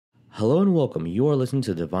Hello and welcome. You are listening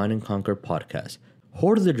to the Divine and Conquer podcast.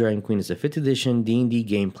 Hoard of the Dragon Queen is a 5th edition D&D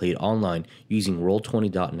game played online using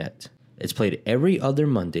Roll20.net. It's played every other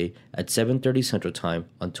Monday at 7:30 Central Time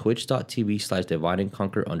on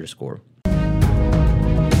twitch.tv/divineandconquer_.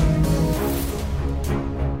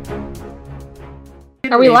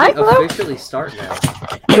 Are we live? Officially start now.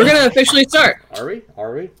 We're gonna officially start. Are we?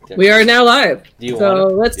 We are now live.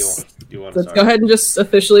 Let's go ahead and just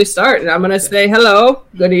officially start. And I'm gonna say hello,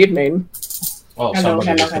 good evening. Oh, Hello.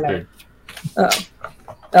 Oh,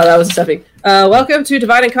 that was Steffi. Welcome to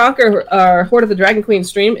Divide and Conquer, our Hoard of the Dragon Queen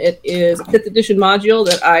stream. It is a 5th edition module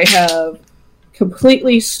that I have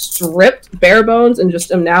completely stripped bare bones and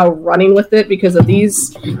just am now running with it because of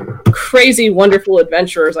these crazy, wonderful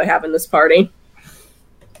adventurers I have in this party.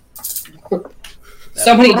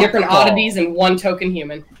 So many different oddities and one token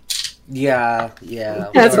human. Yeah.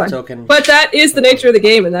 That's fine. Token. But that is the nature of the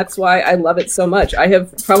game, and that's why I love it so much. I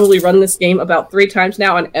have probably run this game about 3 times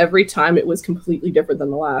now, and every time it was completely different than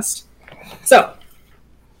the last. So,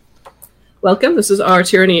 welcome. This is our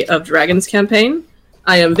Tyranny of Dragons campaign.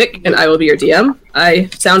 I am Vic, and I will be your DM. I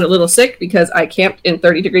sound a little sick because I camped in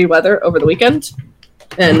 30-degree weather over the weekend,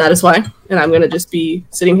 and that is why. And I'm going to just be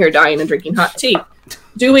sitting here dying and drinking hot tea.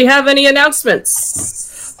 Do we have any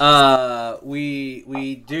announcements?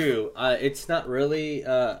 We do. It's not really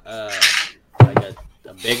like a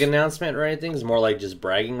big announcement or anything. It's more like just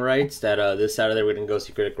bragging rights that this Saturday we're gonna go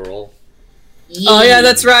see Critical Role. Oh yeah,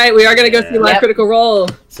 that's right. We are gonna go see live Critical Role.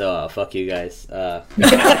 So fuck you guys. I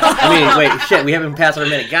mean, wait, shit. We haven't passed our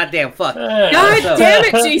minute. Goddamn, fuck. God damn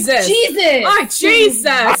it, Jesus! Oh,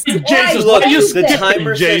 Jesus! Jesus, look, the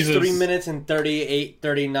timer says 3 minutes and 38,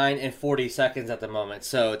 39, and 40 seconds at the moment.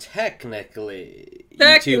 So technically,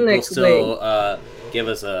 YouTube will still give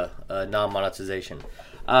us a non-monetization.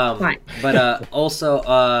 Fine. But also,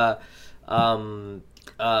 other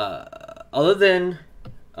than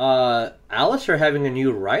Alistair having a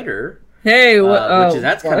new writer. Hey,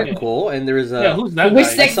 that's kind of cool. And there's who's that Which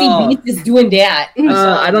guy? sexy beast is doing that?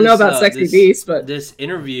 I don't know about Sexy Beast, but this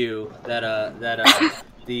interview that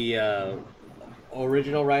the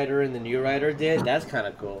original writer and the new writer did, that's kind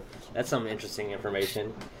of cool. That's some interesting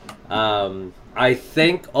information. I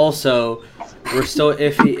think also we're still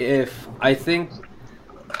iffy if I think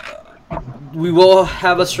we will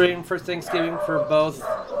have a stream for Thanksgiving for both.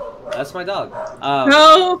 That's my dog.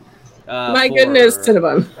 My goodness,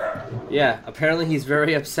 Cinnabon. Yeah, apparently he's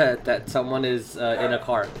very upset that someone is in a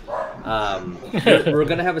car. We're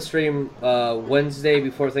going to have a stream Wednesday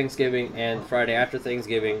before Thanksgiving and Friday after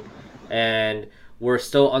Thanksgiving. And we're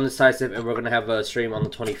still undecisive, and we're going to have a stream on the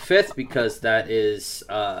 25th because that is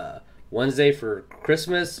Wednesday for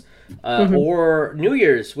Christmas or New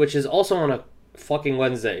Year's, which is also on a fucking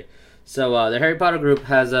Wednesday. So the Harry Potter group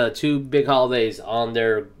has 2 big holidays on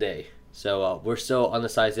their day. So we're still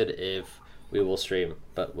undecided if we will stream,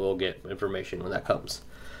 but we'll get information when that comes.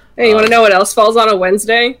 Hey, you want to know what else falls on a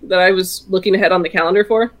Wednesday that I was looking ahead on the calendar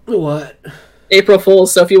for? What? April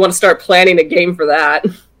Fool's, so if you want to start planning a game for that.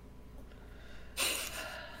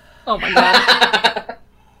 Oh my god.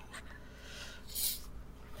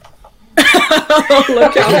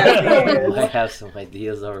 Look how happy he is. I have some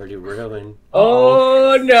ideas already ruined.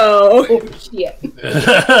 Oh no. Oh shit.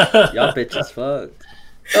 Y'all bitches fuck.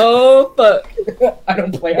 Oh fuck. I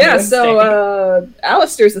don't play on Yeah, Wednesday. so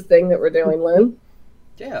Alistair's the thing that we're doing, Lynn.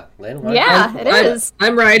 Yeah, Lynn. Yeah, it is.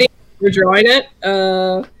 I'm writing. We're drawing it.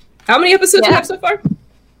 How many episodes do we have so far?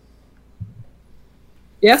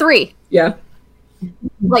 Yeah? 3. Yeah.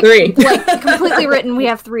 Like, 3. like completely written, we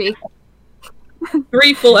have 3.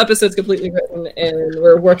 3 full episodes completely written, and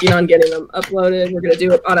we're working on getting them uploaded. We're going to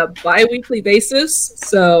do it on a bi-weekly basis,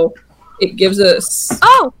 so it gives us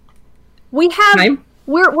We have time.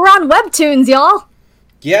 we're on Webtoons, y'all.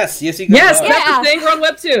 Yes, you guys Yes, are. that's Yeah. the thing. We're on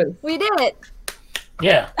Webtoon. We did it.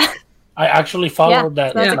 Yeah, I actually followed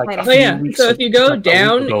that. that's like, exciting. a Oh few yeah. weeks So if you go like a week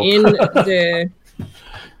down ago. in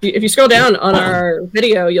if you scroll down on our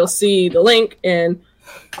video, you'll see the link, and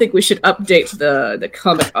I think we should update the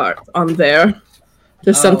comic art on there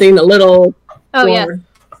to something a little Oh yeah. more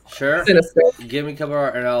Sure. sinister. Give me cover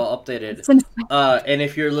art and I'll update it. And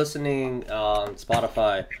if you're listening on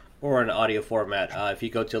Spotify or in audio format, if you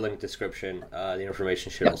go to link description, the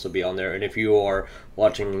information should also be on there. And if you are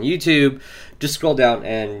watching on YouTube, just scroll down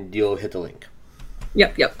and you'll hit the link.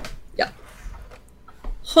 Yep.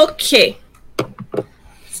 Okay.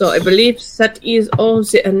 So I believe that is all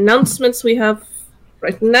the announcements we have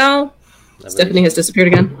right now. Stephanie has disappeared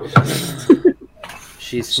again.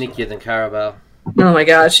 She's sneakier than Carabao. Oh my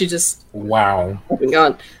god, she just Wow. been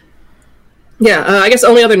gone. Yeah, I guess the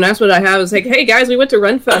only other announcement I have is like, hey guys, we went to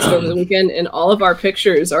Renfest over the weekend, and all of our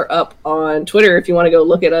pictures are up on Twitter. If you want to go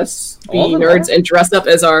look at us be nerds and dress up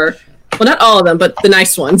as our, well, not all of them, but the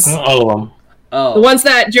nice ones. All of them. Oh, The ones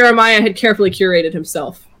that Jeremiah had carefully curated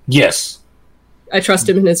himself. Yes. I trust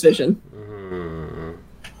him in his vision.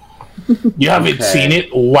 You haven't seen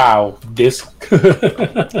it? Wow. This.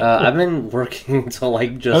 I've been working until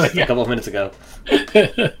like just a couple of minutes ago.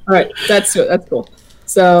 All right, that's cool.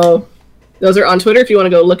 So those are on Twitter if you want to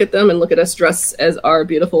go look at them and look at us dressed as our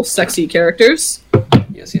beautiful, sexy characters.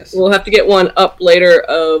 Yes. We'll have to get one up later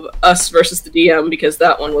of us versus the DM because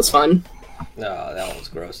that one was fun. No, that one was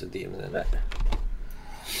gross. The DM in that.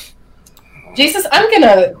 Jesus, I'm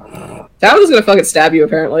gonna. That was gonna fucking stab you,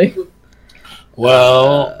 apparently.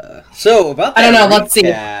 Well, so about that I don't know. Let's see.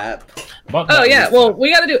 recap, Oh yeah, well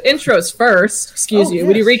we got to do intros first. Excuse you.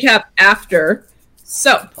 We do recap after.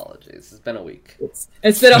 So apologies. It's been a week.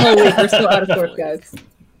 it's been a whole week. We're still out of sorts, guys.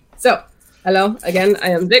 So hello again. I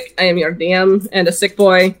am Vic. I am your DM and a sick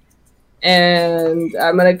boy, and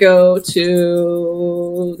I'm gonna go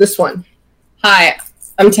to this one. Hi,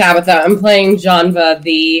 I'm Tabitha. I'm playing Janva,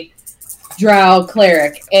 the Drow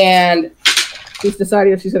cleric, and She's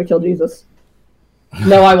deciding if she's gonna kill Jesus.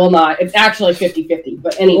 no, I will not. It's actually 50-50,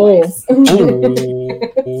 but anyways.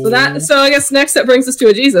 So I guess next that brings us to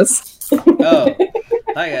a Jesus. Oh,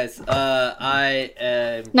 hi guys. I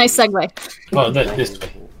am. Nice segue. oh, this way.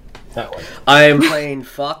 That way. I am playing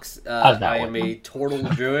Fox. that I am one. a turtle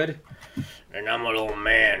druid, and I'm a little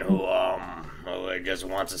man who just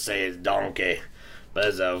wants to say his donkey, but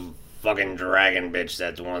there's a fucking dragon bitch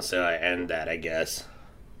that wants to end that, I guess.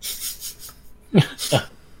 You're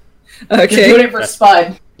Okay, doing it for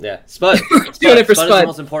Spud. Yeah, Spud. Doing it for Spud is Spud. the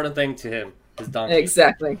most important thing to him. His donkey.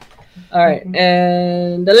 exactly. All right,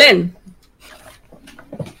 and Lynn.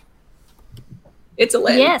 It's a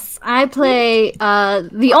Lynn. Yes, I play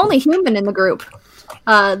the only human in the group.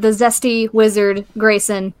 The zesty wizard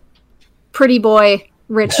Grayson. Pretty boy,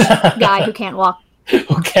 rich guy who can't walk Who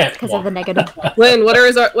can't because of walk? the negative. Lynn,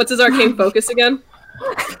 what's his arcane focus again?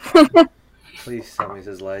 Please tell me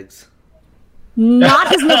his legs. Not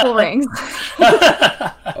his nipple rings.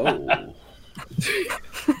 Oh.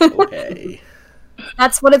 Okay.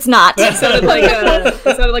 That's what it's not. It sounded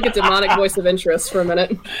like a demonic voice of interest for a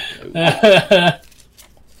minute.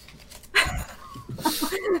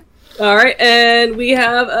 All right, and we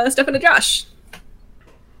have Stefan and Josh.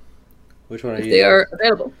 Which one are If you? they are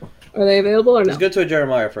available. Are they available or no? Let's go to a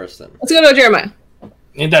Jeremiah first then. Let's go to Jeremiah.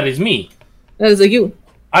 And that is me. That is a you.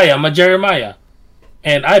 I am a Jeremiah.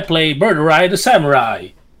 And I play Birderai the Samurai.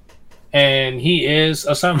 And he is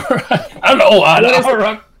a samurai. I don't know.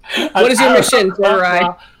 What is your mission,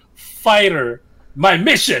 Birderai? Fighter. My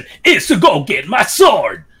mission is to go get my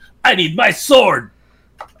sword. I need my sword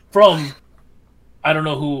from. I don't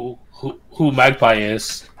know who Magpie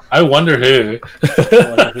is. I wonder who.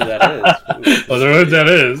 I wonder who that is. Wonder who that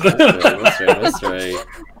is. Mystery.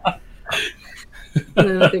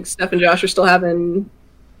 And I think Steph and Josh are still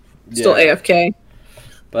still Yeah. AFK.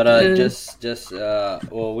 But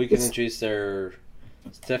well, we can introduce their.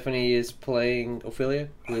 Stephanie is playing Ophelia,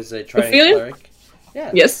 who is a Trident Ophelia? cleric.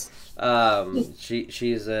 Yeah. Yes.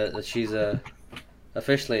 She's a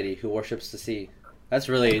fish lady who worships the sea. That's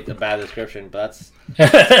really a bad description, but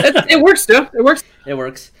It works, though. It works. it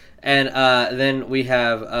works. And then we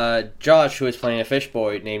have Josh, who is playing a fish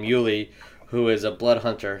boy named Yuli, who is a blood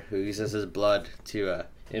hunter who uses his blood to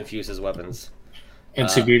infuse his weapons. And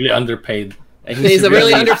severely underpaid. And He's a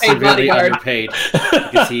really underpaid bodyguard. underpaid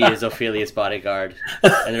because he is Ophelia's bodyguard,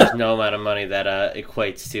 and there's no amount of money that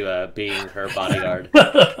equates to being her bodyguard. So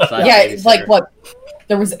I Yeah, have to it's like babysit her. what?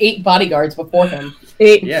 There was 8 bodyguards before him.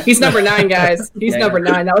 Yeah. He's number 9, guys. He's Yeah, number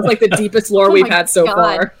yeah. 9. That was like the deepest lore Oh we've my had so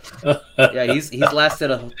God. far. Yeah, he's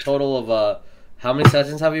lasted a total of how many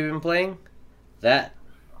sessions have you been playing? That.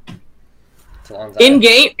 It's a long time.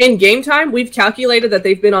 In game time, we've calculated that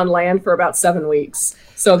they've been on land for about 7 weeks.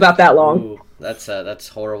 So about that long. Ooh, that's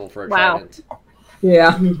horrible for a Wow. trident.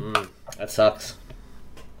 Yeah. That sucks.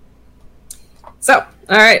 So,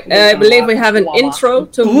 all right. I believe we have an intro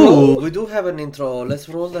to roll. We do have an intro. Let's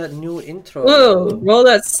roll that new intro. Whoa, roll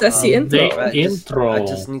that sassy intro. the- Right, Intro. I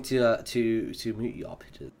just need to mute you up.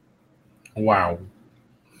 Wow.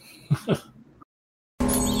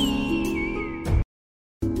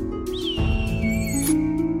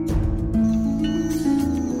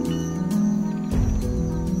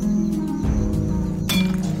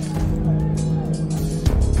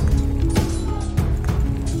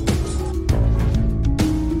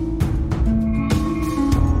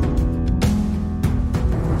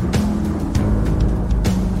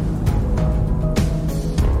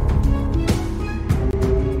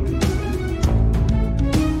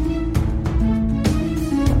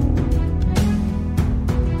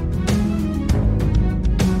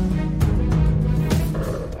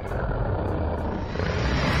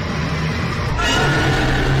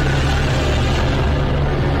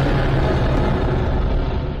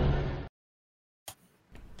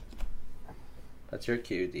 That's your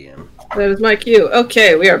cue, DM. That is my cue.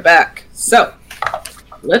 Okay, we are back. So,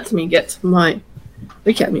 let me get my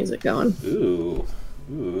recap music going. Ooh.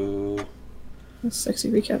 That's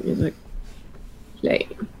sexy recap music. Play.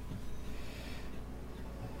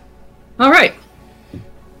 Alright.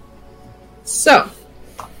 So,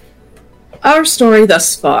 our story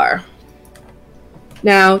thus far.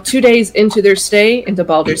 Now, 2 days into their stay into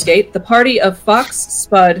Baldur's Gate, the party of Fox,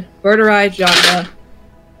 Spud, Berterai, Jonna,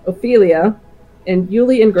 Ophelia, and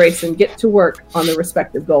Yuli and Grayson get to work on their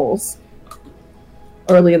respective goals.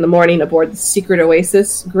 Early in the morning aboard the secret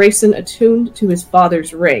oasis, Grayson attuned to his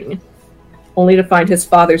father's ring, only to find his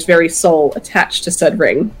father's very soul attached to said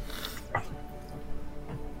ring.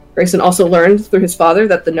 Grayson also learned through his father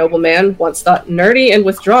that the nobleman, once thought nerdy and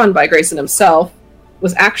withdrawn by Grayson himself,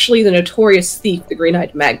 was actually the notorious thief, the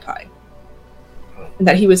Green-Eyed Magpie. And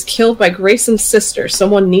that he was killed by Grayson's sister,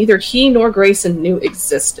 someone neither he nor Grayson knew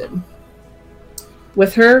existed.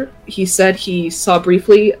 With her, he said he saw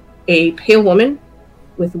briefly a pale woman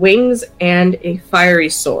with wings and a fiery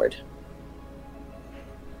sword.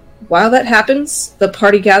 While that happens, the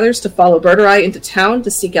party gathers to follow Berterai into town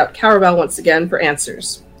to seek out Caravel once again for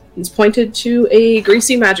answers. He's pointed to a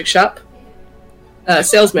greasy magic shop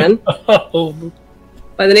salesman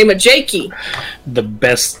by the name of Jakey. The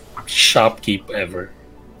best shopkeep ever.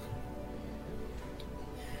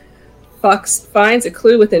 Fox finds a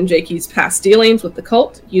clue within Jakey's past dealings with the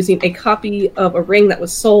cult. Using a copy of a ring that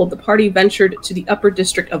was sold, the party ventured to the upper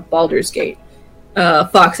district of Baldur's Gate,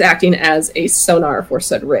 Fox acting as a sonar for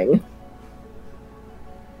said ring.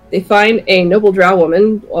 They find a noble drow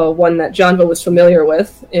woman, one that Jonva was familiar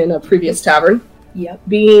with in a previous tavern. Yep.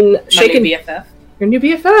 Being shaken. My new BFF. Your new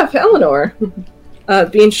BFF, Eleanor.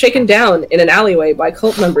 Being shaken down in an alleyway by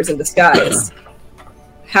cult members in disguise.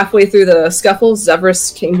 Halfway through the scuffle,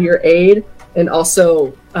 Zevris came to your aid, and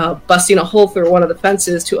also busting a hole through one of the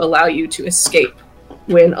fences to allow you to escape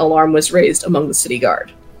when alarm was raised among the city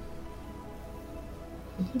guard.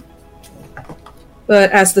 But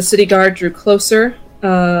as the city guard drew closer,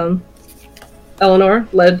 Eleanor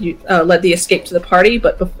led the escape to the party,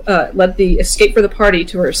 led the escape for the party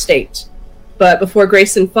to her estate. But before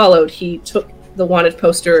Grayson followed, he took the wanted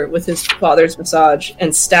poster with his father's visage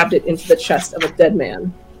and stabbed it into the chest of a dead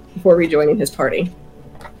man before rejoining his party.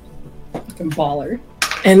 Fucking baller.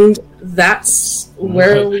 And that's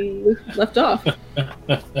where we left off.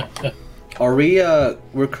 Are we,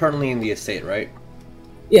 we're currently in the estate, right?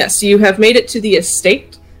 Yes, you have made it to the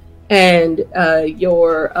estate, and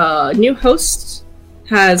your new host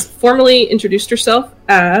has formally introduced herself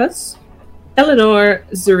as Eleanor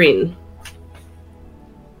Zurin.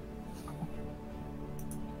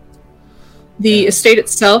 The estate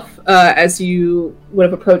itself, as you would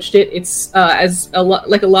have approached it, it's like a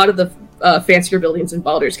lot of the fancier buildings in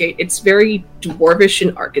Baldur's Gate. It's very dwarvish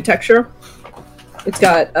in architecture. It's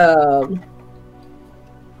got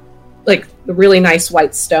like the really nice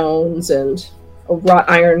white stones and a wrought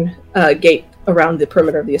iron gate around the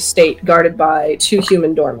perimeter of the estate, guarded by 2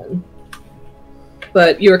 human doormen.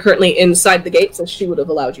 But you are currently inside the gate, so she would have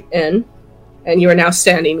allowed you in, and you are now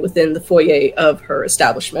standing within the foyer of her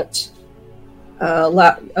establishment.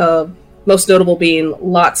 Most notable being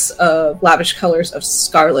lots of lavish colors of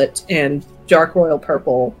scarlet and dark royal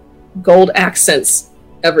purple, gold accents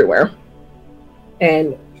everywhere,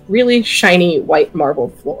 and really shiny white marble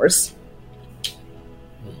floors.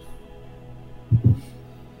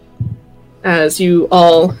 As you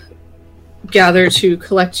all gather to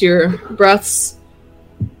collect your breaths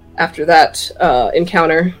after that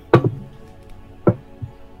encounter,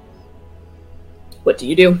 what do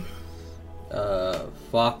you do?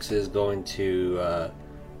 Fox is going to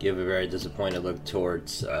give a very disappointed look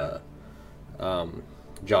towards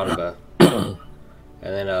Jonva, and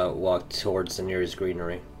then walk towards the nearest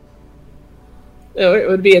greenery. Oh, it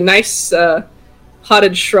would be a nice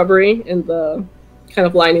potted shrubbery in the kind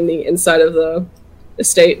of lining the inside of the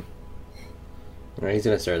estate. Alright, he's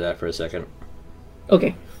going to stare at that for a second.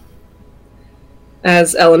 Okay.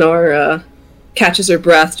 As Eleanor catches her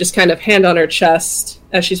breath, just kind of hand on her chest,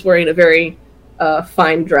 as she's wearing a very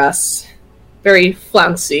fine dress, very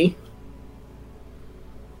flouncy.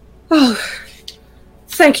 Oh,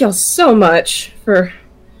 thank y'all so much for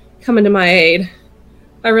coming to my aid.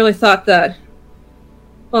 I really thought they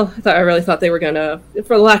were gonna,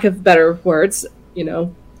 for lack of better words,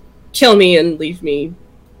 kill me and leave me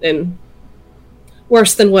in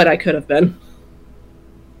worse than what I could have been.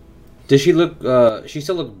 Does she look, she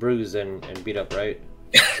still look bruised and beat up, right?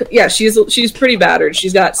 Yeah, she's pretty battered.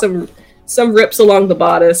 She's got some rips along the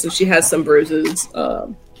bodice, and she has some bruises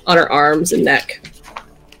on her arms and neck.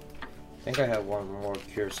 think I have one more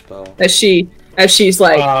cure spell. As she's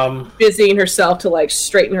like busying herself to like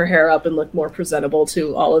straighten her hair up and look more presentable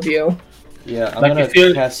to all of you. Yeah, I'm Like, gonna if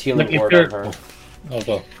you're- cast healing like, if word you're- on her. Oh,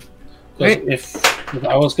 go. 'Cause Right. if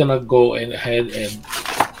I was gonna go ahead and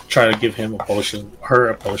try to give him a potion, her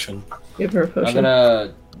a potion. Give her a potion. I'm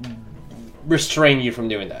gonna restrain you from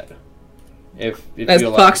doing that. If As you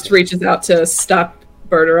allow Fox me to. reaches out to stop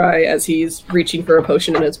Birderai as he's reaching for a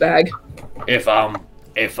potion in his bag. If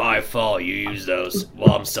I fall, you use those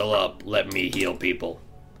while I'm still up. Let me heal people.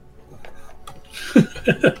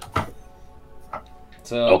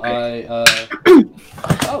 So Okay.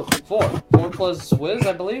 oh, 4. 4 plus Wiz,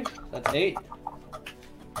 I believe. That's 8.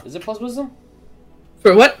 Is it plus Wisdom?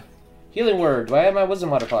 For what? Healing word. Do I have my Wisdom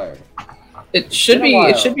modifier? It should Been a be. while.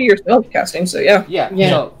 It should be your spell casting. So yeah. Yeah. Yeah.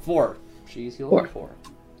 So 4. She's healing 4.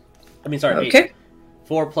 I mean, sorry, 8. Okay.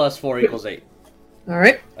 4 plus 4 equals 8. All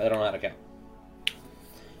right. I don't know how to count.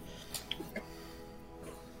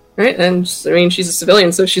 All right. And I mean, she's a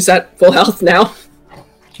civilian, so she's at full health now.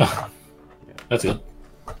 That's good.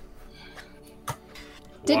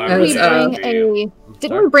 Didn't Why we was that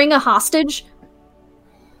Didn't we bring a hostage?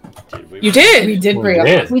 Did we? You did. We did bring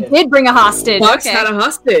Yeah. up. We did bring a hostage. Fox Okay. had a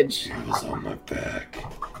hostage. He was on my back.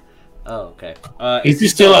 Oh, okay. Is he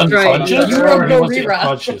still That's right. unconscious? You were or he a was gorilla.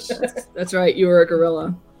 unconscious? That's right. You were a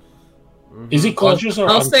gorilla. Is he conscious or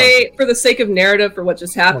I'll unconscious? say, for the sake of narrative, for what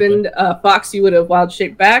just happened, Fox, you would have wild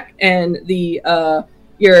shaped back, and the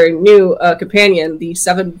your new companion, the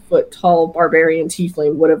 7-foot tall barbarian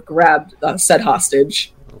tiefling, would have grabbed said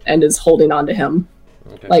hostage and is holding on to him,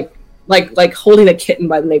 Okay. like holding a kitten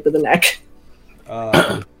by the nape of the neck.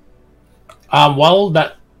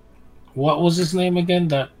 What was his name again?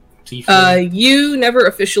 That tiefling? You never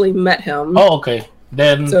officially met him, Oh, okay.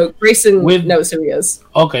 Then so Grayson with- knows who he is.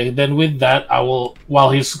 okay. Then with that, I will. While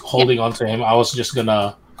he's holding on to him, I was just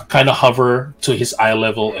gonna kind of hover to his eye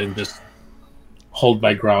level and just hold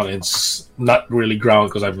my ground. It's not really ground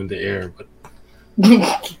because I'm in the air, but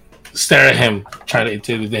stare at him, try to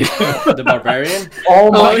intimidate him. The barbarian?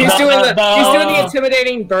 Oh, my he's God, doing the no. he's doing the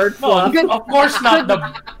intimidating bird No, fluff. of course not the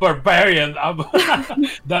barbarian. I'm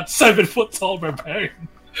that 7-foot tall barbarian.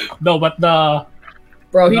 No, but the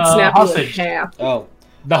Bro, he'd snap you in hostage. half. Oh.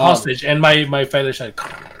 hostage and my feather side.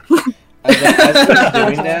 As I'm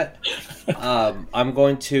doing that, I'm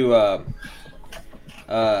going to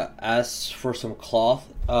ask for some cloth.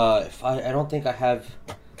 If I don't think I have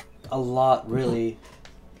a lot, really.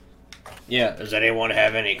 Yeah, does anyone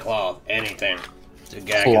have any cloth? Anything to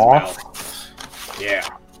gag Cloth? his mouth? Yeah.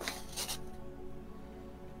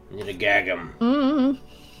 Need to gag him. Mm.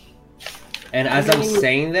 And as I'm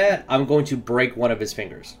saying that, I'm going to break one of his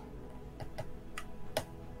fingers.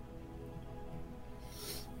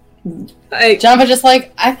 Java just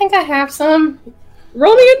like, I think I have some.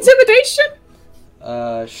 Roll me intimidation.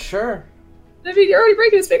 Sure. I mean, you're already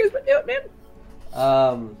breaking his fingers, but do it, man.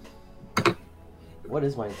 What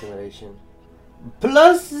is my intimidation?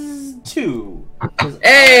 +2.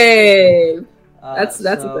 Hey, that's a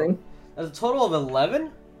so thing. That's a total of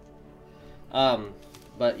 11.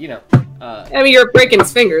 But you know, I mean, you're breaking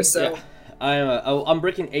his fingers, so yeah, I'm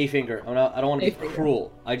breaking a finger. I don't want to A be finger.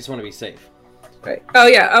 cruel. I just want to be safe. right. Oh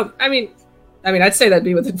yeah. Oh, I mean, I'd say that'd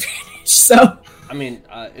be with advantage. So, I mean,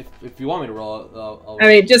 if you want me to roll, I'll I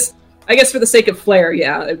mean, just I guess for the sake of flair,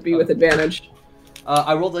 yeah, it'd be with advantage.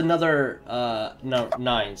 I rolled another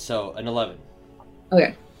 9, so an 11.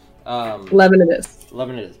 Okay, 11 11 it is. it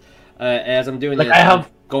is. As I'm doing Like, this, I have-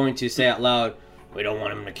 I'm going to say out loud, We don't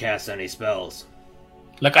want him to cast any spells.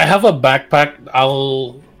 Like I have a backpack.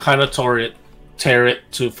 I'll kind of tear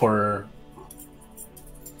it to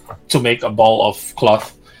make a ball of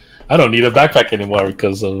cloth. I don't need a backpack anymore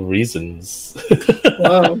because of reasons.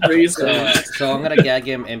 Whoa, reason. so I'm gonna gag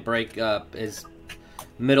him and break up his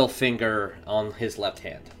middle finger on his left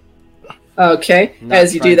hand. Okay, Not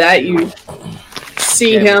as you do that, trying to you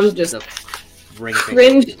see damage him just the ring finger.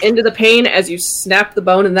 cringe into the pain as you snap the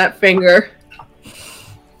bone in that finger.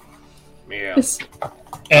 Yeah. Just-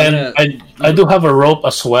 And I do have a rope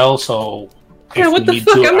as well, so yeah, if what we the need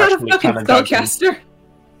fuck? to I'm not a actually fucking kinda gag him. spellcaster.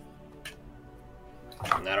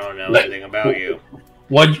 I don't know Like- anything about you.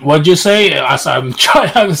 What'd you say? As I'm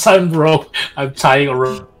I'm tying a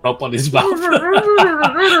rope on his mouth.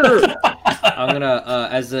 I'm gonna,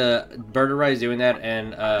 as the Birderai is doing that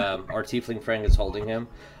and our tiefling friend is holding him,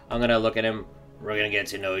 I'm gonna look at him. We're gonna get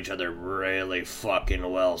to know each other really fucking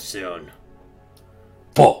well soon.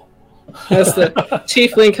 Whoa. As the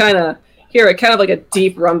tiefling kind of kind of like a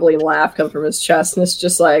deep rumbling laugh come from his chest, and it's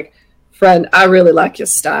just like, friend, I really like your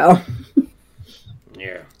style.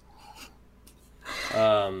 Yeah.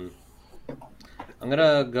 I'm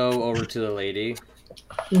gonna go over to the lady.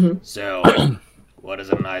 Mm-hmm. So, what is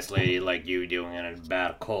a nice lady like you doing in a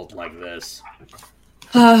bad cult like this?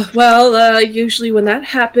 Usually when that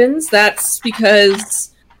happens, that's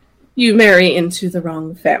because you marry into the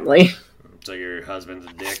wrong family. So your husband's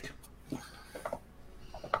a dick?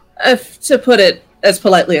 To put it as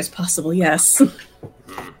politely as possible, yes.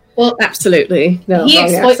 Well, absolutely. No, he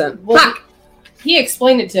wrong accent. he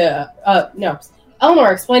explained it to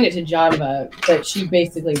Eleanor explained it to Janva, but she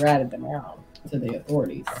basically ratted them out to the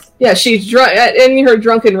authorities. Yeah, she's in her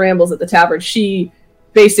drunken rambles at the tavern. She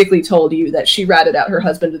basically told you that she ratted out her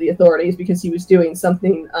husband to the authorities because he was doing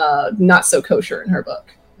something not so kosher in her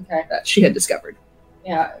book. Okay, that she had discovered.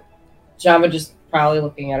 Yeah, Janva just probably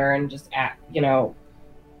looking at her and just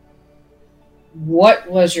what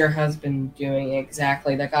was your husband doing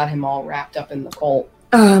exactly that got him all wrapped up in the cult?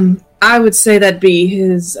 I would say that'd be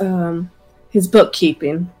his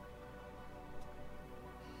bookkeeping.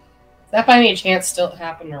 Does that by any chance still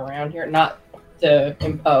happen around here? Not to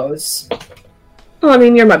impose. Well, I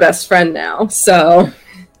mean, you're my best friend now, so...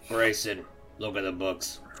 Grayson, look at the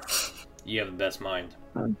books. You have the best mind.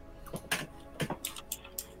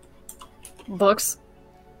 Books?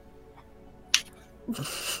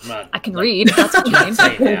 I can like, read. That's what you I'm mean.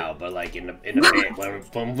 not saying now, but like in the band,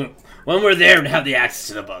 when we're there and have the access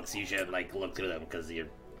to the books, you should like look through them because you're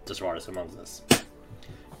the smartest amongst us.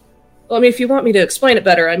 Well, I mean, if you want me to explain it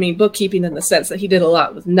better, I mean bookkeeping in the sense that he did a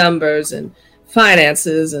lot with numbers and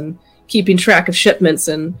finances and keeping track of shipments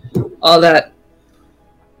and all that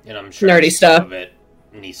And I'm sure nerdy some stuff. of it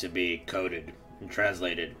needs to be coded and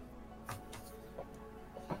translated.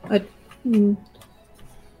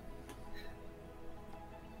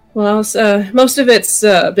 Well, most of it's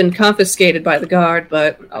been confiscated by the guard,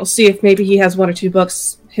 but I'll see if maybe he has one or two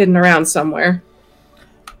books hidden around somewhere.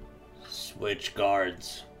 Which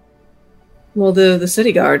guards? Well, the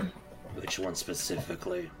city guard. Which one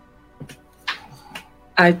specifically?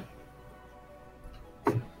 I...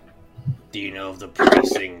 Do you know of the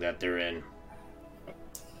precinct that they're in?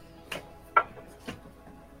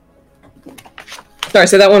 Sorry,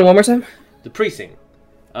 say that one more time? The precinct.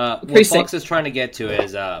 What Precinct. Fox is trying to get to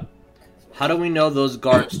is, how do we know those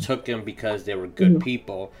guards took him because they were good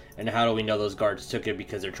people, and how do we know those guards took it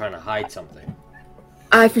because they're trying to hide something?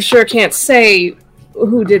 I for sure can't say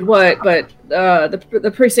who did what, but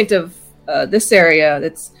the precinct of this area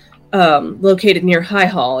that's located near High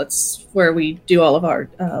Hall. It's where we do all of our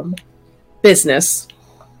business.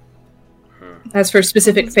 As for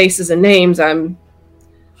specific faces and names, I'm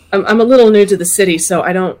a little new to the city, so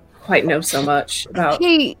I don't quite know so much about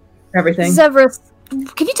Hey, everything. Zevris,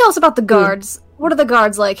 can you tell us about the guards? What are the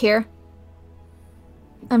guards like here?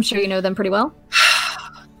 I'm sure you know them pretty well.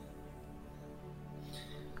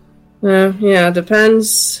 Yeah, it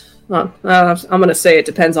depends. Well, I'm going to say it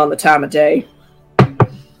depends on the time of day.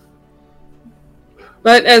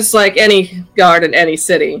 But as like any guard in any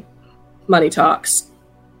city, money talks.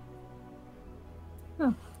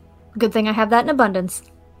 Oh, good thing I have that in abundance.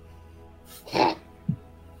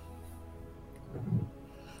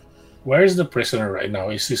 Where is the prisoner right now?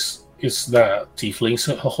 Is the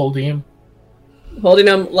tiefling holding him? Holding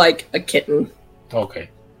him like a kitten. Okay.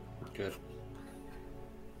 Good.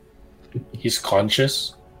 He's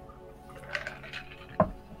conscious.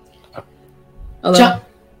 Although,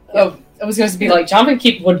 I was going to be like, John would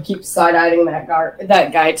keep side-eyeing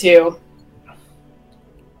that guy too.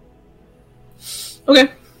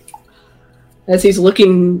 okay. As he's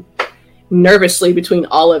looking nervously between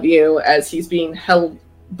all of you as he's being held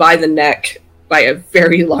by the neck by a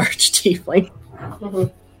very large tiefling. Mm-hmm.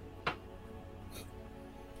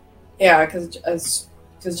 Yeah, because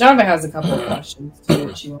Jonathan has a couple of questions too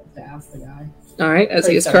that she wants to ask the guy. All right, as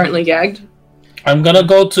he is currently gagged. I'm gonna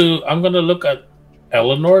look at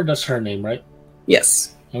Eleanor. That's her name, right?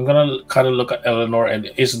 Yes. I'm gonna kind of look at Eleanor, and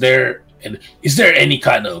is there any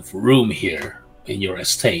kind of room here in your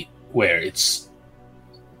estate where it's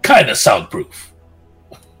kind of soundproof?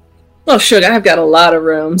 Oh, sugar, I've got a lot of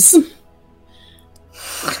rooms.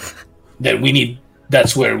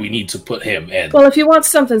 That's where we need to put him. And Well, if you want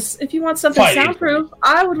something Fine. soundproof,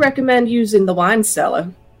 I would recommend using the wine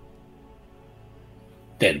cellar.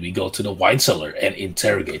 then we go to the wine cellar and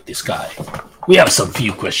interrogate this guy. We have some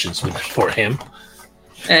few questions for him.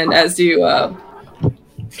 And as you I'm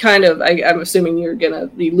assuming you're going to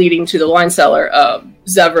be leading to the wine cellar,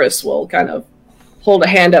 Zevris will kind of hold a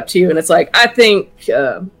hand up to you, and it's like, I think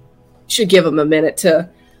should give him a minute to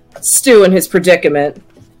stew in his predicament.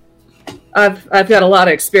 I've got a lot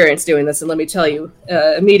of experience doing this, and let me tell you,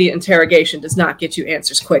 immediate interrogation does not get you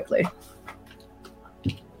answers quickly.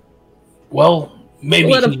 Well, maybe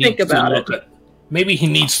Let him he think needs about to it. maybe he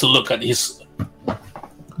needs to look at his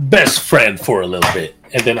best friend for a little bit,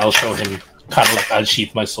 and then I'll show him kind of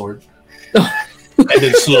unsheath my sword, and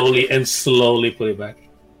then slowly put it back.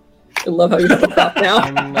 I love how you have a pop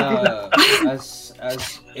now.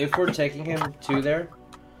 As if we're taking him to there,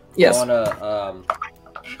 Yes. I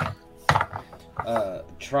wanna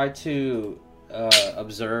try to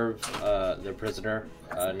observe the prisoner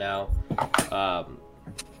now,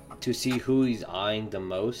 to see who he's eyeing the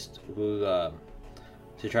most, to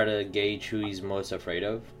try to gauge who he's most afraid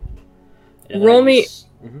of. Roll me.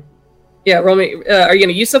 Yeah, roll me. Are you going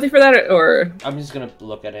to use something for that, or? I'm just gonna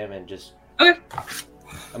look at him and just. Okay.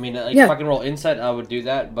 I mean, if I can roll insight, I would do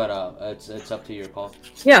that, but it's up to your call.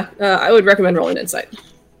 Yeah, I would recommend rolling insight.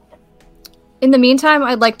 In the meantime,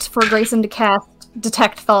 I'd like for Grayson to cast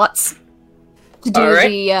Detect Thoughts to do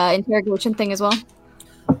the interrogation thing as well.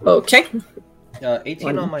 Okay.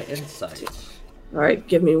 18 on my insight. All right,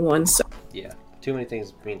 give me 1 sec. Yeah, too many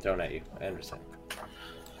things being thrown at you. I understand.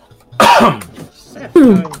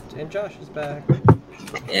 And Josh is back.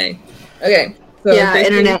 Yay. Okay. So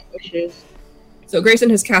Internet issues. So Grayson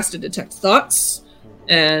has casted Detect Thoughts,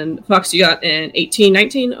 and Fox, you got an 18,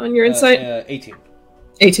 19 on your insight? 18.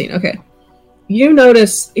 18, okay. You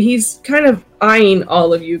notice he's kind of eyeing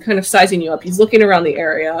all of you, kind of sizing you up. He's looking around the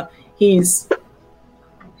area. He's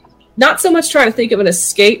not so much trying to think of an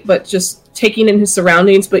escape, but just taking in his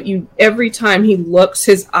surroundings. But every time he looks,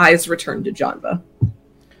 his eyes return to Janva.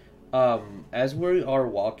 As we are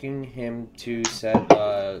walking him to said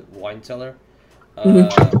wine cellar,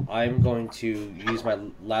 I'm going to use my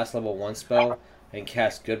last level 1 spell and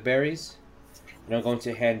cast Good Berries. And I'm going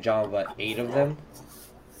to hand Janva 8 of them.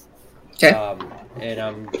 Okay. And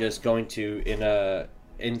I'm just going to, in a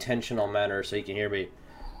intentional manner, so he can hear me,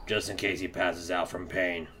 just in case he passes out from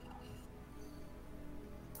pain.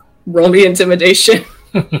 Roll me intimidation.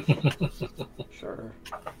 Sure.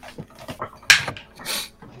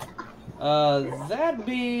 That'd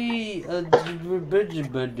be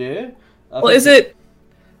Well, is it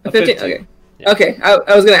a 15? Okay. Yeah. Okay. I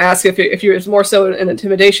was going to ask if you were more so an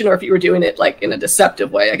intimidation or if you were doing it like in a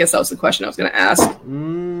deceptive way. I guess that was the question I was going to ask.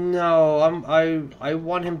 No, I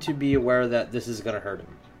want him to be aware that this is going to hurt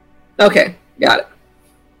him. Okay, got it.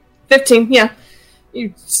 15, yeah.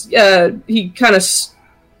 He kind of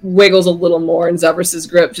wiggles a little more in Zevrus's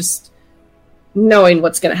grip, just knowing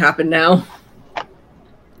what's going to happen now.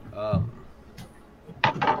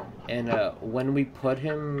 And when we put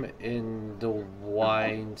him in the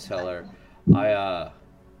wine cellar,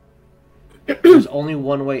 there's only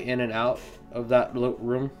one way in and out of that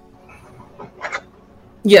room.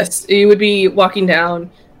 Yes, you would be walking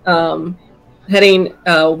down, heading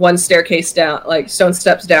one staircase down, like stone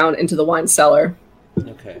steps down into the wine cellar.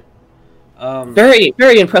 Okay. Very,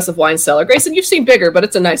 very impressive wine cellar. Grayson, you've seen bigger, but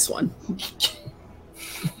it's a nice one.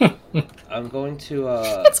 I'm going to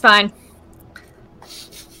It's fine.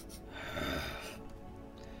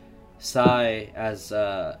 sigh as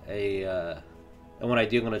and when I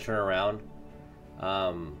do, I'm going to turn around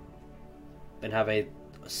and have a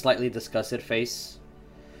slightly disgusted face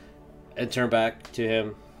and turn back to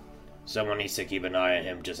him. Someone needs to keep an eye on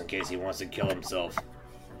him just in case he wants to kill himself.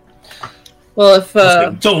 Well, if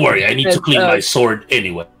don't worry, I need to clean my sword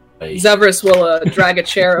anyway. Zevrus will drag a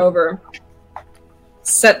chair over,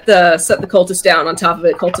 set the cultist down on top of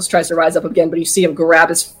it. Cultist tries to rise up again, but you see him grab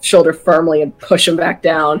his shoulder firmly and push him back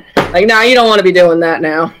down. Like, nah, you don't want to be doing that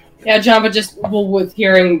now. Yeah, John would just, with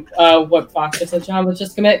hearing what Fox just said, John would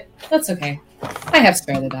just commit. That's okay. I have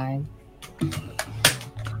spare the dying.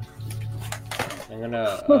 I'm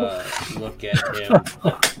gonna look at him.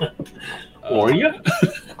 Or you?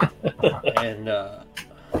 And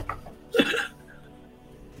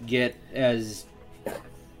get as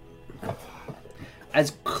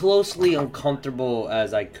closely uncomfortable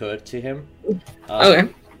as I could to him.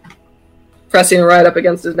 Okay. Pressing right up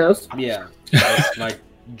against his nose. Yeah. My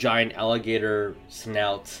giant alligator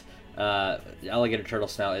snout, alligator turtle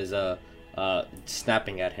snout is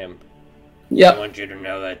snapping at him. Yep. I want you to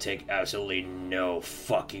know that I take absolutely no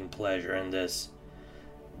fucking pleasure in this,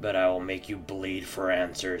 but I will make you bleed for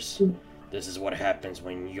answers. This is what happens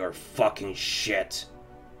when your fucking shit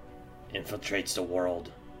infiltrates the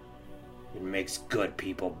world. It makes good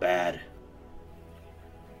people bad.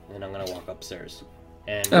 And I'm gonna walk upstairs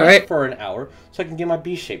and wait for an hour so I can get my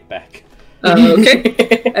B shape back.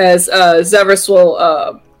 Okay. As Zevrus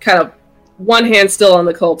will kind of one hand still on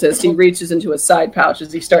the cultist, he reaches into his side pouch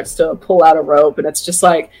as he starts to pull out a rope, and it's just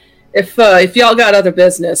like, if y'all got other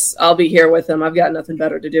business, I'll be here with him. I've got nothing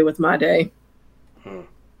better to do with my day. And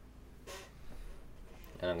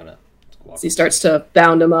I'm gonna walk. So he starts to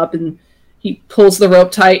bound him up, and he pulls the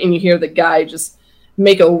rope tight, and you hear the guy just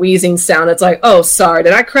make a wheezing sound. It's like, oh, sorry,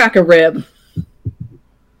 did I crack a rib?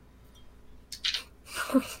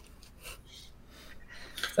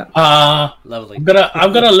 Lovely.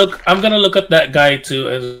 I'm gonna look at that guy too,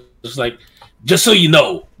 and it's like, just so you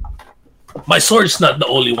know, my sword's not the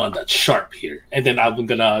only one that's sharp here. And then I'm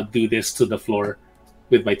gonna do this to the floor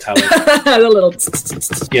with my talons. The little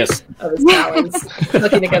Yes. of his talons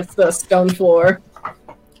looking against the stone floor.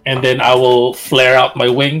 And then I will flare out my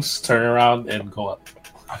wings, turn around, and go up.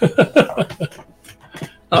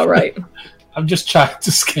 All right. I'm just trying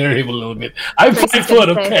to scare him a little bit. I'm Grayson's 5 foot,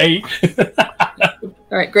 gonna okay?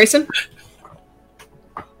 All right, Grayson?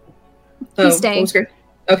 He's staying. what was Gra-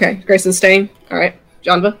 Okay, Grayson's staying. All right.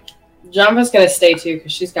 Janva? Java's gonna stay too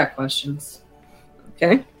because she's got questions.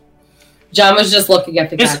 Okay. Java's just looking at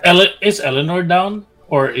the guy. Is Eleanor down?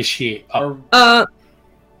 Or is she up?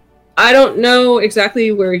 I don't know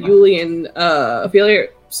exactly where Yuli and Ophelia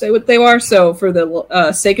say what they are, so for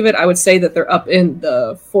the sake of it, I would say that they're up in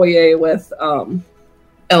the foyer with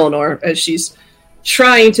Eleanor, as she's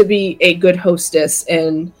trying to be a good hostess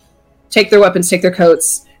and take their weapons, take their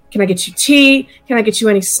coats. Can I get you tea? Can I get you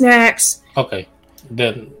any snacks? Okay.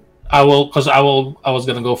 Then I will, because I was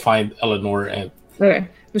going to go find Eleanor and... Okay.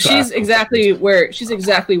 She's exactly where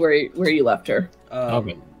you left her.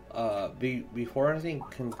 Okay. Before anything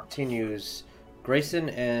continues, Grayson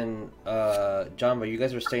and Jamba, you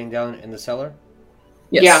guys are staying down in the cellar?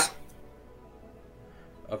 Yes. Yeah.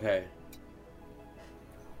 Okay.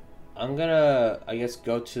 I'm gonna, I guess,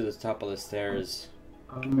 go to the top of the stairs.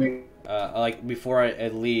 Like, before I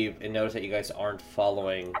leave and notice that you guys aren't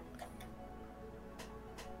following.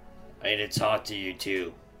 I need to talk to you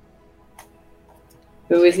too.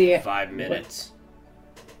 Who is he? 5 minutes.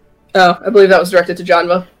 Oh, I believe that was directed to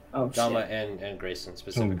Janva. Oh, Jamba shit. and Grayson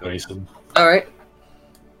specifically. Grayson. All right.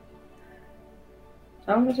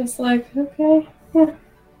 Java's just like, okay. Yeah.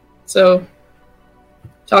 So,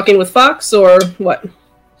 talking with Fox or what?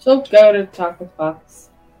 She'll go to talk with Fox.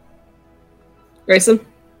 Grayson?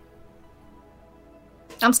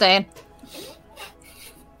 I'm staying.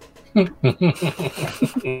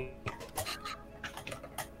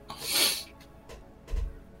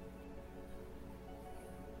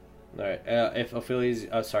 Alright, if Ophelia's,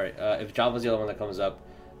 if Java's the other one that comes up,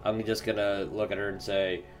 I'm just gonna look at her and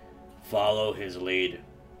say, Follow his lead,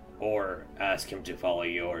 or ask him to follow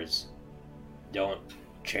yours. Don't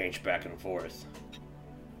change back and forth.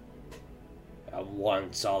 Have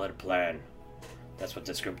one solid plan. That's what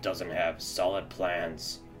this group doesn't have. Solid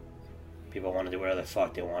plans. People want to do whatever the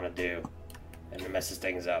fuck they want to do, and it messes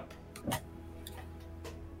things up.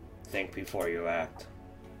 Think before you act.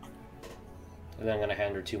 and then I'm gonna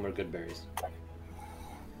hand her 2 more good berries.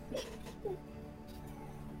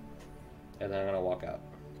 And then I'm gonna walk out.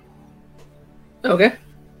 Okay.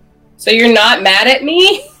 So you're not mad at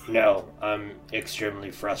me? No, I'm extremely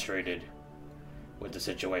frustrated with the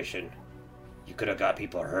situation. You could have got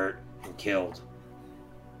people hurt and killed.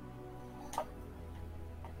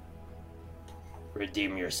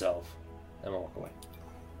 Redeem yourself. And walk away.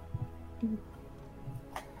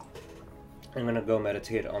 I'm gonna go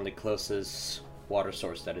meditate on the closest water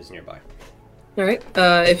source that is nearby. All right.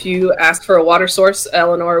 If you ask for a water source,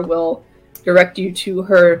 Eleanor will direct you to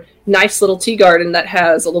her nice little tea garden that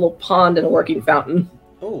has a little pond and a working fountain.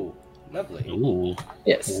 Oh, lovely. Ooh,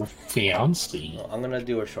 Yes. fancy. Well, I'm gonna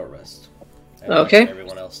do a short rest. And Okay. let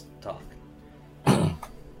everyone else talk.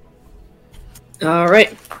 All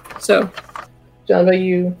right. So,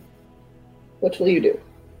 Janva, what will you do?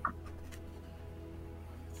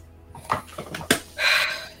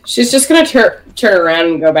 She's just gonna turn around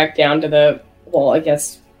and go back down to the. Well, I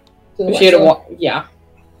guess if she had to walk. Yeah.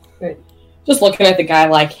 Right. Just looking at the guy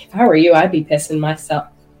like, if I were you, I'd be pissing myself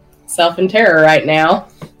in terror right now.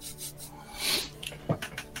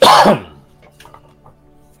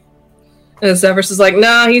 And Severus is like,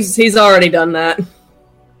 nah, he's already done that.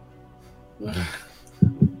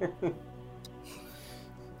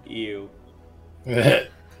 You.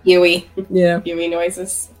 Yui. Yeah. Yui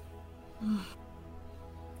noises.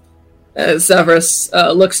 Severus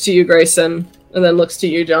looks to you, Grayson, and then looks to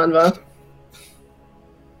you, Janva.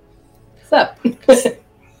 What's up?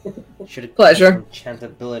 Should have Pleasure. Enchant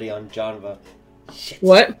ability on Janva. Shit.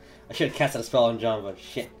 What? I should have casted a spell on Janva.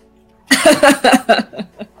 Shit.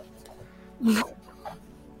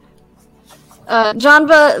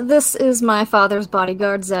 Janva, this is my father's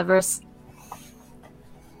bodyguard, Severus.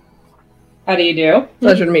 How do you do?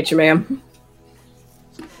 Pleasure to meet you, ma'am.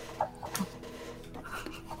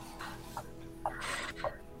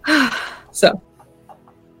 So,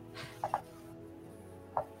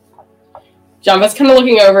 Java's kind of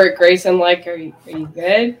looking over at Grayson like, are you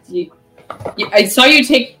good? I saw you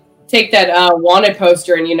take that wanted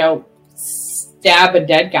poster and stab a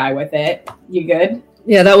dead guy with it. You good?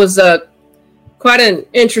 Yeah, that was quite an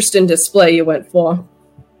interesting display you went for.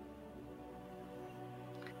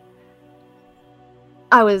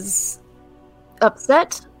 I was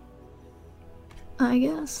upset, I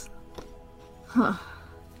guess. Huh.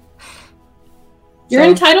 You're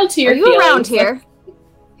entitled to your Are you feelings. around here?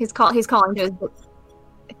 He's calling to his.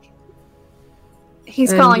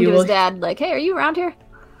 He's calling to his dad, like, "Hey, are you around here?"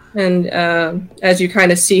 And as you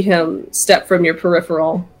kind of see him step from your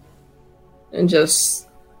peripheral, and just,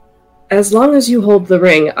 as long as you hold the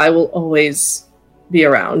ring, I will always be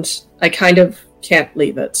around. I kind of can't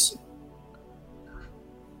leave it.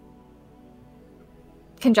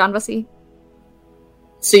 Can Janva see?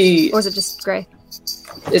 See, Or is it just Gray?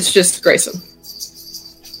 it's just Grayson.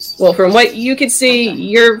 Well, from what you can see,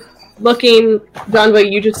 you're looking,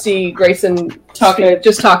 Donva, you just see Grayson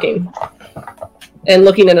talking, and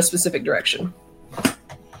looking in a specific direction.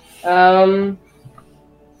 Are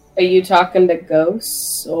you talking to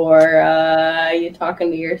ghosts, or are you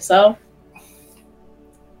talking to yourself?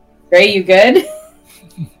 Gray, you good?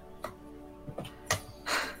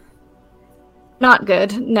 Not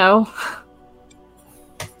good, no.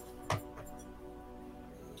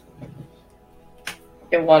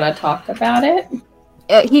 You want to talk about it?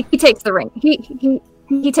 He takes the ring.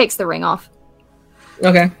 He takes the ring off.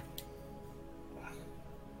 Okay.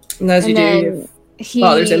 And as you do,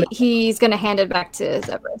 he's gonna hand it back to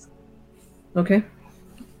Zebras. okay.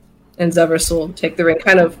 And Zevris will take the ring,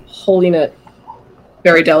 kind of holding it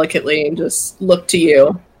very delicately, and just look to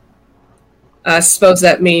you. I suppose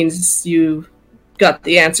that means you got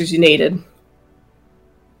the answers you needed.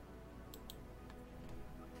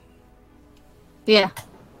 Yeah.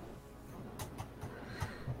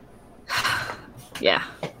 Yeah.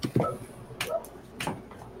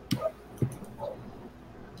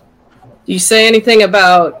 Do you say anything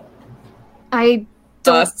about I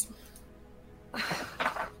don't. us? A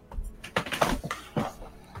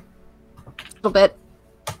little bit.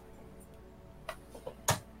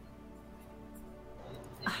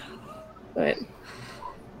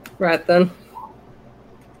 Right then.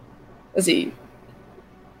 As he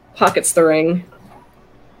pockets the ring.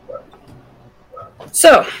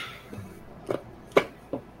 So,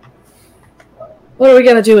 what are we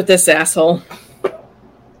gonna do with this asshole?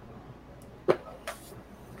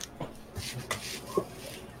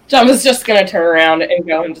 John was just gonna turn around and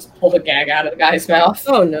go and just pull the gag out of the guy's mouth.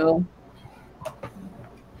 Oh no.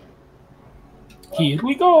 Here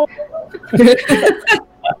we go.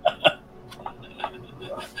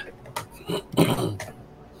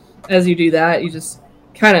 As you do that, you just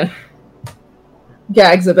kind of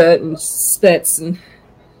gags a bit and spits and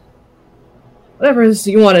whatever it is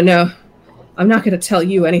you want to know. I'm not going to tell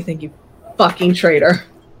you anything, you fucking traitor.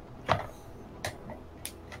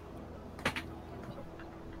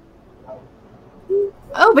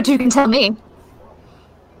 Oh, but you can tell me.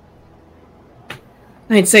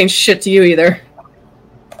 I ain't saying shit to you either.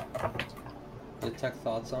 Detect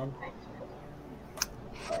thoughts on?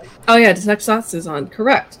 Oh yeah, Detect Thoughts is on.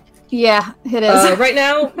 Correct. Yeah, it is. Right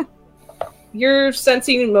now, you're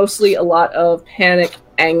sensing mostly a lot of panic,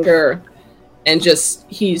 anger, and just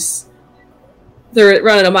they're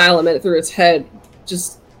running a mile a minute through its head.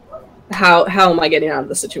 Just how am I getting out of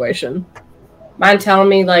the situation? Mind telling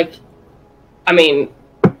me,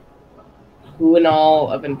 who and all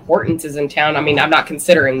of importance is in town? I mean, I'm not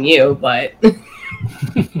considering you, but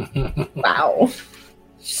wow.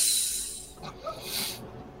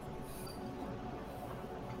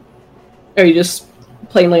 Are you just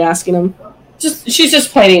plainly asking him? She's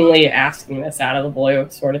just plainly asking this out of the blue,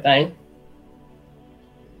 sort of thing.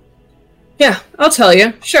 Yeah, I'll tell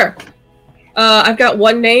you. Sure. I've got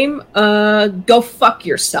one name. Go fuck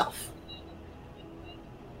yourself.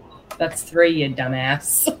 That's 3, you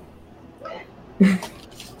dumbass. It's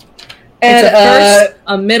And a first,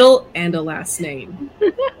 a middle, and a last name.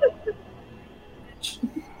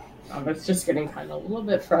 I was just getting kind of a little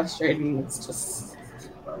bit frustrated. And it's just,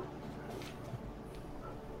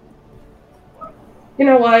 you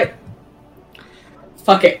know what?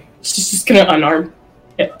 Fuck it. She's just gonna unarm,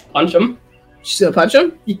 punch him. She's gonna punch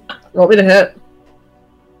him? Yeah. Roll me to hit.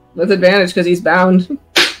 With advantage, because he's bound.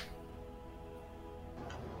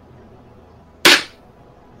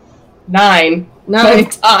 9. 9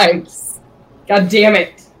 times. God damn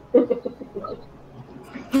it.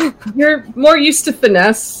 You're more used to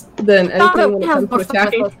finesse than anything when it comes to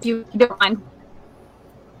attacking. If you don't mind.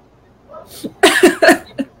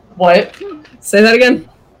 What? Say that again.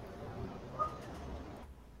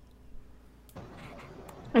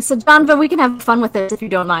 I said, Janva, we can have fun with this if you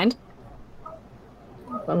don't mind.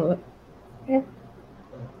 Fun with it.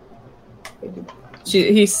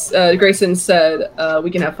 Grayson said,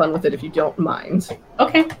 we can have fun with it if you don't mind.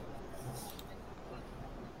 Okay.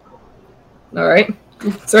 All right.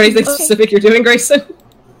 Is there anything specific you're doing, Grayson?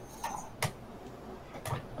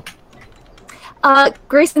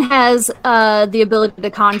 Grayson has the ability to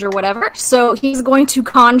conjure whatever, so he's going to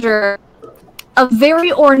conjure a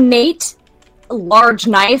very ornate, large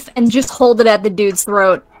knife and just hold it at the dude's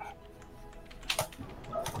throat.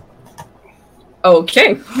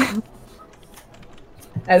 Okay.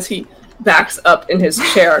 As he backs up in his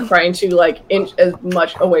chair, trying to inch as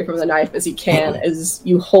much away from the knife as he can as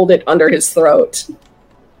you hold it under his throat.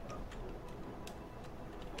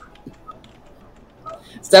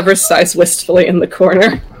 Severus sighs wistfully in the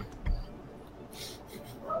corner.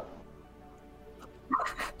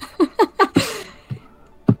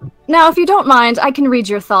 Now, if you don't mind, I can read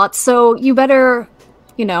your thoughts, so you better,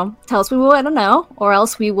 tell us we will let them know, or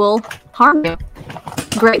else we will harm you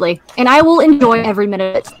greatly. And I will enjoy every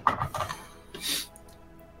minute of it.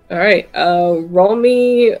 Alright, roll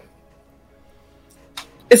me...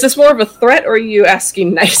 Is this more of a threat, or are you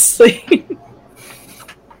asking nicely?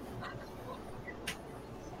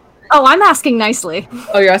 Oh, I'm asking nicely.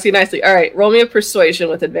 Oh, you're asking nicely. Alright, roll me a persuasion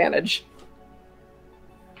with advantage.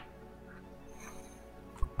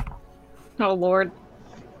 Oh, Lord.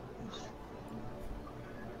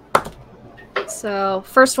 So,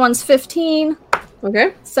 first one's 15.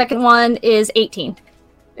 Okay. Second one is 18.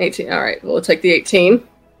 18, alright. We'll take the 18.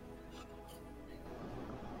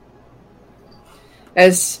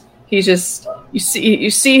 As he just... You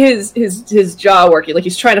see his jaw working, like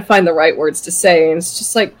he's trying to find the right words to say, and it's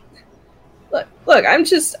just like... Look, I'm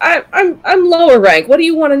lower rank. What do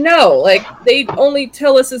you want to know? Like, they only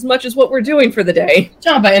tell us as much as what we're doing for the day.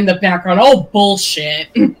 Jabba in the background. Oh, bullshit.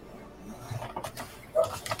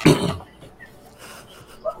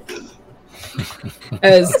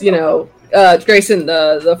 As, Grayson,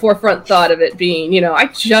 the forefront thought of it being, I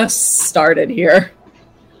just started here.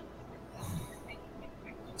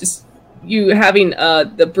 Just you having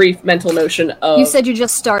the brief mental notion of... You said you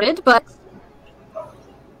just started, but...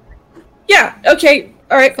 Yeah, okay,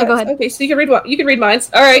 alright. Oh, go ahead. Okay, so you can read minds.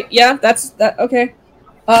 Alright, yeah, that's that, okay.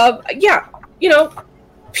 Yeah,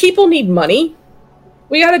 people need money.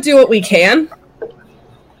 We gotta do what we can.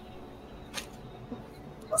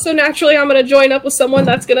 So naturally I'm gonna join up with someone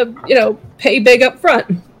that's gonna, pay big up front.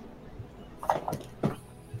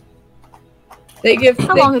 They give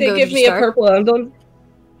me a purple emblem.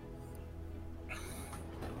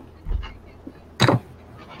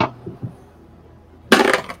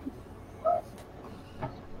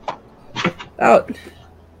 About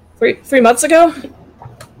 3 months ago.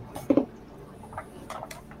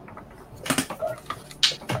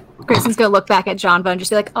 Grayson's gonna look back at John and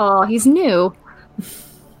just be like, "Oh, he's new."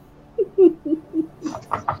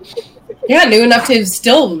 Yeah, new enough to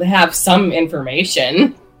still have some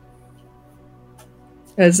information.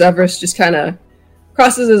 As Everest just kind of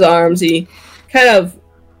crosses his arms, he kind of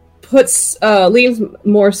leans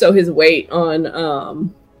more so his weight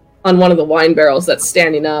on one of the wine barrels that's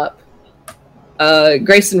standing up.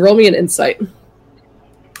 Grayson, roll me an insight.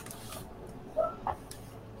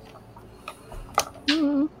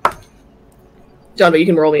 John, but you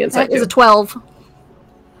can roll me insight That is too. a 12.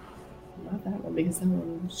 Not that one, because that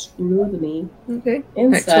one screwed me. Okay.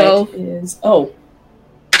 Insight 12. is... Oh.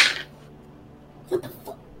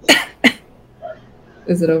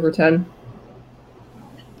 Is it over 10?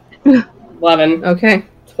 11. Okay.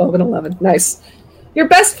 12 and 11. Nice. You're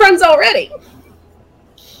best friends already!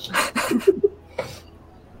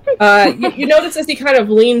 You notice as he kind of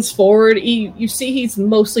leans forward, you see he's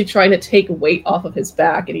mostly trying to take weight off of his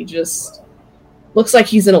back, and he just looks like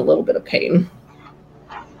he's in a little bit of pain.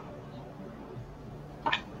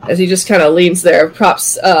 As he just kind of leans there,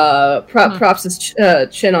 props his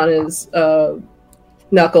chin on his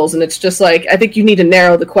knuckles, and it's just like, I think you need to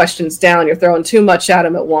narrow the questions down. You're throwing too much at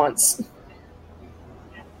him at once.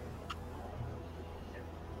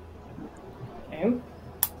 Okay.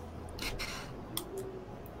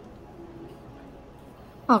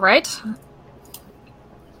 All right.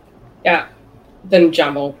 Yeah. Then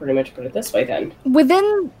John will pretty much put it this way then.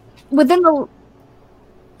 Within the...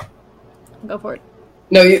 Go for it.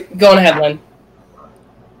 No, you go on ahead, Lynn.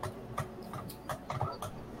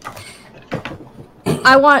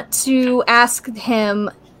 I want to ask him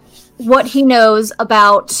what he knows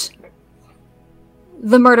about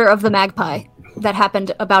the murder of the magpie that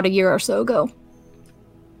happened about a year or so ago.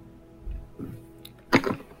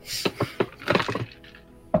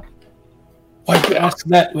 Why'd you ask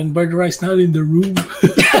that when Bergerite's not in the room?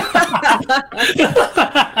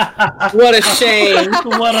 What a shame.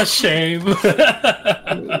 What a shame.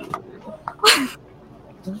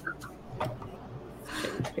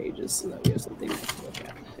 Pages, so that we have something to look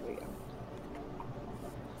at. There we go.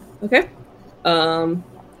 Okay.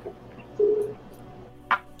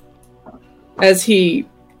 As he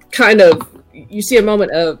kind of, you see a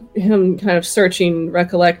moment of him kind of searching,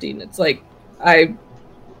 recollecting. It's like, I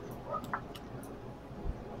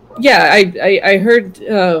heard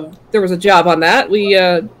there was a job on that.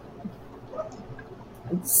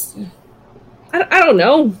 I don't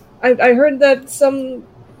know. I heard that some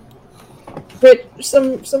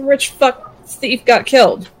rich fuck thief got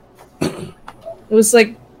killed. It was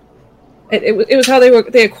like it was how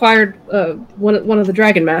they acquired one of the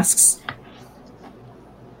dragon masks.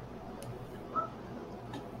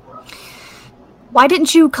 Why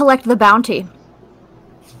didn't you collect the bounty?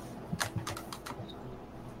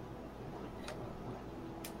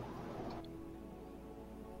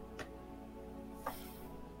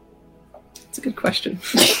 It's a good question.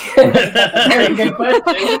 Very good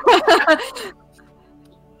question.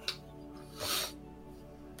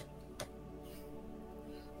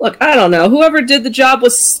 Look, I don't know. Whoever did the job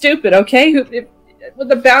was stupid, okay?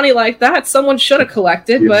 With a bounty like that, someone should have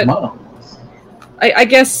collected, but I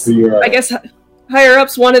guess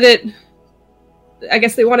higher-ups wanted it. I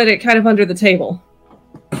guess they wanted it kind of under the table.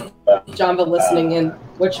 Jamba listening in.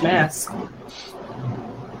 Which mask?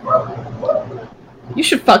 You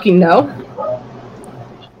should fucking know.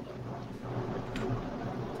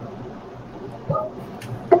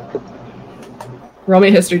 Roll me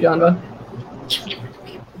a history, Jamba.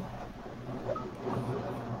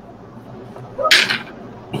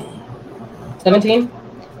 $17?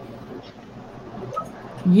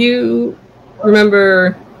 You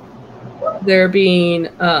remember there being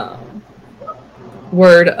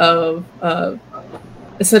word of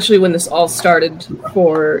essentially when this all started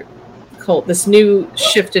for cult, this new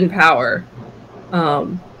shift in power.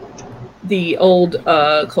 The old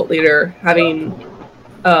cult leader having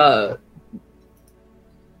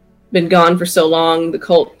been gone for so long, the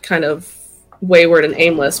cult kind of wayward and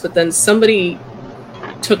aimless, but then somebody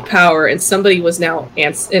took power and somebody was now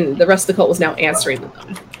and the rest of the cult was now answering them.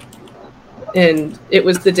 And it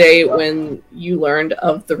was the day when you learned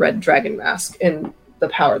of the red dragon mask and the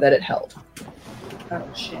power that it held. Oh,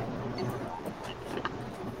 shit.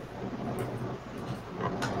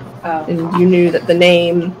 And you knew that the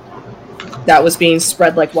name that was being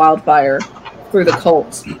spread like wildfire through the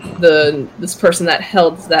cult, this person that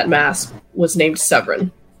held that mask was named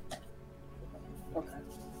Severin. Okay.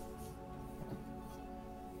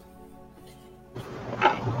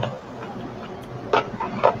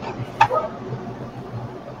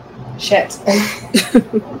 Shit.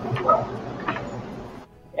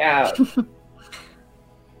 Yeah.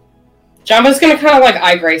 Jamba's gonna kind of like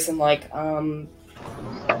eye Grace and like,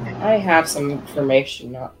 I have some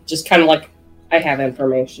information. Just kind of like, I have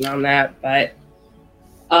information on that, but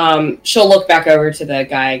she'll look back over to the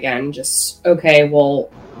guy again. Just, okay, well,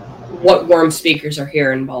 what worm speakers are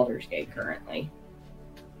here in Baldur's Gate currently?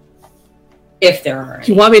 If there are any.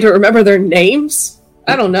 You want me to remember their names?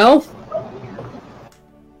 I don't know.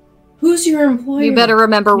 Who's your employer? You better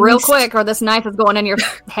remember real quick or this knife is going in your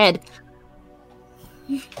head.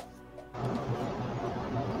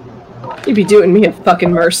 You'd be doing me a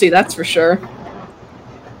fucking mercy, that's for sure.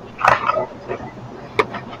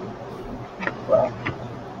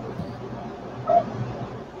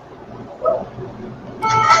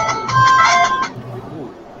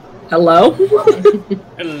 Hello?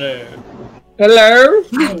 Hello. Hello?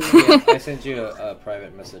 Yeah, I sent you a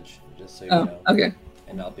private message, just so you know. Okay.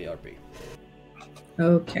 And I'll be RP.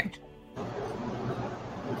 Okay.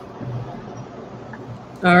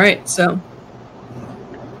 Alright, so.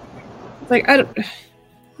 It's like, I don't.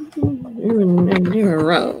 In a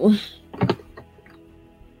row.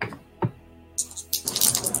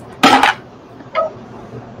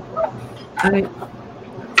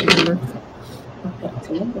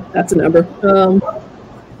 That's a number.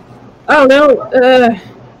 I don't know.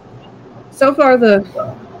 So far,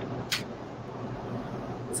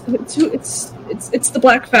 it's the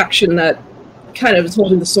Black Faction that kind of is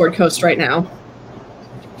holding the Sword Coast right now.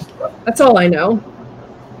 That's all I know.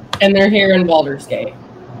 And they're here in Baldur's Gate.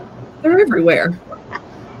 They're everywhere.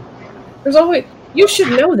 There's always... You should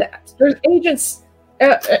know that. There's agents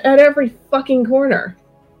at every fucking corner.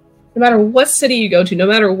 No matter what city you go to, no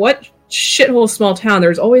matter what shithole small town,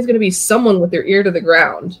 there's always going to be someone with their ear to the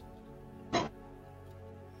ground.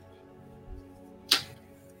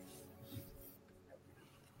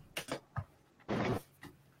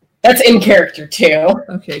 That's in character, too.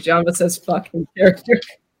 Okay, Jamba says fucking character.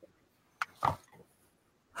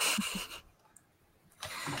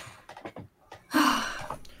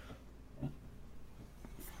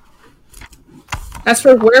 As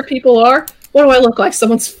for where people are, what do I look like?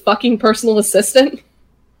 Someone's fucking personal assistant?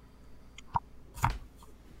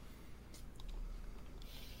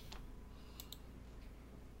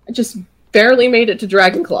 I just barely made it to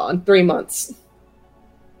Dragonclaw in 3 months.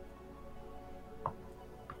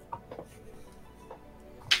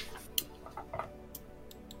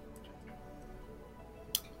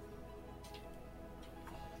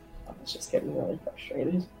 I was just getting really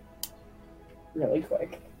frustrated. Really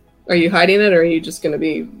quick. Are you hiding it, or are you just going to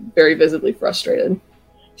be very visibly frustrated?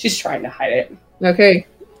 She's trying to hide it. Okay.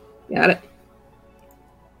 Got it.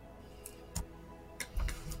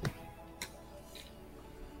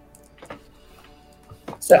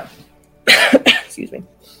 So, excuse me.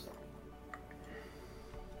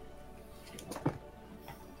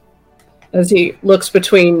 As he looks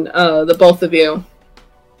between the both of you.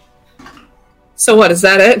 So what, is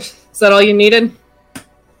that it? Is that all you needed?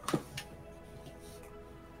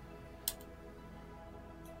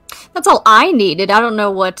 That's all I needed. I don't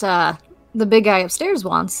know what the big guy upstairs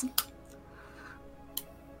wants.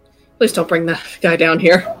 Please don't bring that guy down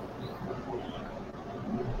here.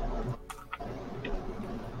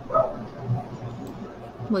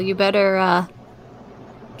 Well, you better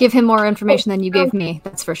give him more information than you gave me,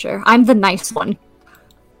 that's for sure. I'm the nice one.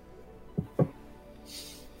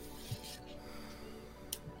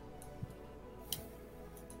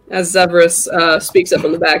 As Zevris speaks up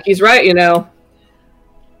in the back, he's right, you know.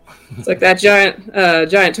 It's like that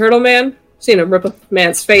giant turtle man. Seen him rip a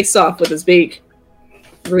man's face off with his beak.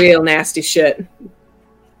 Real nasty shit.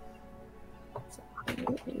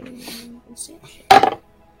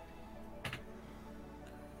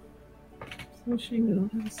 So shame we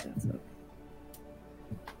don't have his stats up.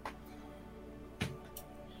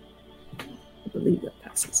 I believe that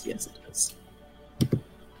passes. Yes, it does.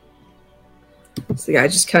 So the guy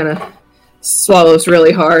just kind of swallows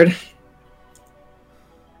really hard.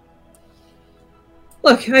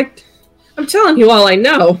 Look, I'm telling you all I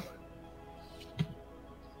know.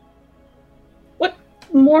 What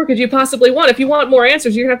more could you possibly want? If you want more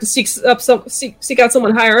answers, you're gonna have to seek out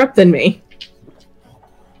someone higher up than me.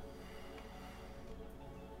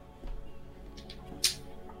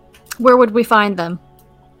 Where would we find them?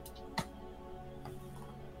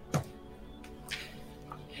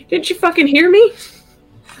 Didn't you fucking hear me?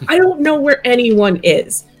 I don't know where anyone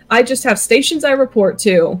is. I just have stations I report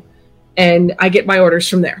to, and I get my orders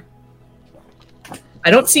from there. I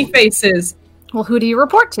don't see faces. Well, who do you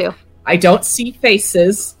report to? I don't see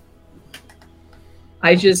faces.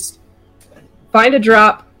 I just find a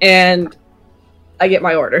drop, and I get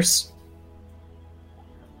my orders.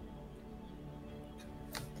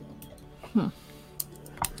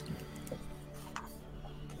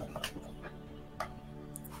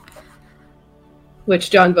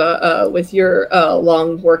 Which, Janva, with your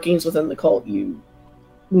long workings within the cult, you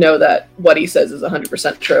know that what he says is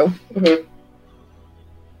 100% true. Mm-hmm.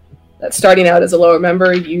 That starting out as a lower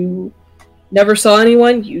member, you never saw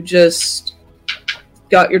anyone. You just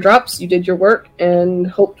got your drops, you did your work, and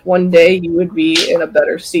hoped one day you would be in a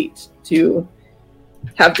better seat to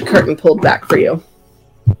have the curtain pulled back for you.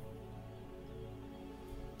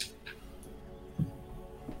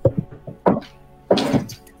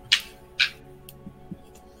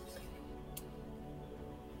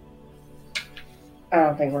 I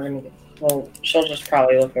don't think we're gonna get. Well, she'll just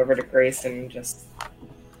probably look over to Grace and just.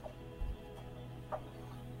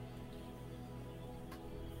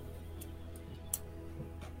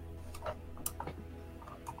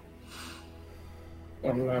 I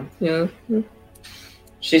don't know. Yeah.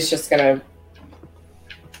 She's just gonna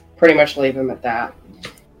pretty much leave him at that.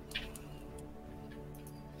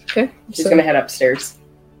 Okay. She's gonna head upstairs.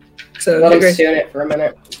 So Let him Grace, stew in it for a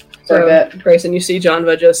minute. For so a bit. Grayson, you see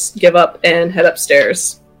Janva just give up and head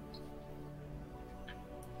upstairs.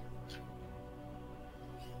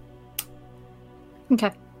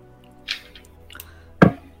 Okay.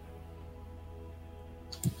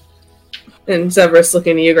 And Zevris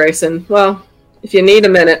looking at you, Grayson. Well, if you need a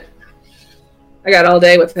minute, I got all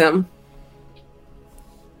day with him.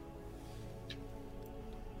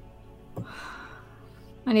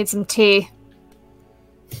 I need some tea.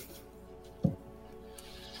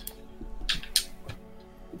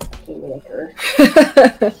 Liquor.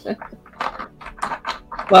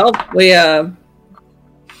 Well,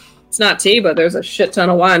 it's not tea, but there's a shit ton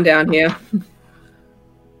of wine down here.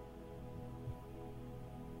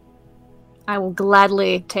 I will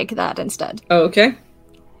gladly take that instead. Okay.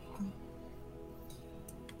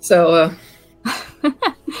 So,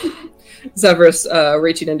 Zevris,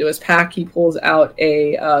 reaching into his pack, he pulls out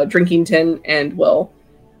a drinking tin and will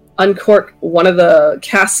uncork one of the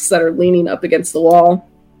casks that are leaning up against the wall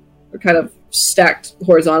are kind of stacked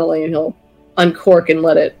horizontally, and he'll uncork and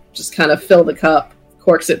let it just kind of fill the cup,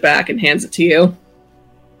 corks it back, and hands it to you.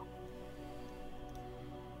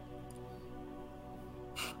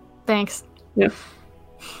 Thanks. Yeah.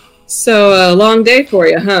 So, long day for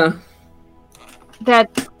you, huh?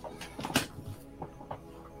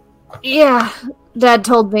 Yeah, Dad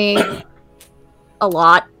told me a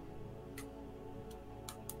lot.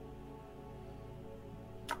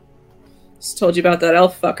 Just told you about that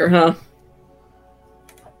elf fucker, huh?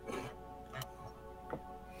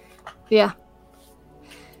 Yeah.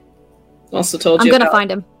 Also told I'm you gonna about...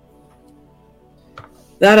 find him.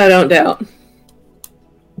 That I don't doubt.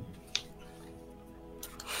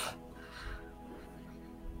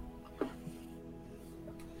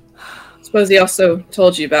 Suppose he also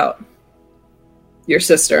told you about your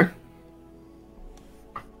sister.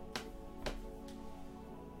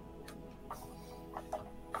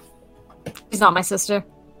 She's not my sister.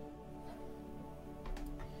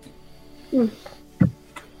 Well,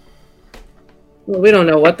 we don't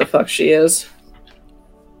know what the fuck she is.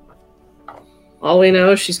 All we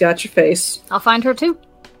know is she's got your face. I'll find her too.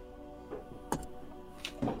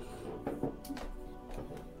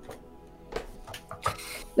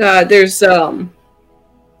 There's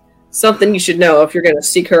something you should know if you're going to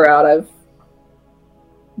seek her out. I've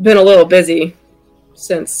been a little busy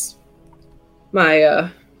since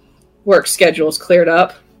my work schedule's cleared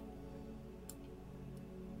up.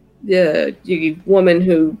 The woman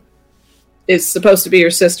who is supposed to be your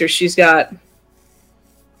sister, she's got...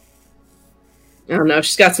 I don't know,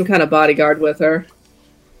 she's got some kind of bodyguard with her.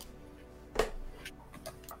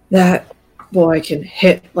 That boy can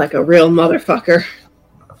hit like a real motherfucker.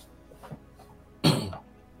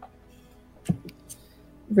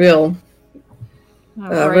 Real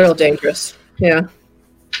dangerous. Yeah.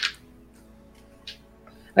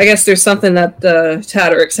 I guess there's something that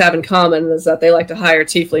Tatteriks have in common, is that they like to hire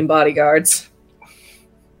tiefling bodyguards.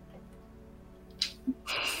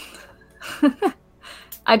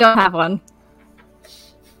 I don't have one.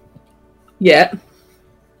 Yet.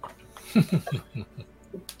 You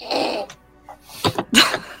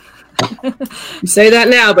say that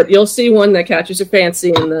now, but you'll see one that catches your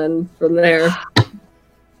fancy, and then from there,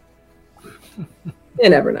 you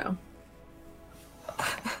never know.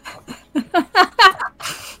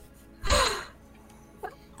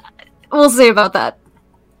 We'll see about that.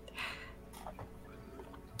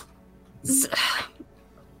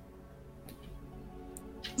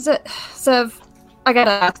 Zev, I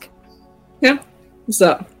gotta ask. Yeah? What's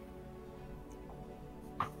up?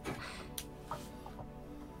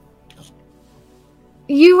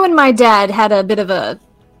 You and my dad had a bit of a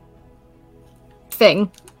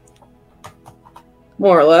thing.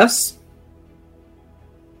 More or less.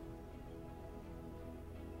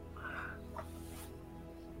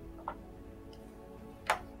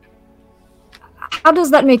 How does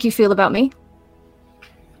that make you feel about me?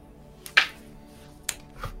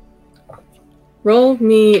 Roll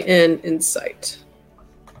me an insight.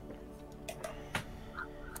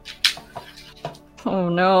 Oh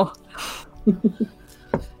no.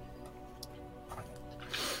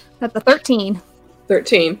 That's a 13.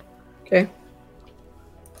 13. Okay.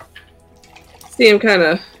 See him kind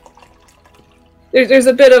of... There's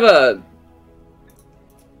a bit of a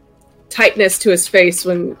tightness to his face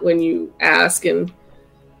when you ask, and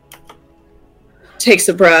takes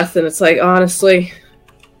a breath, and it's like, honestly,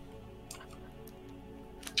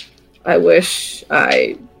 I wish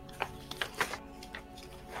I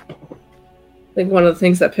think one of the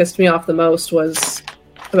things that pissed me off the most was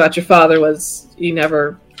about your father was he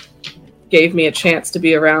never gave me a chance to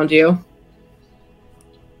be around you.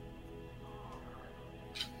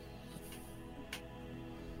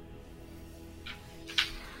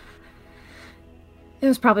 It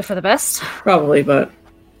was probably for the best. Probably, but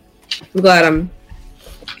I'm glad I'm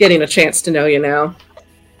getting a chance to know you now.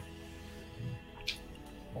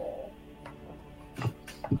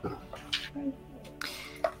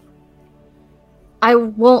 I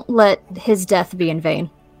won't let his death be in vain.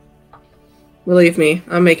 Believe me,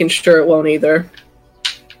 I'm making sure it won't either.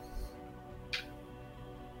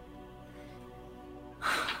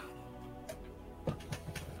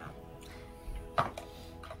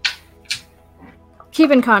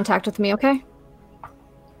 Keep in contact with me, okay?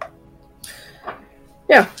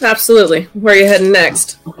 Yeah, absolutely. Where are you heading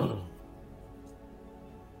next?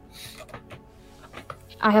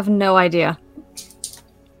 I have no idea.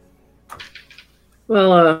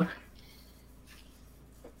 Well,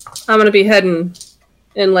 I'm going to be heading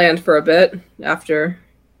inland for a bit after...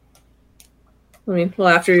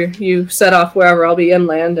 after you set off wherever, I'll be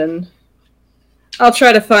inland, and I'll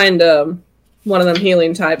try to find one of them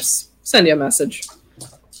healing types send you a message.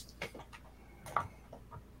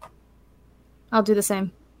 I'll do the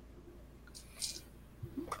same.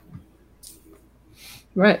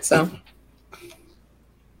 Right, so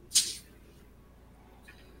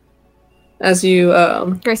as you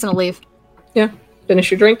Grayson will leave. finish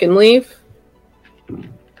your drink and leave,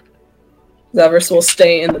 Zavris will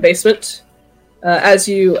stay in the basement. As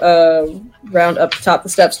you round up the top of the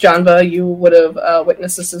steps, Janva, you would have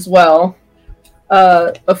witnessed this as well.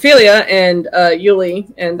 Ophelia and Yuli,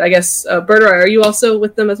 and I guess Berterai, are you also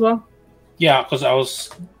with them as well? Yeah, because I was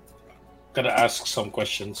gonna ask some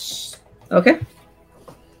questions. Okay.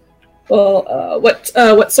 Well,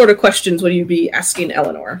 what sort of questions would you be asking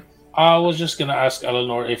Eleanor? I was just gonna ask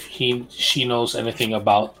Eleanor if she knows anything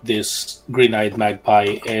about this green-eyed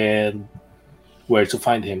magpie and where to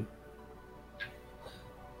find him.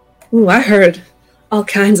 Ooh, I heard all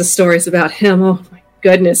kinds of stories about him. Oh my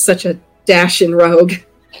goodness, such a dashing rogue.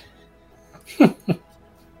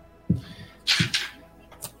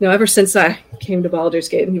 Ever since I came to Baldur's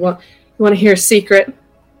Gate, and you want to hear a secret?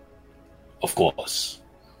 Of course.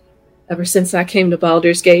 Ever since I came to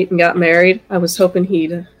Baldur's Gate and got married, I was hoping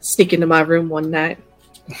he'd sneak into my room one night.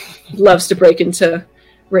 He loves to break into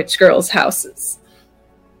rich girls' houses.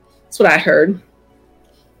 That's what I heard.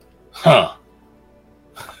 Huh.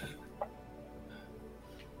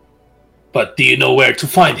 But do you know where to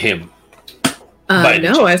find him?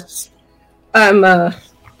 No,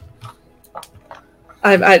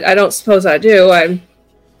 I don't suppose I do. I'm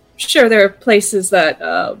sure there are places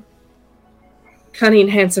that cunning,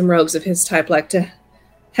 handsome rogues of his type like to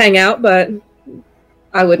hang out, but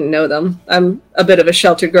I wouldn't know them. I'm a bit of a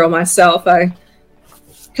sheltered girl myself.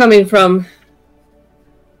 Coming from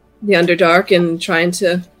the Underdark and trying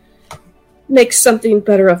to make something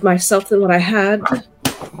better of myself than what I had.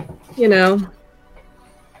 You know,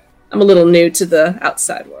 I'm a little new to the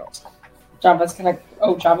outside world. Java's kind of...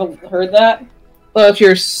 Oh, Java heard that? Well, if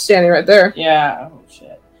you're standing right there. Yeah. Oh,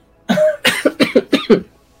 shit.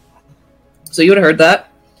 So you would have heard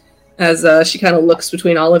that as she kind of looks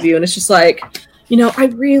between all of you, and it's just like, I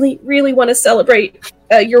really, really want to celebrate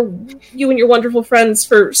you and your wonderful friends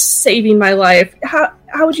for saving my life. How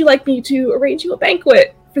would you like me to arrange you a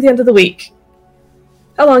banquet for the end of the week?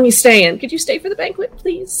 How long are you staying? Could you stay for the banquet,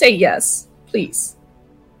 please? Say yes, please.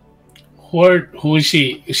 Who is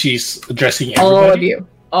she? She's addressing everybody?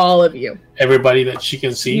 All of you. Everybody that she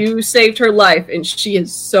can see? You saved her life, and she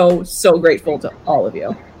is so, so grateful to all of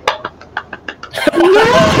you.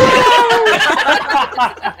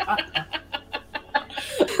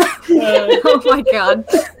 Oh my god.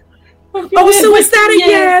 Oh, so is that a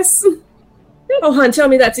yes? Oh, hon, tell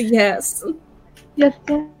me that's a yes. Yes,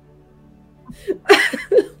 yes.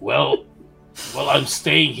 Well, I'm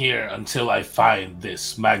staying here until I find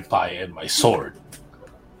this magpie and my sword.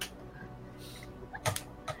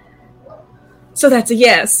 So that's a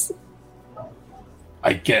yes.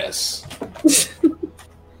 I guess.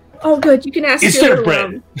 Oh, good. You can ask. Is there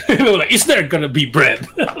bread? Is there gonna be bread?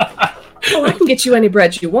 Oh, I can get you any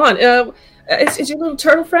bread you want. Is your little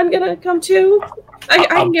turtle friend gonna come too? I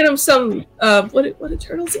can get him some. What do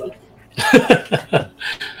turtles eat?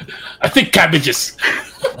 I think cabbages.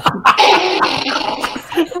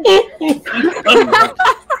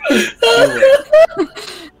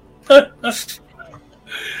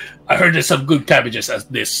 I heard there's some good cabbages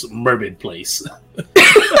at this mermaid place.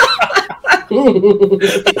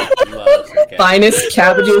 Finest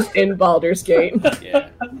cabbages in Baldur's Gate. Yeah.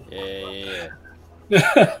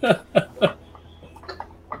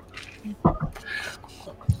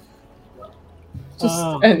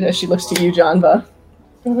 And as she looks to you, Janva.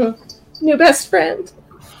 New best friend.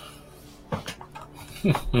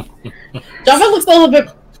 Java looks a little bit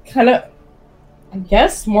kind of, I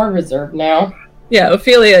guess, more reserved now. Yeah,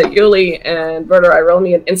 Ophelia, Yuli, and Berterai, roll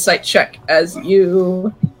me an insight check as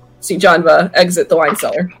you see Janva exit the wine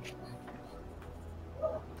cellar.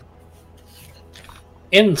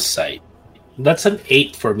 Insight. That's an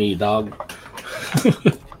 8 for me, dog.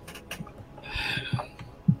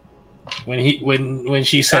 When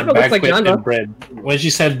she said banquet and bread, when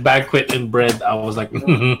she said banquet and bread, I was like, I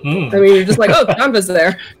mean, you're just like, oh, Janva's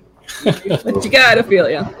there. What you got,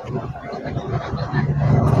 Ophelia?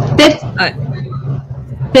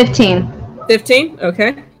 15. 15?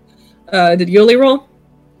 Okay. Did Yuli roll?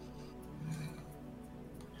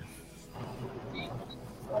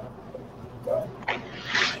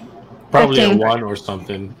 Probably 15. a 1 or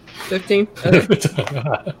something. 15? Okay.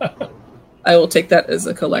 I will take that as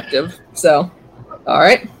a collective. So, all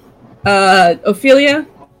right. Ophelia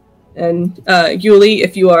and Yuli,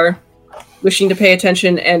 if you are wishing to pay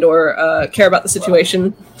attention and or care about the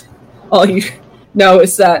situation, all you know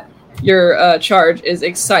is that your charge is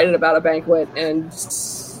excited about a banquet, and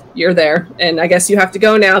you're there. And I guess you have to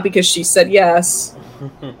go now because she said yes.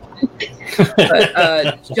 But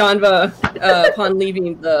Janva, upon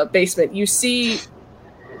leaving the basement, you see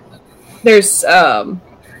there's how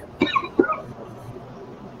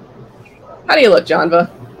do you look, Janva?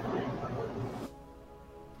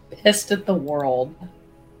 Pissed at the world.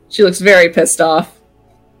 She looks very pissed off.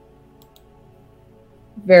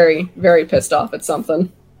 Very, very pissed off at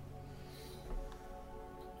something.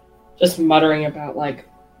 Just muttering about, like,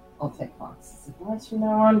 I'll take Fox's advice from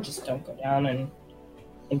now on. Just don't go down and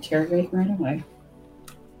interrogate right away.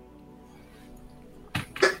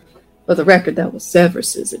 For the record, that was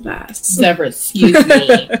Severus's advice. Severus, excuse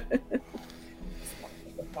me.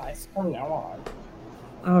 Advice from now on.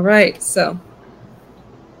 All right, so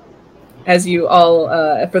as you all,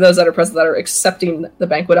 for those that are present that are accepting the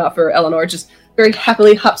banquet offer, Eleanor just very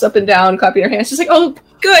happily hops up and down, clapping her hands. She's like, "Oh,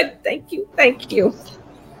 good, thank you.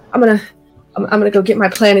 I'm gonna go get my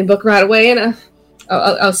planning book right away, and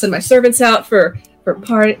I'll send my servants out for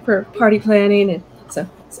party planning. And so,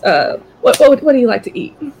 what do you like to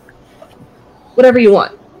eat? Whatever you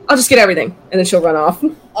want. I'll just get everything." And then she'll run off.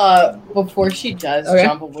 Before she does, Okay.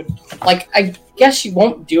 Jamba would, like, I guess she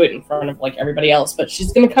won't do it in front of, like, everybody else, but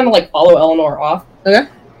she's gonna kind of, like, follow Eleanor off. Okay.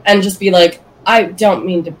 And just be like, I don't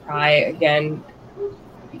mean to pry again.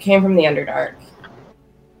 You came from the Underdark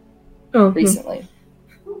Oh, recently.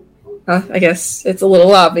 I guess it's a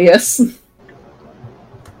little obvious. Not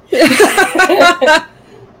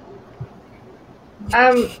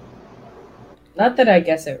that I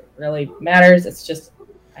guess it really matters. It's just,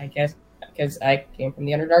 I guess, because I came from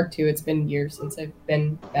the Underdark too. It's been years since I've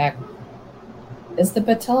been back. Is the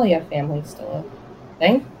Battaglia family still a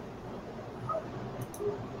thing?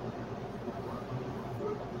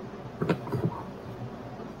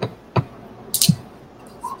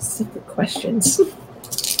 Specific questions.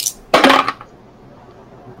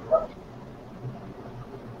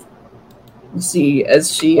 You see,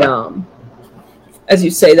 as she, as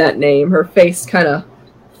you say that name, her face kind of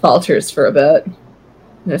falters for a bit.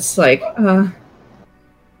 And it's like, I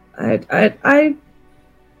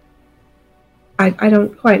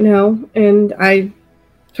don't quite know, and I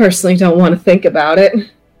personally don't want to think about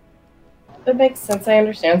it. That makes sense. I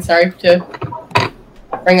understand. Sorry to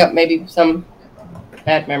bring up maybe some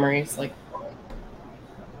bad memories. Like,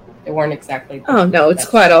 they weren't exactly. Oh, no, it's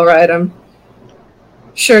quite all right. I'm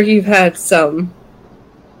sure you've had some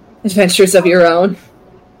adventures of your own.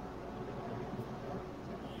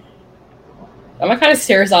 Emma kind of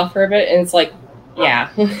stares off for a bit, and it's like, yeah.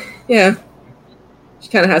 Yeah. She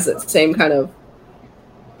kind of has that same kind of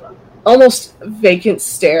almost vacant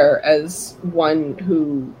stare as one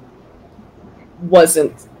who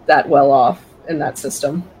wasn't that well off in that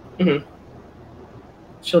system. Mm-hmm.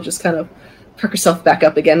 She'll just kind of perk herself back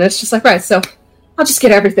up again. And it's just like, right, so I'll just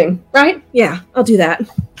get everything, right? Yeah, I'll do that.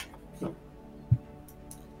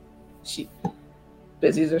 She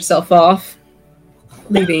busies herself off,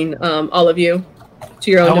 leaving all of you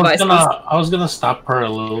to your own devices. I was gonna stop her a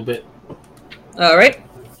little bit All right.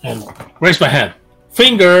 and raise my hand,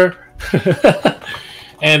 finger,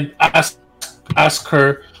 and ask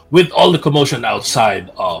her, with all the commotion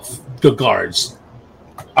outside of the guards,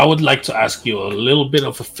 I would like to ask you a little bit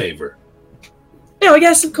of a favor. Yeah,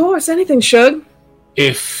 yes, of course. Anything, Shug.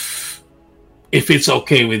 If it's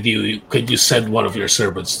okay with you, could you send one of your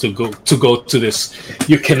servants to go to this?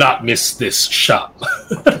 You cannot miss this shop.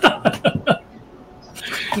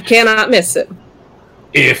 You cannot miss it.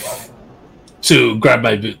 To grab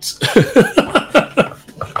my boots.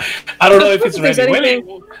 I don't know if it's ready.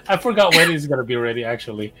 I forgot when it's gonna be ready.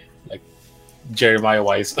 Actually, like Jeremiah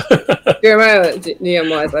wise. Jeremiah DM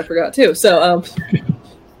wise, I forgot too. So,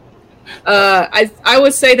 I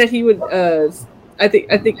would say that he would.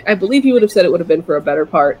 I believe he would have said it would have been for a better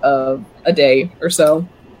part of a day or so.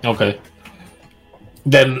 Okay.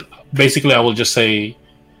 Then basically, I will just say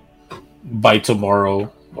by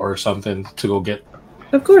tomorrow or something to go get.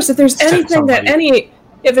 Of course, if there's anything that any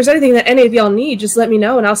of y'all need, just let me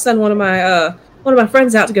know, and I'll send one of my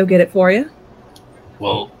friends out to go get it for you.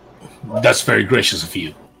 Well, that's very gracious of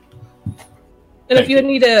you. And if you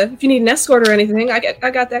need an escort or anything, I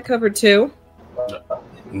got that covered too.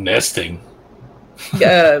 Nesting.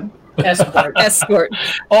 Escort.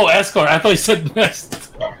 Oh, escort. I thought you said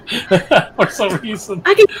nest. For some reason.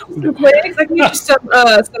 I can give you some twigs. I can get you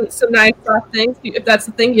some nice soft things if that's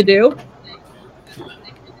the thing you do.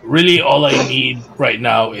 Really, all I need right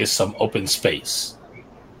now is some open space.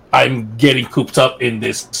 I'm getting cooped up in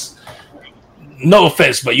this no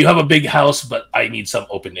offense, but you have a big house, but I need some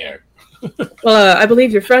open air. Well, I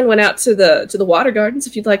believe your friend went out to the water gardens.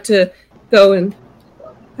 If you'd like to go and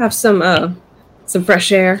have some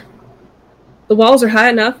fresh air, the walls are high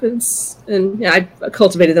enough, and yeah, I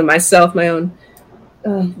cultivated them myself. My own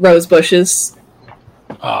rose bushes.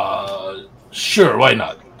 Sure, why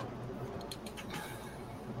not?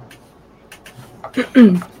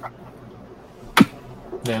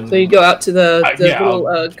 Then, So you go out to the yeah,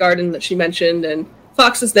 little garden that she mentioned, and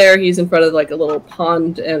Fox is there. He's in front of like a little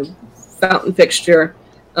pond and fountain fixture.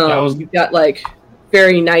 You've got like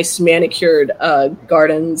very nice manicured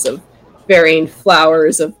gardens of varying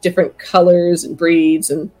flowers of different colors and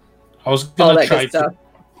breeds and I was all gonna that try good stuff.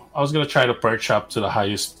 I was gonna try to perch up to the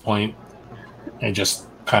highest point and just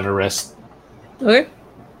kind of rest. Okay.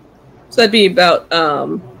 So that'd be about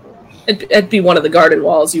it'd be one of the garden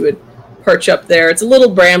walls. You would perch up there. It's a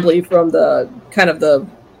little brambly from the kind of the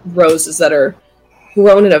roses that are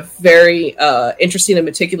grown in a very interesting and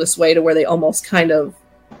meticulous way to where they almost kind of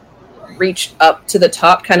reach up to the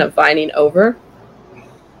top, kind of vining over.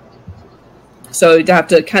 So you'd have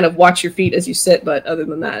to kind of watch your feet as you sit, but other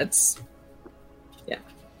than that, it's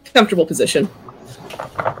comfortable position.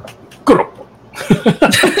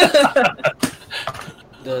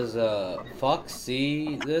 Does Fox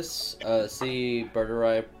see this? See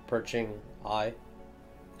Birderai perching high?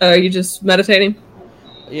 Are you just meditating?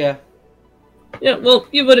 Yeah. Yeah. Well,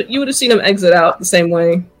 you would have seen him exit out the same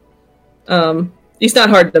way. He's not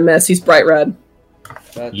hard to miss. He's bright red.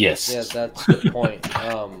 Yes. Yeah, that's the point.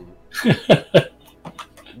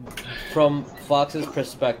 From Fox's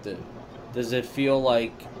perspective, does it feel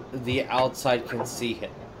like the outside can see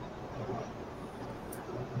him?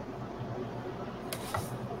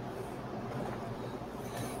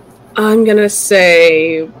 I'm gonna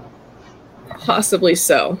say possibly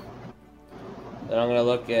so. Then I'm gonna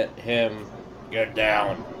look at him. You're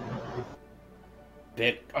down.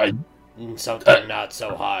 Pick something not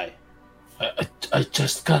so high. I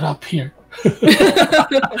just got up here. I'm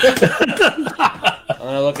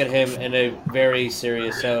gonna look at him in a very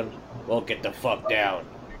serious tone. Well, get the fuck down.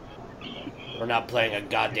 We're not playing a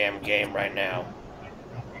goddamn game right now.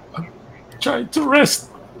 Trying to rest.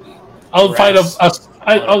 I'll try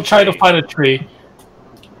to find a tree.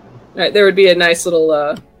 All right, there would be a nice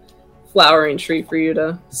little flowering tree for you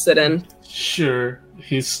to sit in. Sure.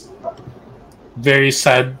 He's very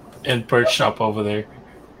sad and perched up over there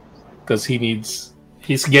because he's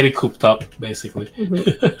getting cooped up basically.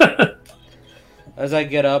 Mm-hmm. As I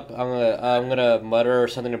get up, I'm gonna mutter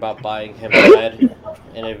something about buying him bread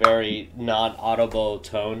in a very non-audible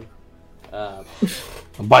tone.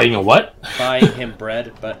 Buying a what? Buying him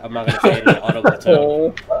bread, but I'm not gonna say it in an audible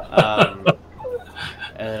tone.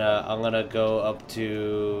 And I'm gonna go up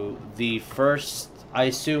to the first. I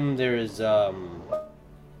assume there is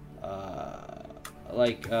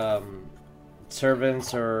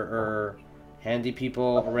servants or handy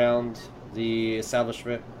people around the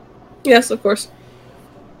establishment. Yes, of course.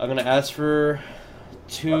 I'm gonna ask for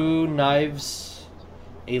 2 knives,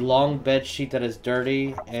 a long bed sheet that is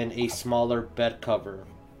dirty, and a smaller bed cover.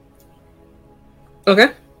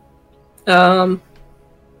 Okay.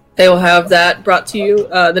 They will have that brought to you.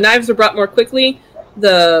 The knives are brought more quickly.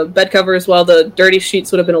 The bed cover as well. The dirty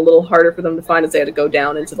sheets would have been a little harder for them to find as they had to go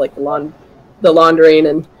down into like the laundering,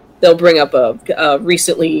 and they'll bring up a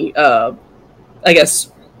recently, I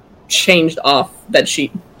guess, changed off bed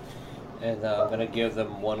sheet. And I'm gonna give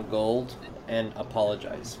them 1 gold and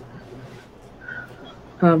apologize.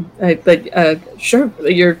 Sure.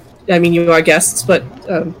 You are guests, but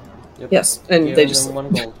Yep. yes, and Give they them just 1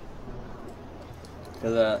 gold.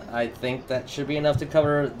 Because I think that should be enough to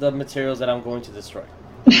cover the materials that I'm going to destroy.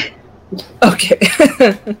 okay.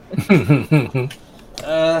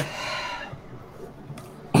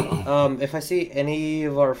 If I see any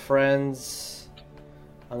of our friends,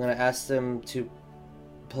 I'm gonna ask them to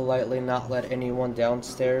politely not let anyone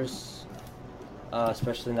downstairs,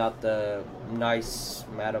 especially not the nice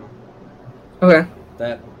madam. Okay.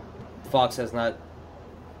 That Fox has not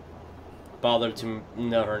bothered to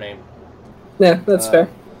know her name. Yeah, that's fair.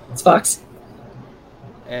 It's Fox.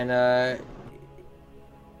 And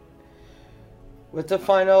with the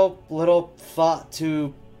final little thought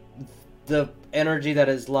to the energy that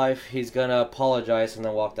is life, he's gonna apologize and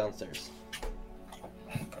then walk downstairs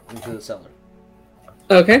into the cellar.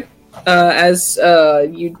 Okay. As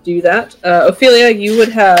you do that, Ophelia, you would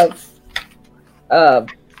have, I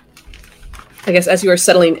guess, as you are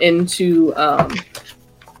settling into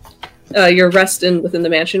your rest within the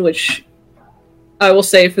mansion, which I will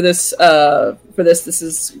say for this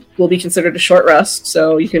will be considered a short rest,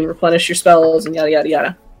 so you can replenish your spells and yada yada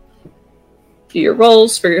yada. Do your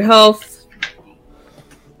rolls for your health.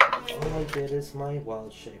 All I did is my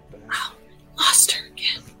wild shape back. Oh, lost her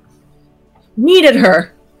again. Needed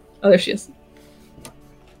her. Oh, there she is.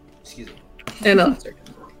 Excuse me. And I lost her.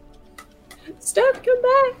 Steph, come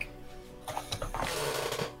back.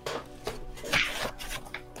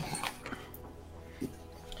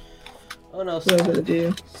 Oh no, What I'm gonna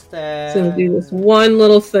do? Steph. I'm gonna do this one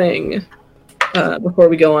little thing before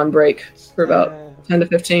we go on break for about 10 to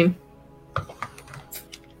 15.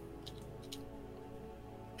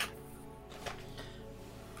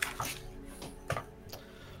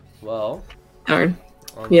 Well. Darn.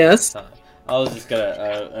 Yes. I was just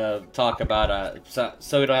gonna talk about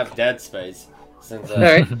so we don't have dead space since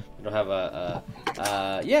Alright. we don't have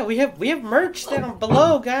yeah, we have merch down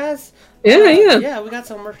below, guys. Yeah. Yeah, we got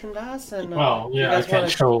some merchandise and Well, you yeah, I guys can't wanna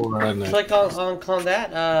show right now. click on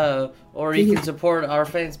that or you can support our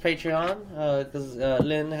fans Patreon because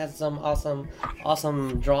Lynn has some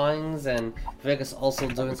awesome drawings and Vic is also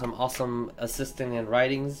doing some awesome assisting and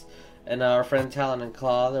writings. And our friend Talon and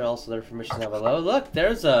Claw, they're also their permission down below. Look,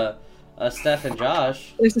 there's a Steph and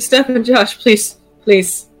Josh. There's a Steph and Josh. Please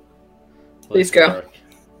go. Work.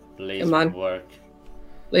 Please Come on. work.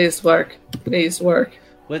 Please work. Please work.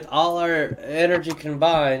 With all our energy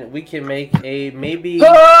combined, we can make a maybe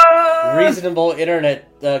reasonable internet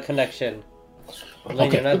connection. Lynn,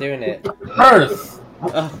 Okay. you're not doing it. Earth!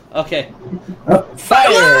 Oh, okay.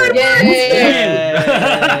 Fire! Yay!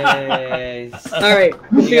 Yay! All right,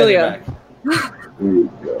 You guys are Ophelia. back.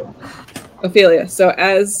 Ophelia. So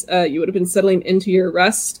as you would have been settling into your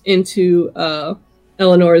rest, into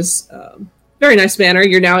Eleanor's very nice manner,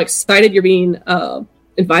 you're now excited. You're being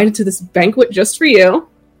invited to this banquet just for you.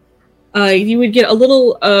 You would get a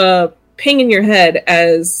little ping in your head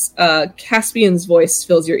as Caspian's voice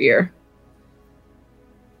fills your ear.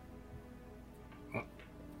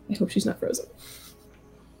 I hope she's not frozen.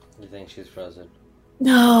 You think she's frozen?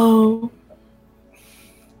 No.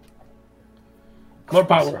 More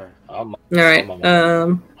power. Sorry. All right.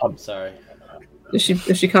 I'm sorry. If she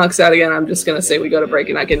conks out again, I'm just gonna say we go to break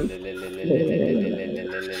and I can.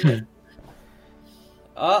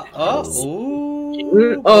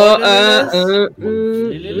 Ooh.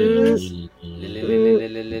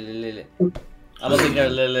 I don't think our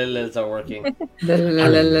lilies are working.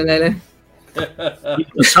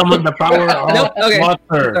 Summon the power of Nope, okay.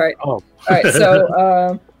 water. All right. Oh. All right,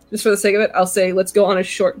 so just for the sake of it, I'll say let's go on a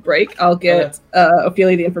short break. I'll get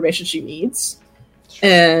Ophelia the information she needs,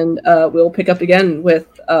 and we'll pick up again with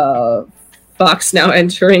Fox now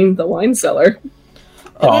entering the wine cellar.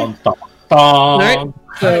 Dun, dun, dun. All right, Alright,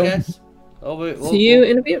 so guys. We'll see you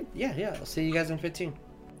in a bit. Yeah. I'll see you guys in 15.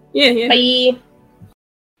 Yeah. Bye.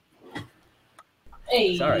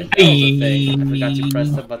 Hey. Sorry, that was a thing. I forgot to press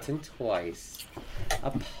the button twice.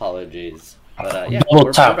 Apologies. But yeah, Double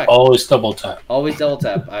we're tap. back. Always double tap. Always double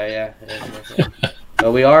tap.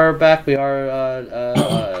 But we are back. We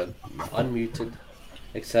are unmuted,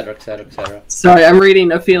 etc. Sorry, I'm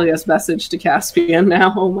reading Ophelia's message to Caspian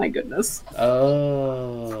now. Oh my goodness.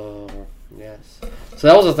 Oh, yes. So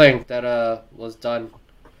that was a thing that was done.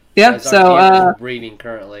 Yeah. As So our team is reading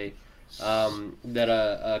currently.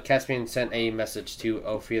 That Caspian sent a message to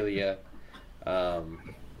Ophelia, but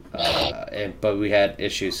we had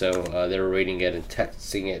issues, so they were reading it and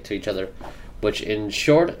texting it to each other. Which, in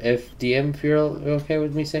short, if DM feel okay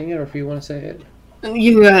with me saying it, or if you want to say it,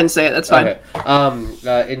 you can go ahead and say it. That's fine.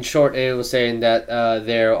 Okay. In short, it was saying that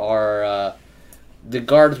there are the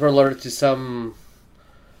guards were alerted to some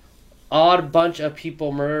odd bunch of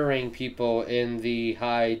people murdering people in the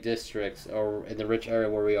high districts or in the rich area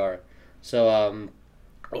where we are. So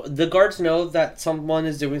the guards know that someone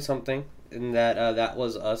is doing something, and that that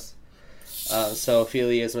was us. So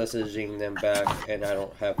Ophelia is messaging them back, and I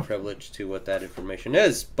don't have privilege to what that information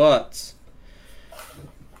is, but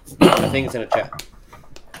I think it's in a chat.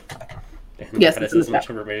 And Yes, that it's is in as the much chat.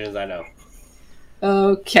 information as I know.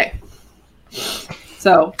 Okay.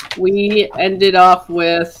 So we ended off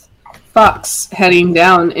with Fox heading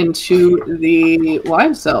down into the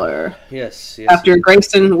wine cellar Yes. after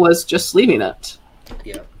Grayson was just leaving it.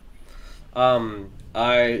 Yeah.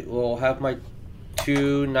 I will have my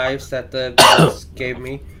 2 knives that the guards gave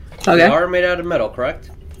me. They Okay. are made out of metal,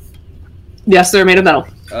 correct? Yes, they're made of metal.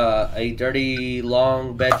 A dirty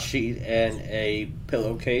long bed sheet and a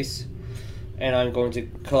pillowcase. And I'm going to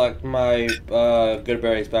collect my good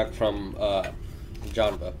berries back from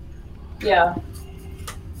Jonba. Yeah.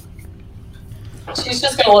 She's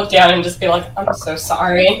just gonna look down and just be like, I'm so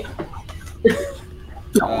sorry.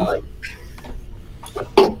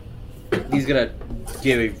 He's gonna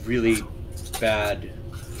give a really bad,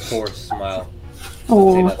 forced smile.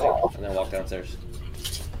 Say nothing, and then walk downstairs.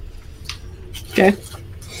 Okay.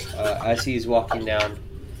 As he's walking down,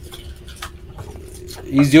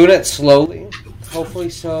 he's doing it slowly, hopefully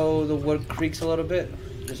so the wood creaks a little bit,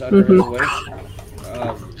 just under his weight.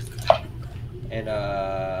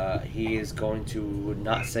 And he is going to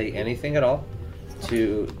not say anything at all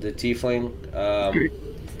to the tiefling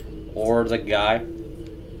or the guy.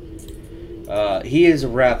 He is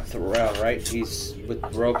wrapped around, right? He's with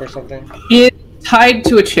rope or something? He is tied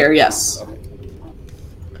to a chair, yes. Okay.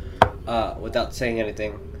 Without saying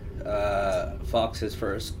anything, Fox is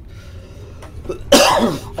first.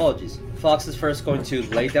 Apologies. Fox is first going to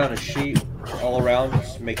lay down a sheet all around,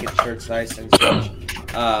 just making sure it's nice and stretched.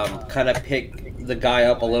 Kind of pick the guy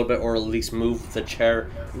up a little bit, or at least move the chair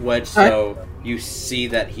wedge so you see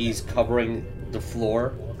that he's covering the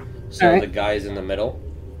floor. So the guy's in the middle.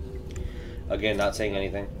 Again, not saying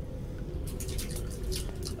anything.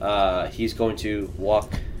 He's going to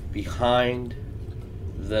walk behind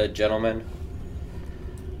the gentleman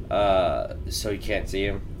so you can't see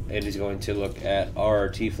him. And he's going to look at our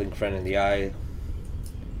tiefling friend in the eye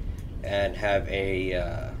and have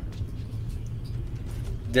a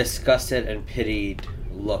disgusted and pitied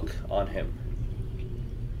look on him.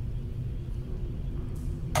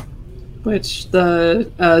 Which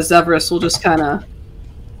the Zephyrus will just kind of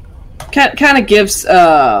gives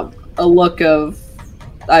a look of,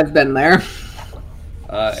 I've been there.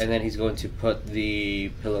 And then he's going to put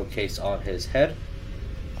the pillowcase on his head.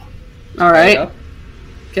 All right.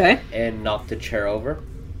 Okay. And knock the chair over.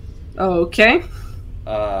 Okay.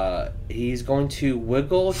 He's going to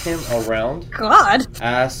wiggle him around. God.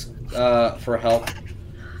 Ask for help.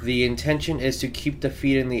 The intention is to keep the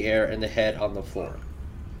feet in the air and the head on the floor.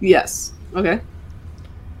 Yes. Okay.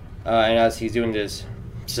 And as he's doing this,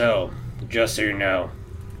 So, just so you know,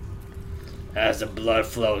 as the blood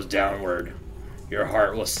flows downward, your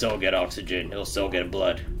heart will still get oxygen. You'll still get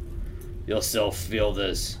blood. You'll still feel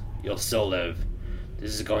this. You'll still live.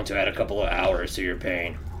 This is going to add a couple of hours to your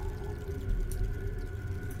pain.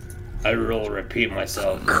 I will repeat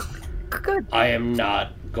myself. Good. I am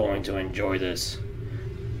not going to enjoy this.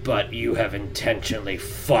 But you have intentionally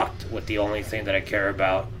fucked with the only thing that I care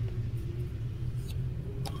about.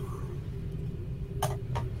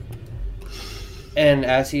 And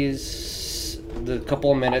as he's the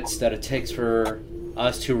couple of minutes that it takes for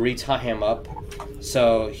us to retie him up,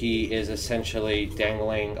 so he is essentially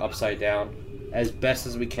dangling upside down as best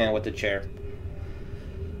as we can with the chair.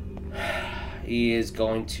 He is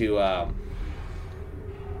going to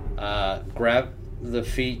grab the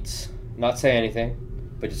feet, not say anything,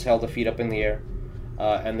 but just held the feet up in the air,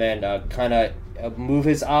 and then kind of move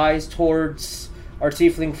his eyes towards our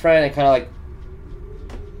tiefling friend and kind of like,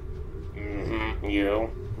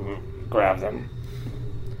 grab them.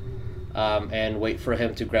 and wait for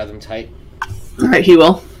him to grab them tight. All right, he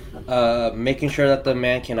will. Making sure that the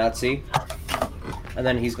man cannot see. And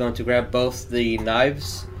then he's going to grab both the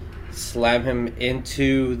knives, slam him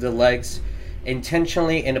into the legs,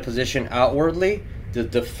 intentionally in a position outwardly, the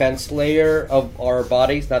defense layer of our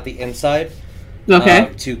bodies, not the inside.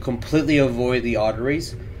 Okay. To completely avoid the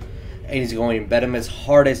arteries. And he's going to embed him as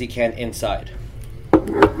hard as he can inside.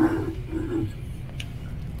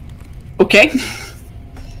 Okay.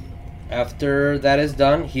 After that is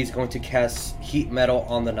done, he's going to cast heat metal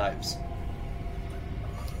on the knives.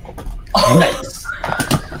 Nice.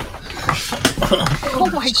 Oh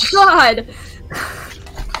my god!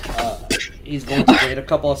 He's going to wait a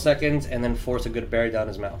couple of seconds and then force a good berry down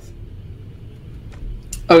his mouth.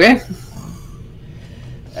 Okay.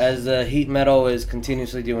 As the heat metal is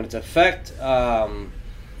continuously doing its effect, don't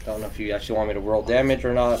know if you actually want me to roll damage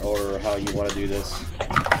or not, or how you want to do this.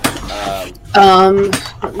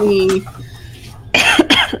 Let me.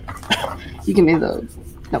 You give me the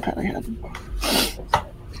notepad I had.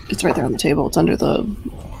 It's right there on the table. It's under the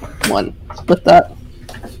one. Split that.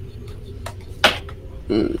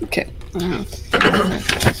 Okay.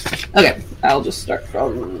 Okay, I'll just start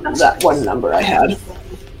from that one number I had.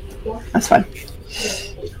 That's fine.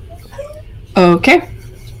 Okay.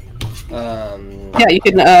 Yeah, you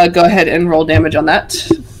can go ahead and roll damage on that.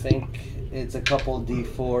 I think it's a couple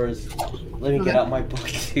D4s. Let me get out my book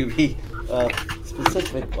to be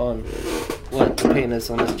specific on what the pain is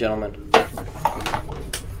on this gentleman.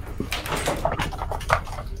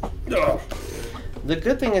 The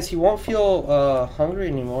good thing is he won't feel hungry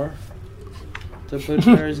anymore. The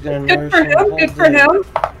butcher is going to nourish him. Good for him.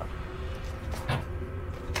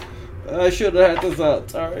 I should have had this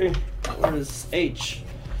out. Sorry. Where's H?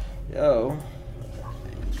 Yo.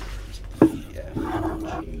 G,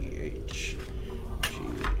 H.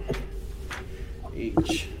 G,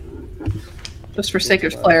 H. Just for sake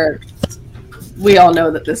of flair, we all know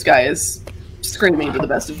that this guy is screaming to the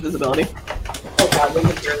best of his ability. Oh god, we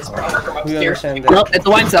can hear this from We upstairs. understand that. Nope, it's a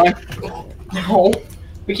wine cellar. No,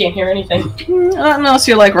 we can't hear anything. Unless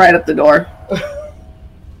you're like right at the door.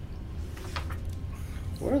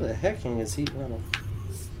 Where the heck is heat metal?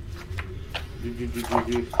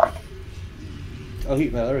 Oh,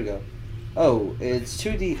 heat metal, there we go. Oh, it's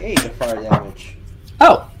 2d8 of fire damage.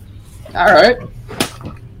 Oh, alright.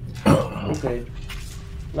 Okay.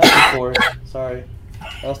 Not 4, sorry.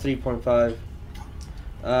 That was 3.5.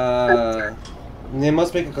 They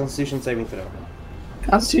must make a constitution saving throw.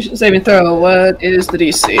 Constitution saving throw, what is the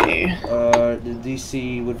DC? The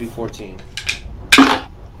DC would be 14.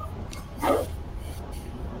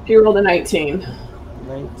 He rolled a 19.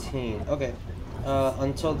 19. Okay.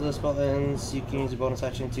 Until the spell ends, you can use a bonus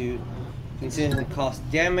action to consider cost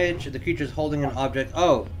damage. The creature is holding an object.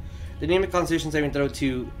 Oh, they need a Constitution saving throw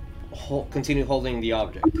to continue holding the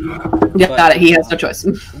object. Yeah, got it. He has no choice.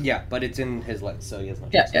 Yeah, but it's in his legs, so he has no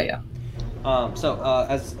Yeah, choice. yeah.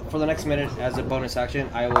 As for the next minute, as a bonus action,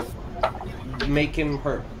 I will make him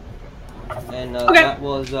hurt. And Okay. that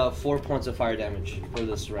was 4 points of fire damage for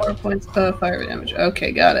this 4 round. points of fire damage.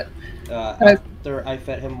 Okay, got it. After I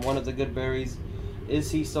fed him one of the good berries,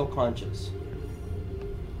 is he still conscious?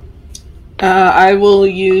 I will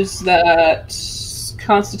use that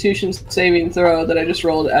Constitution saving throw that I just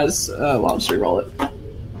rolled as, well, I'll just re-roll it.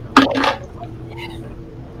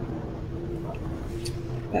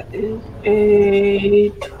 That is a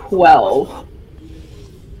 12.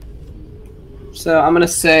 So I'm gonna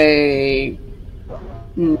say,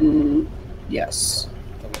 yes.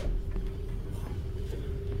 Okay.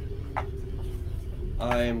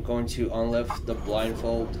 I am going to unlift the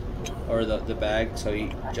blindfold, or the bag, so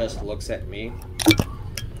he just looks at me.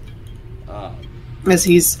 As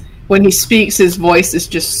when he speaks, his voice is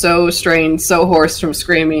just so strained, so hoarse from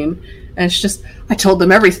screaming. And it's just, I told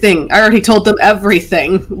them everything. I already told them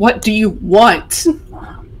everything. What do you want?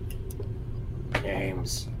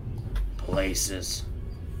 Names. Places.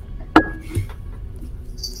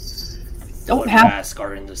 Don't what have, masks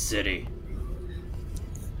are in the city?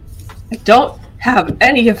 I don't have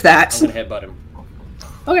any of that. I'm gonna headbutt him.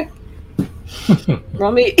 Okay.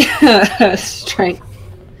 Roll me strength.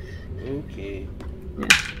 Okay. Yeah.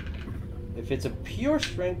 If it's a pure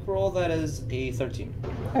strength roll, that is a 13.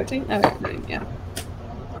 13? Okay, yeah.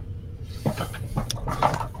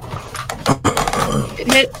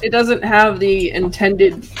 It hit. It doesn't have the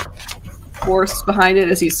intended force behind it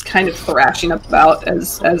as he's kind of thrashing about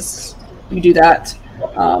as you do that.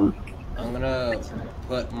 I'm gonna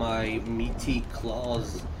put my meaty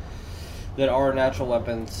claws that are natural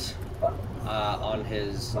weapons on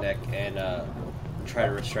his neck and try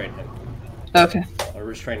to restrain him. Okay. Or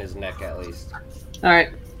restrain his neck at least. Alright.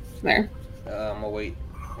 There. I'm gonna wait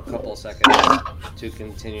a couple seconds to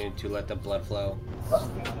continue to let the blood flow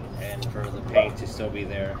and for the pain to still be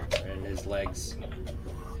there in his legs.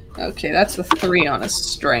 Okay, that's a 3 on his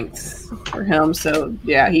strength for him, so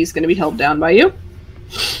yeah, he's gonna be held down by you.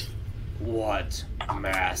 What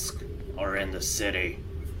masks are in the city?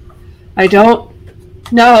 I don't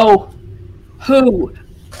know who.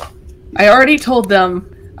 I already told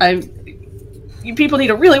them you people need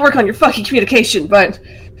to really work on your fucking communication, but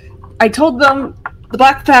I told them the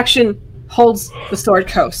Black Faction holds the Sword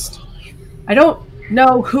Coast. I don't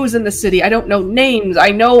know who's in the city. I don't know names. I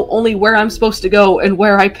know only where I'm supposed to go and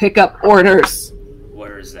where I pick up orders.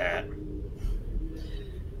 Where is that?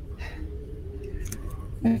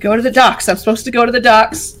 I go to the docks. I'm supposed to go to the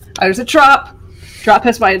docks. There's a drop. Drop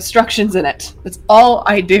has my instructions in it. That's all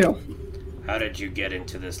I do. How did you get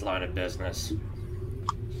into this line of business?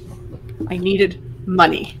 I needed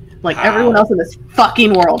money. Like How? everyone else in this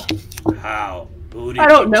fucking world. How? Who did I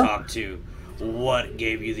don't you know. talk to? What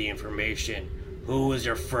gave you the information? Who was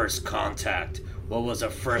your first contact? What was the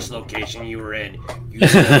first location you were in? You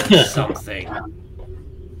said something.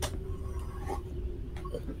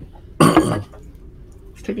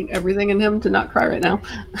 It's taking everything in him to not cry right now.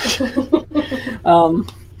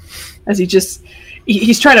 As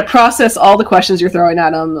he's trying to process all the questions you're throwing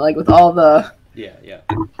at him, like with all the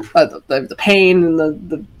the pain and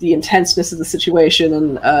the intenseness of the situation,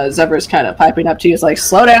 and Zebra's kind of piping up to you. It's like,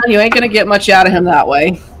 slow down, you ain't gonna get much out of him that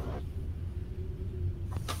way.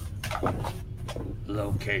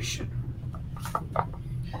 Location.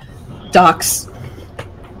 Docks.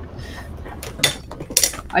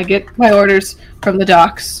 I get my orders from the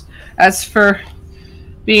docks. As for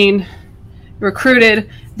being recruited,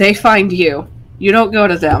 they find you. You don't go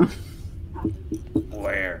to them.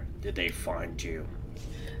 Where did they find you?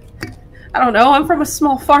 I don't know, I'm from a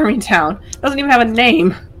small farming town. It doesn't even have a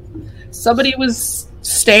name. somebody was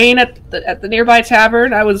staying at the nearby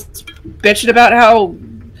tavern. I was bitching about how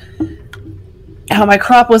my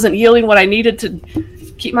crop wasn't yielding what I needed to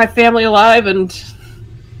keep my family alive, and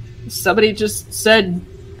somebody just said,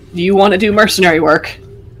 "Do you want to do mercenary work?"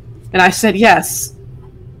 And I said yes.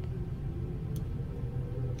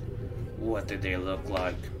 What did they look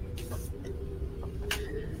like?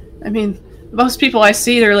 I mean, most people I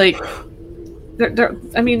see, they're like,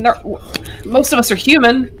 most of us are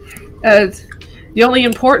human. The only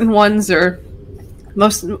important ones are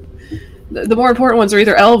the more important ones are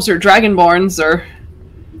either elves or dragonborns or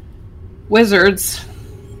wizards.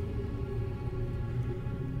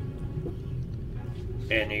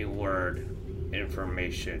 Any word,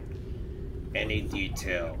 information, any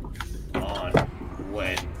detail on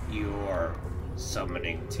when you are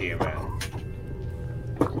summoning Tiamat?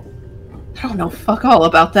 I don't know fuck all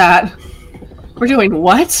about that. We're doing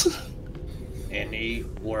what? Any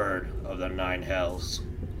word of the Nine Hells?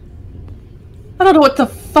 I don't know what the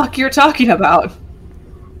fuck you're talking about.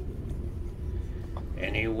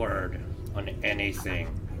 Any word on anything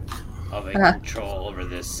of a control over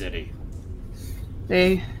this city?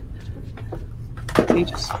 He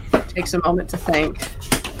just takes a moment to think.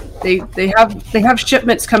 They have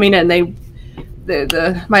shipments coming in.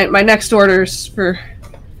 My next orders for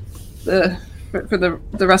the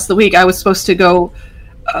rest of the week. I was supposed to go.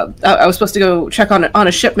 I was supposed to go check on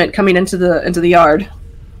a shipment coming into the yard.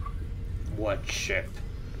 What ship?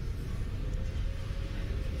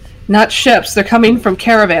 Not ships. They're coming from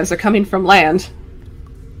caravans. They're coming from land.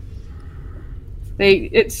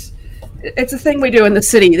 It's a thing we do in the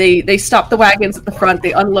city. They stop the wagons at the front.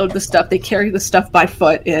 They unload the stuff. They carry the stuff by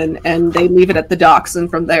foot in, and they leave it at the docks. And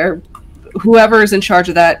from there, whoever is in charge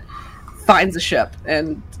of that finds a ship,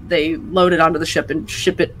 and they load it onto the ship and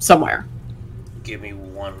ship it somewhere. Give me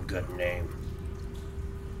one good name.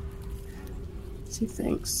 He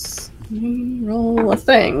thinks. Roll a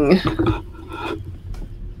thing.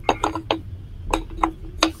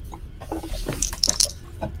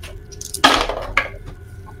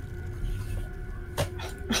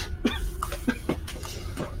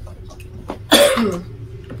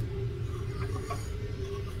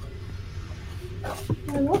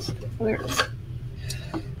 I lost it. Oh, there it is.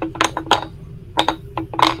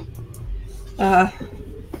 I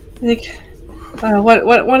think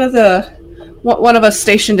one of us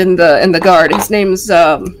stationed in the guard. His name's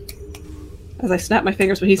as I snap my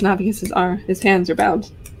fingers, but he's not because his hands are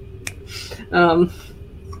bound. I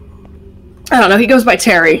don't know. He goes by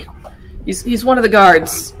Terry. He's one of the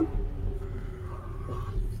guards.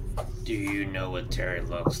 Do you know what Terry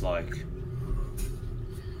looks like?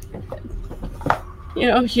 You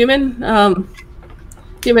know, human,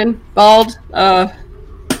 bald,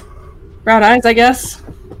 brown eyes, I guess.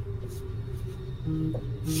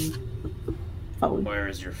 Where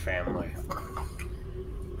is your family?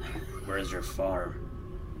 Where is your farm?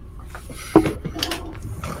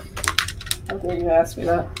 How dare you ask me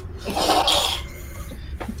that?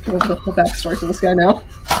 What's the backstory for this guy now?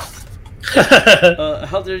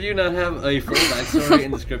 How did you not have a full backstory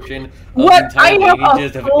and description of What? the I entire have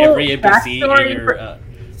languages a of full every NPC backstory in your...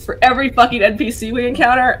 for every fucking NPC we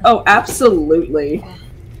encounter? Oh, absolutely.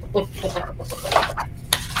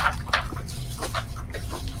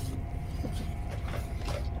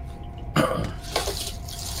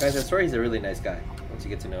 Guys, I swear he's a really nice guy once you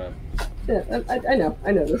get to know him. Yeah, I know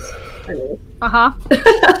this. Uh-huh.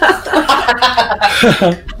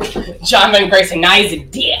 John Van Grayson, now he's a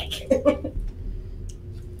dick.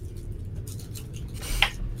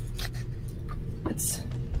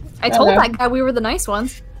 I told that guy we were the nice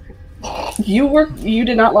ones. You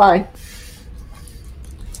did not lie.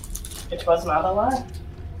 It was not a lie.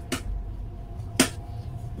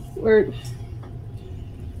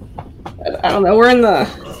 I don't know. We're in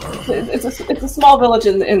it's a small village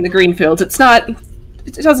in the Greenfields. It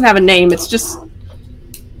doesn't have a name. It's just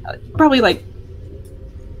probably like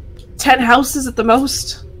 10 houses at the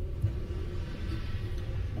most.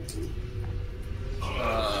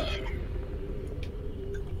 I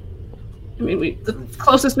mean, the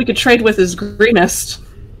closest we could trade with is Greenest.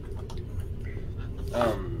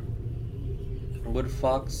 Would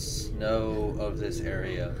Fox know of this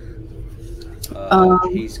area?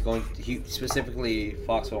 He specifically,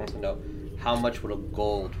 Fox wants to know how much would a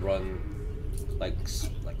gold run, like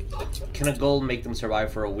can a gold make them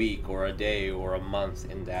survive for a week or a day or a month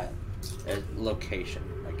in that location?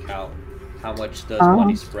 Like how much does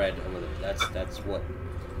money spread over there? That's what,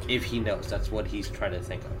 if he knows, that's what he's trying to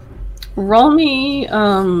think of. Roll me,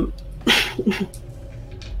 I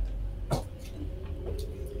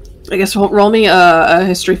guess roll me a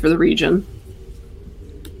history for the region.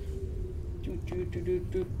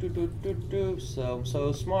 So I'm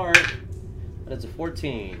so smart. That's a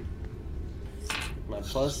 14. My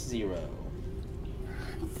plus 0.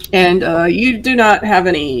 And you do not have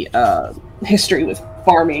any history with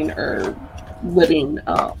farming or living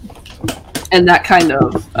in that kind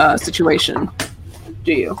of situation,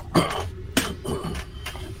 do you?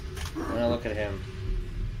 When I look at him,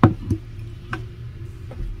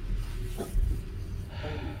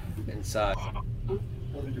 inside,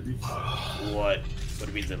 What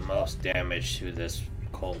would be the most damage to this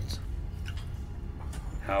cult?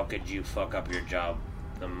 How could you fuck up your job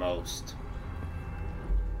the most?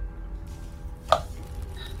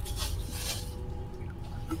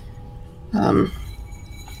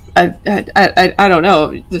 I don't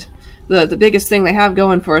know. The biggest thing they have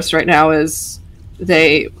going for us right now is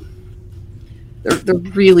they're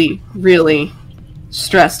really, really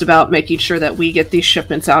stressed about making sure that we get these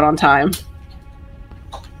shipments out on time.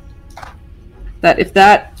 That if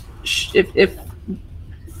that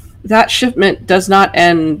shipment does not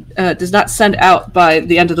send out by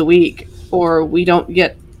the end of the week, or we don't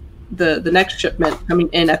get the next shipment coming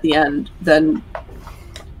in at the end, then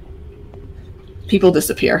people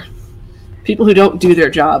disappear. People who don't do their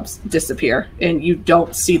jobs disappear, and you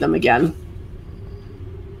don't see them again.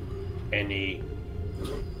 Any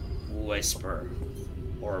whisper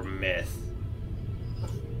or myth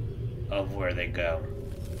of where they go?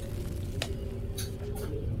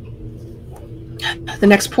 The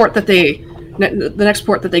next port that they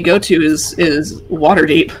go to is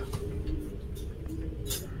Waterdeep.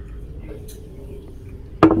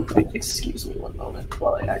 Excuse me one moment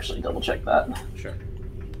while I actually double check that. sure.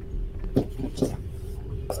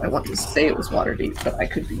 I want to say it was Waterdeep, but I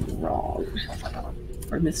could be wrong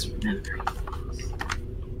or misremembering.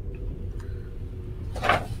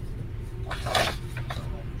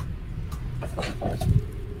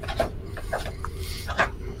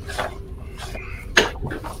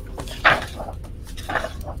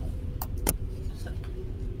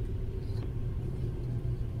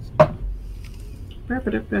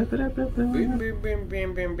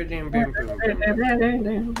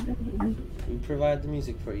 We provide the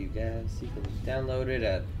music for you guys. You can download it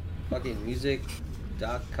at fucking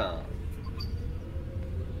music.com.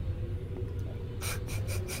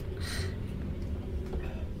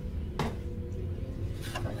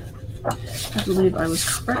 I believe I was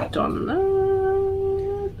correct on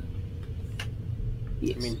that.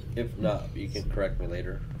 Yes. I mean, if not, you can correct me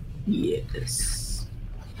later. Yes.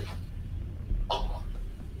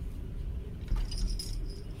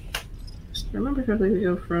 Remember how they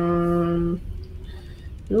go from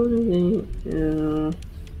building to.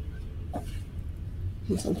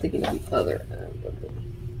 I'm thinking of the other end of it.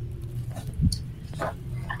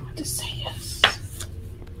 I want to say yes.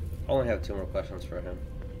 I only have 2 more questions for him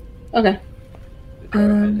Okay. before I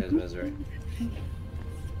end his misery.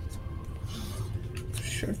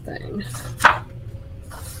 Sure thing.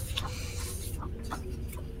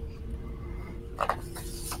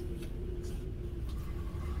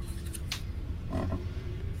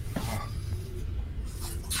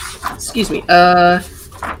 Excuse me.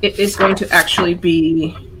 It is going to actually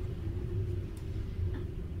be.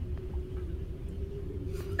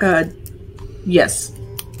 Yes.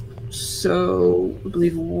 So I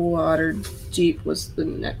believe Waterdeep was the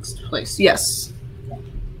next place. Yes,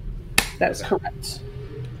 that is correct.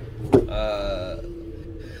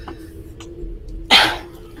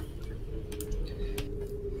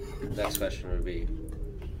 Next question would be,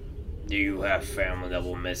 Do you have family that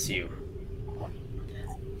will miss you?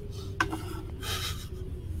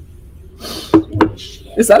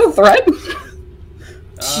 Is that a threat?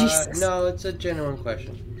 Jesus. no, it's a genuine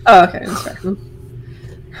question. Oh, okay. That's fair.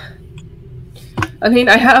 I mean,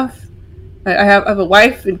 I have a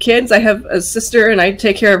wife and kids. I have a sister, and I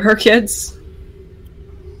take care of her kids.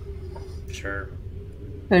 Sure.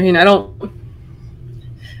 I mean, I don't.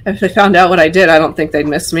 If they found out what I did, I don't think they'd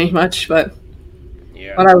miss me much. But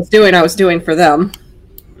Yeah. what I was doing for them.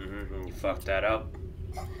 Mm-hmm. You fucked that up.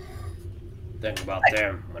 Think about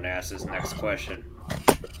them when I ask this next question.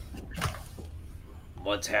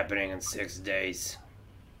 What's happening in 6 days?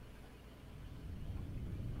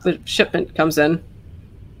 The shipment comes in.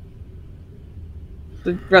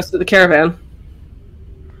 The rest of the caravan.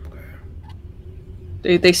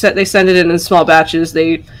 They send it in small batches.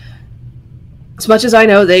 They, as much as I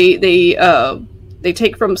know, they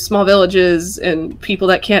take from small villages and people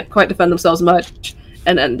that can't quite defend themselves much,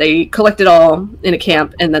 and then they collect it all in a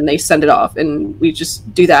camp, and then they send it off, and we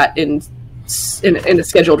just do that in a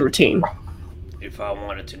scheduled routine. If I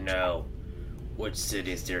wanted to know which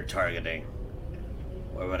cities they're targeting,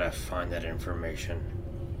 where would I find that information?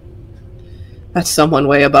 That's someone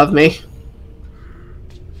way above me.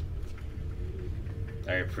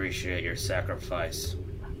 I appreciate your sacrifice.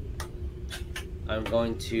 I'm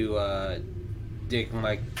going to dig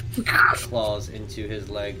my claws into his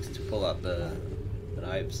legs to pull out the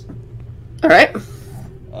knives. All right.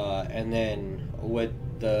 And then with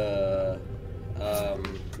the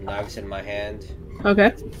knives in my hand,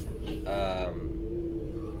 Okay.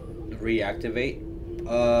 reactivate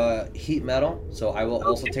heat metal. So I will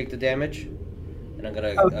also take the damage, and I'm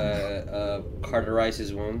gonna cauterize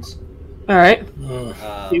his wounds. All right.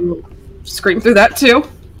 You scream through that too.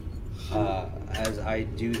 As I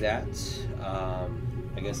do that,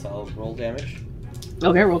 I guess I'll roll damage.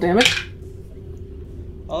 Okay, roll damage.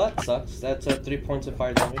 Oh, that sucks. That's 3 points of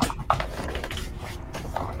fire damage.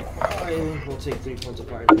 I will take 3 points of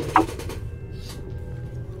fire damage.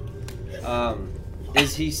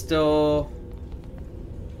 Is he still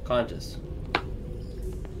conscious?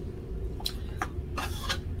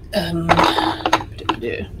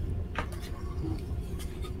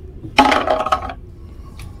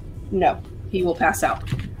 No, he will pass out.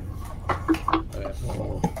 Okay.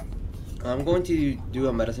 I'm going to do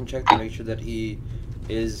a medicine check to make sure that he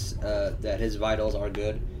is that his vitals are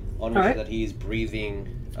good. I want to make sure that he's breathing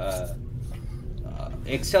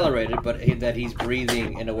accelerated, but that he's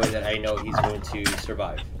breathing in a way that I know he's going to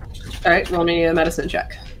survive. All right, roll me a medicine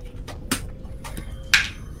check.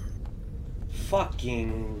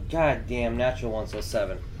 Fucking goddamn natural one, so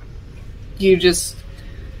 7.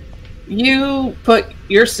 You put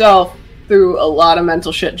yourself through a lot of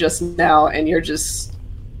mental shit just now, and you're just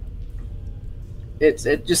it's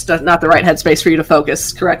just not the right headspace for you to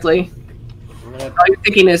focus correctly. All you're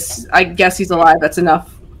thinking is, I guess he's alive. That's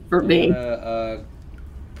enough for me. I'm gonna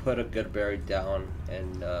put a good berry down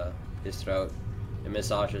in his throat and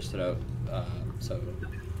massage his throat so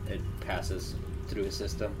it passes through his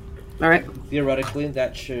system. All right. Theoretically,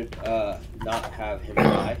 that should not have him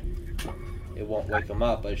die. It won't wake him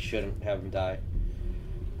up, but it shouldn't have him die.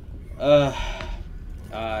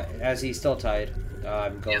 As he's still tied,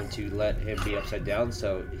 I'm going to let him be upside down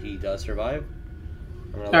so he does survive.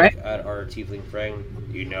 I'm going to look at our tiefling friend.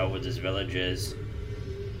 Do you know what this village is?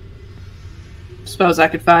 Suppose I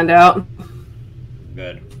could find out.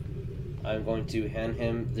 Good. I'm going to hand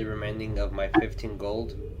him the remaining of my 15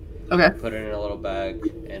 gold. Okay. Put it in a little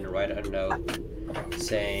bag and write a note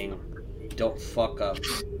saying, "Don't fuck up.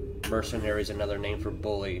 Mercenary is another name for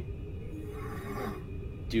bully.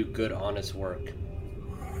 Do good, honest work.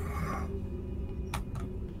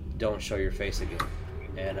 Don't show your face again."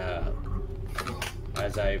 And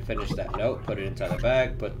as I finish that note, put it inside the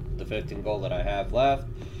bag, put the 15 gold that I have left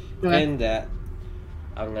in that.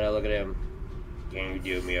 I'm gonna look at him. Can you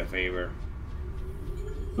do me a favor?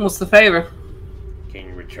 What's the favor? Can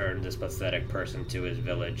you return this pathetic person to his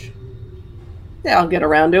village? Yeah, I'll get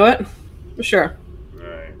around to it. For sure.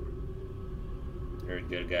 Alright. You're a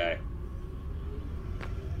good guy.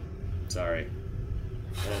 Sorry.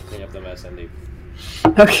 I'm gonna clean up the mess, Andy.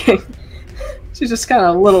 Okay. She's just kind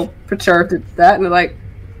of a little perturbed at that, and like,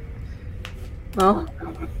 well,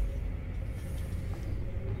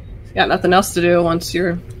 you got nothing else to do once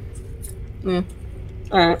you're. Yeah.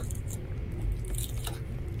 All right.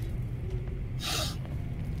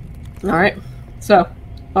 All right. So,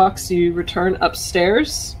 Fox, you return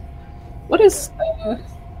upstairs. What's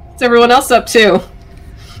everyone else up to?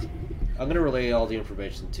 I'm gonna relay all the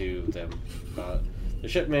information to them. The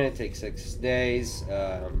shipment takes 6 days.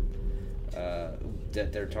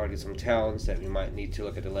 That they're targeting some towns. That we might need to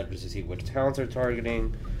look at the ledgers to see which towns they're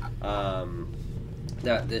targeting.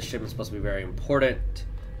 That this shipment's supposed to be very important.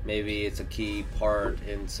 Maybe it's a key part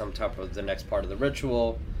in some type of the next part of the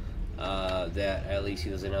ritual. That at least he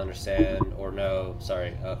doesn't understand or know.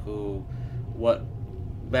 What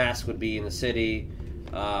mask would be in the city.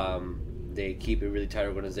 They keep a really tight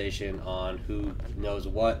organization on who knows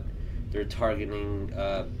what. They're targeting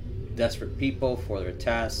desperate people for their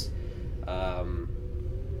tasks.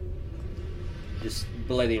 Just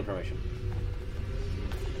relay the information.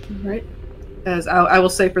 All right. As I will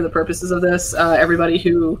say, for the purposes of this, everybody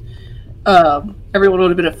everyone would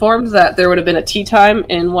have been informed that there would have been a tea time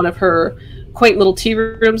in one of her quaint little tea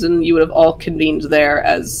rooms, and you would have all convened there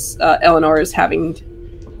as Eleanor is having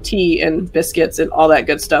tea and biscuits and all that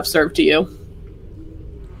good stuff served to you.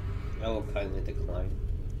 I will kindly decline.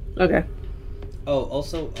 Okay. Oh,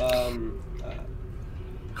 also,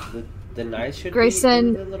 the knives should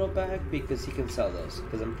Grayson. be in the little bag because he can sell those.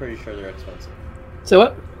 Because I'm pretty sure they're expensive. So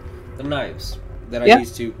what? The knives that I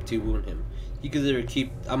used to wound him. You can either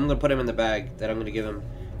keep. I'm gonna put them in the bag that I'm gonna give him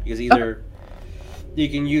because either you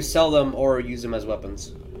can sell them or use them as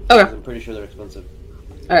weapons. Okay. I'm pretty sure they're expensive.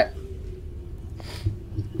 All right.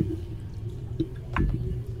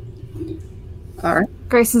 All right.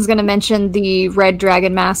 Grayson's gonna mention the red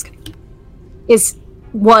dragon mask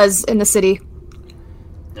was in the city.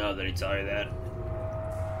 No, did he tell you that?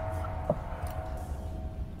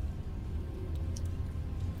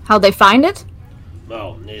 How'd they find it?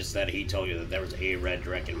 No, just that he told you that there was a red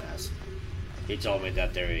dragon mask. He told me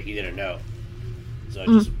that he didn't know. So I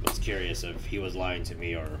just was curious if he was lying to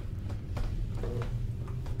me or...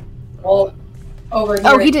 Well, over here...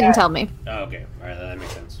 Oh, he didn't tell me. Oh, okay. Alright, that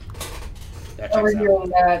makes sense. That Over checks here out. in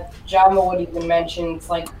that, Jama would even mention, it's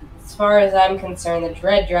like, as far as I'm concerned, the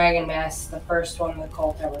red dragon mask is the first one the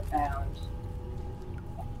cult ever found.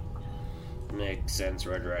 Makes sense,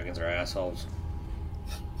 red dragons are assholes.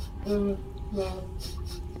 Mm-hmm.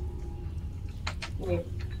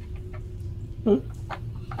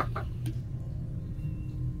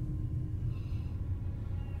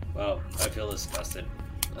 Well, I feel disgusted.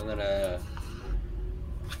 I'm gonna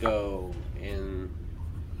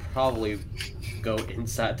probably go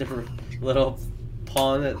inside the little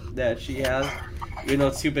pond that she has, even though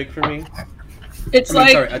it's too big for me. It's too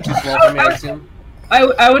small for me, I assume.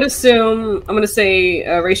 I would assume, I'm going to say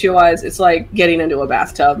ratio-wise, it's like getting into a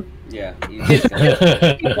bathtub. Yeah, you just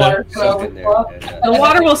gotta Water soak in there. The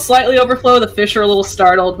water will slightly overflow, the fish are a little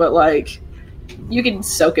startled, but like, you can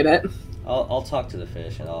soak in it. I'll talk to the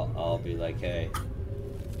fish and I'll be like, hey,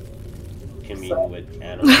 commune with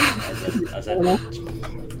animals as an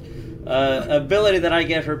ability that I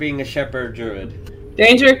get for being a shepherd druid.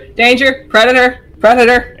 Danger! Danger! Predator!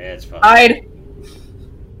 Predator! Yeah, it's fine. Hide!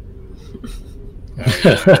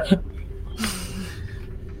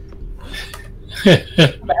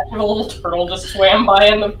 Imagine a little turtle just swam by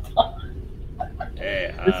in the pond.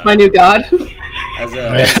 Hey, It's my new god.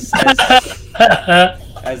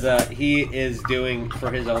 as he is doing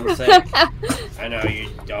for his own sake. I know you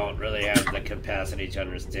don't really have the capacity to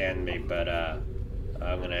understand me, but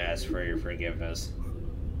I'm gonna ask for your forgiveness.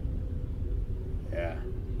 Yeah,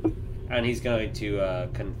 and he's going to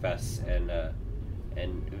confess and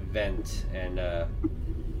vent and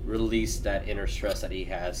release that inner stress that he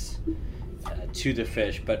has to the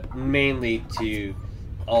fish, but mainly to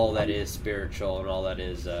all that is spiritual and all that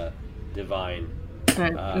is divine.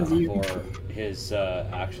 For his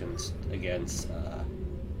actions against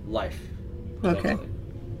life. Okay.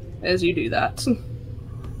 As you do that.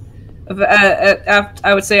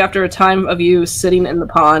 I would say after a time of you sitting in the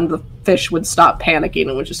pond, the fish would stop panicking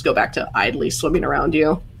and would just go back to idly swimming around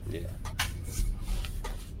you. Yeah.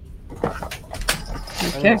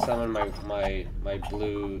 Okay. I'm gonna summon my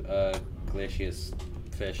blue glacius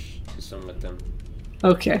fish to swim with them.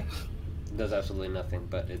 Okay. It does absolutely nothing,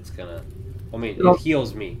 but it's gonna... I mean, it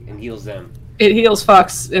heals me and heals them. It heals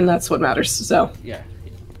Fox, and that's what matters, so... Yeah.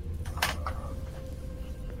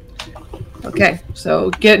 Okay,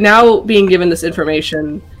 so now being given this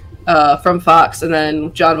information from Fox, and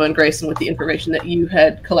then Jonva and Grayson with the information that you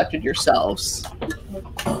had collected yourselves.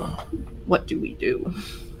 What do we do?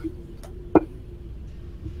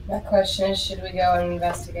 My question is, should we go and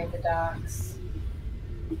investigate the docks?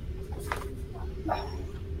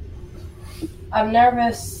 I'm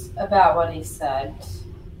nervous about what he said.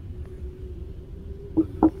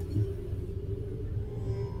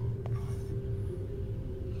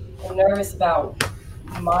 I'm nervous about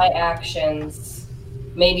my actions,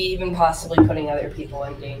 maybe even possibly putting other people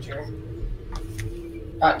in danger.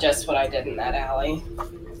 Not just what I did in that alley.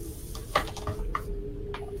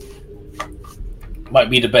 Might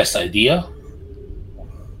be the best idea.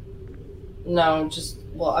 No,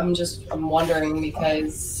 I'm wondering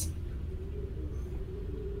because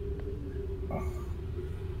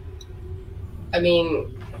I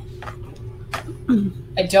mean,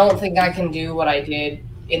 I don't think I can do what I did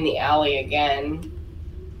in the alley again.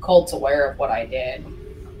 Colt's aware of what I did.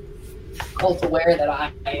 Colt's aware that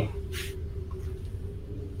I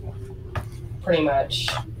pretty much,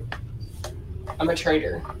 I'm a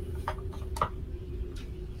traitor.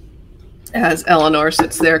 As Eleanor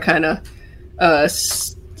sits there kind of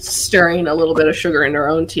stirring a little bit of sugar in her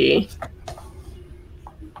own tea.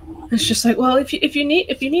 It's just like, well, if you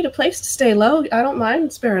need a place to stay low, I don't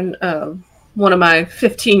mind sparing one of my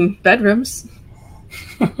 15 bedrooms.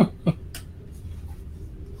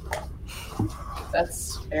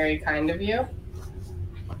 That's very kind of you.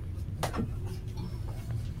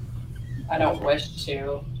 I don't wish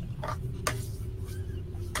to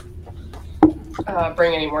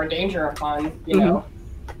bring any more danger upon, you know,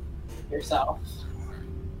 yourself.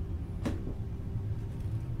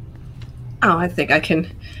 Oh, I think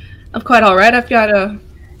I'm quite all right. I've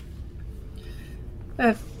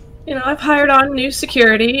hired on new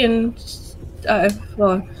security, and I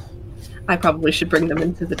probably should bring them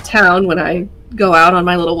into the town when I go out on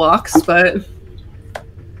my little walks, but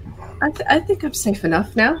I think I'm safe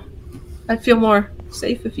enough now. I'd feel more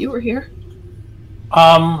safe if you were here.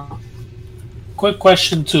 Quick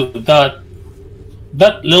question too. That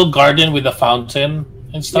little garden with the fountain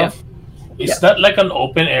and stuff. Is that like an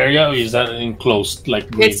open area, or is that an enclosed like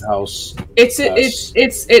greenhouse?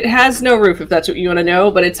 It has no roof, if that's what you want to know,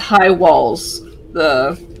 but it's high walls.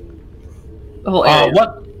 The whole area.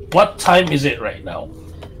 What time is it right now?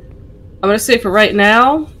 I'm gonna say for right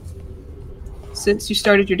now, since you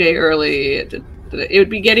started your day early, it would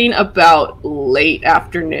be getting about late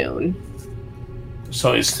afternoon.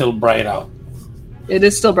 So it's still bright out. It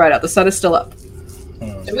is still bright out. The sun is still up.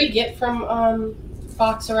 Did we get from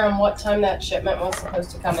Fox around what time that shipment was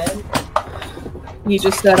supposed to come in? He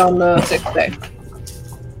just said on the 6th day.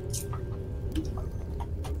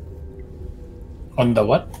 On the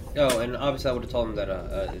what? Oh, and obviously I would have told him that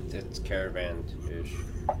it's caravan-ish.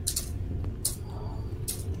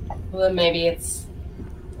 Well, then maybe it's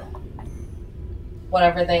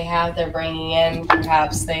whatever they have they're bringing in.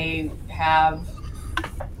 Perhaps they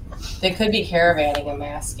could be caravanning a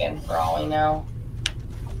Maskin for all we know.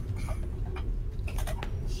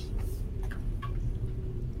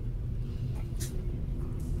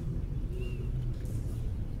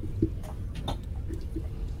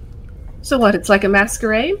 So what? It's like a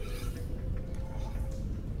masquerade?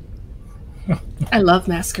 I love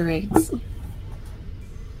masquerades.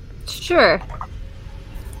 Sure.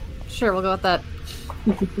 Sure, we'll go with that.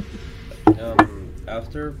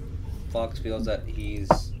 After Fox feels that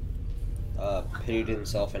he's pitied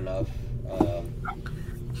himself enough,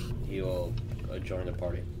 he will join the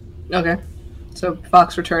party. Okay. So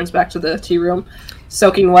Fox returns back to the tea room,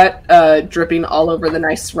 soaking wet, dripping all over the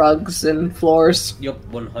nice rugs and floors. Yep,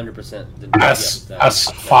 100%. As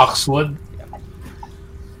Fox would. Yeah.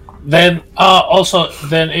 Then also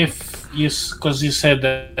if because you said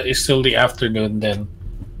that it's still the afternoon, then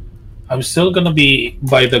I'm still gonna be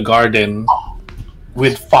by the garden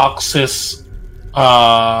with Fox's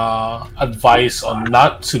advice on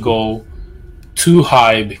not to go too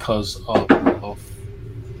high because of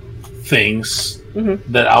things.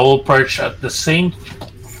 That I will perch at the same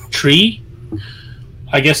tree.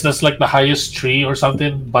 I guess that's like the highest tree or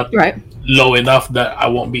something, but low enough that I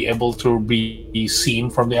won't be able to be seen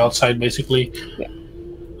from the outside, basically.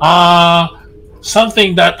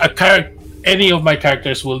 Something that any of my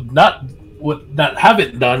characters would not have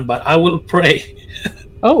it done, but I will pray.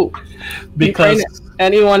 Oh, because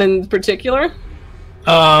anyone in particular?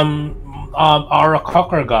 Our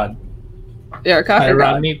cocker god. Yeah, cocker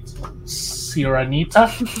god. Siranita.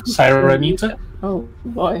 Oh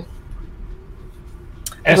boy.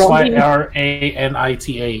 Syranita.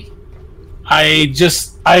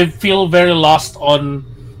 I feel very lost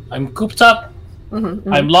I'm cooped up.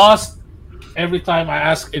 I'm lost. Every time I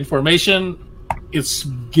ask information, it's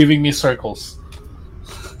giving me circles.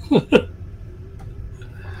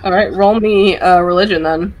 Alright, roll me religion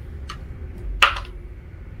then.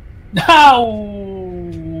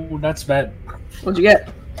 No, that's bad. What'd you get?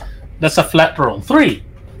 That's a flat roll. 3.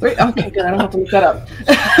 3? Okay, good. I don't have to look that up.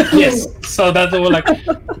 Yes. So that's like,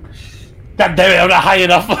 God damn it, I'm not high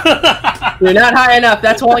enough. You're not high enough.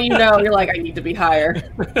 That's all you know. You're like, I need to be higher.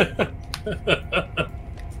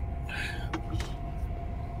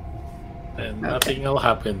 And nothing will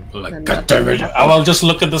happen. Like, God damn it. I will just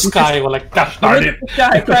look at the sky. We're like, gosh darn it. The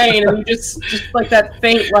sky praying, and you just like that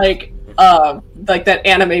faint, like that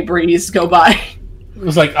anime breeze go by. It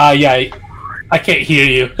was like, yeah, I can't hear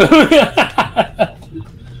you.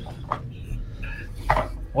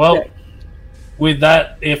 Well, with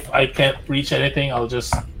that, if I can't reach anything, I'll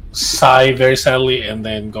just sigh very sadly and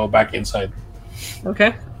then go back inside.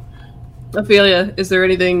 Okay. Ophelia, is there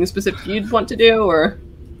anything specific you'd want to do, or?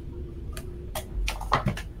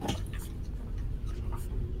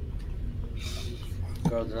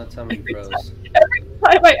 Girl, do not tell me bros.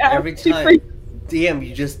 Every time Damn,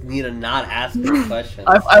 you just need to not ask me questions.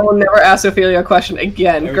 I will never ask Ophelia a question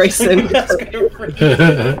again, Grayson.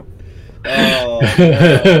 I'm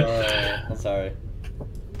sorry.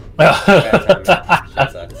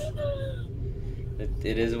 Shit sucks.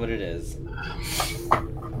 It is what it is.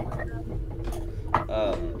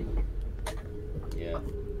 Yeah.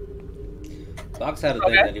 Fox had a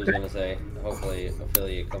thing that he was going to say. Hopefully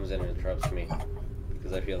Ophelia comes in and interrupts me.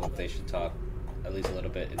 Because I feel like they should talk at least a little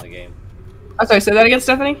bit in the game. I'm sorry, say that again,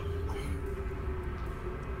 Stephanie?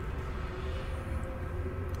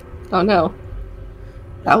 Oh no.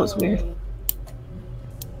 That was weird.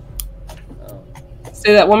 Oh.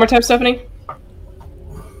 Say that one more time, Stephanie.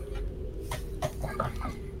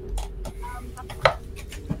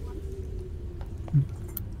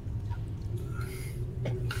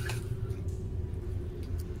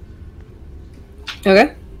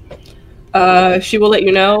 Okay. She will let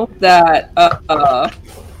you know that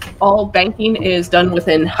all banking is done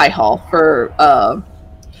within High Hall for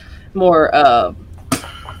more. I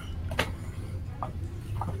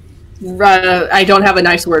don't have a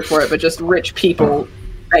nice word for it, but just rich people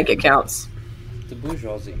bank accounts. The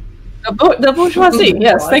bourgeoisie. The bourgeoisie.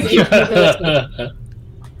 Yes, thank you.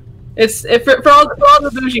 It's for all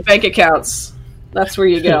the bougie bank accounts. That's where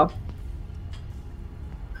you go.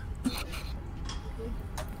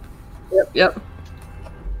 Yep.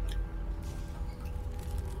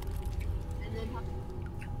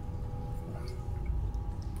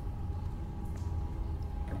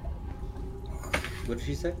 What did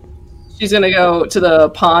she say? She's gonna go to the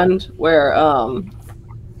pond where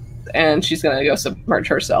and she's gonna go submerge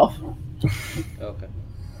herself. Okay.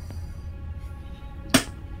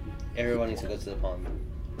 Everyone needs to go to the pond.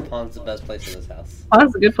 Pond's the best place in this house.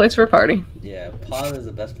 Pond's a good place for a party. Yeah, pond is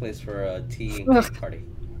the best place for a tea and cake party.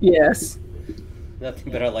 Yes.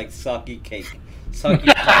 Nothing better like soggy cake.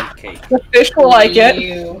 Soggy pond cake. The fish will like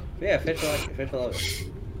it. Yeah, fish will like it. Fish will love it.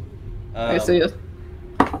 Okay, so yes.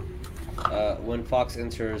 When Fox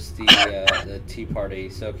enters the tea party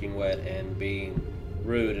soaking wet and being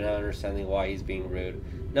rude and not understanding why he's being rude.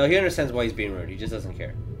 No, he understands why he's being rude. He just doesn't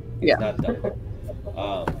care. Yeah. He's not dumb.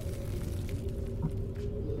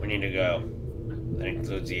 We need to go. That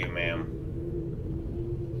includes you, ma'am.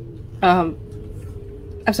 I'm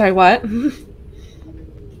sorry, what?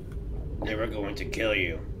 They were going to kill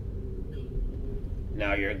you.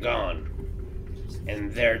 Now you're gone.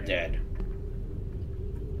 And they're dead.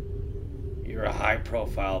 You're a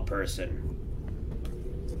high-profile person.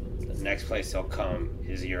 The next place they'll come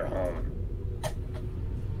is your home.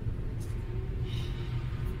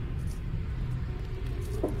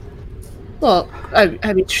 Well,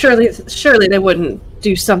 I mean, surely they wouldn't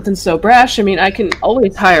do something so brash. I mean, I can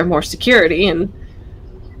always hire more security, and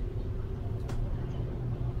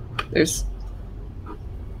there's.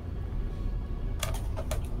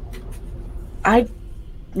 I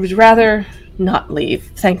would rather not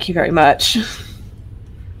leave. Thank you very much.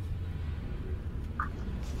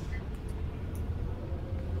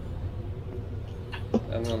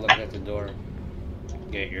 I'm gonna look at the door.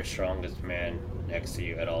 Get your strongest man next to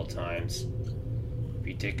you at all times. If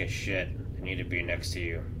you take a shit, they need to be next to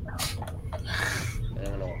you. And I'm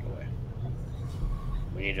gonna walk away.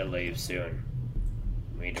 We need to leave soon.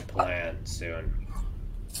 We need to plan soon.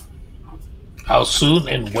 How soon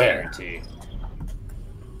and where? Guarantee.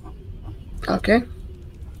 Okay.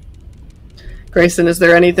 Grayson, is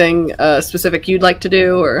there anything specific you'd like to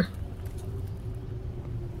do, or?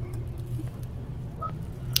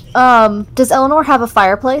 Does Eleanor have a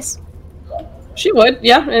fireplace? She would,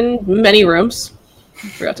 yeah, in many rooms. I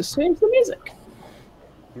forgot to change the music.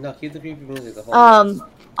 No, keep the creepy music the whole time.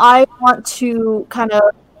 I want to kind of.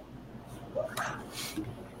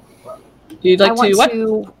 You'd like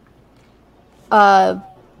to what?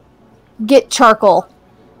 Get charcoal.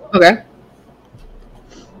 Okay.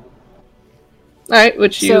 All right,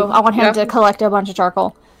 which you. So I want him to collect a bunch of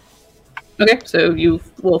charcoal. Okay, so you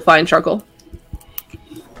will find charcoal.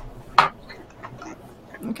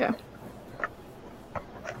 Okay.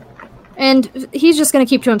 And he's just going to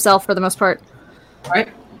keep to himself for the most part. All right.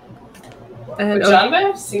 And John may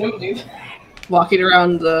have seen him do that. Walking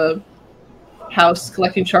around the house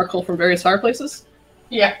collecting charcoal from various fireplaces?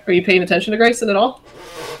 Yeah. Are you paying attention to Grayson at all?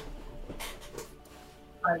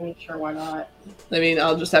 I mean, sure, why not? I mean,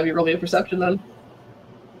 I'll just have you roll me a perception then.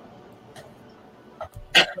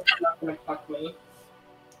 It's not gonna fuck me.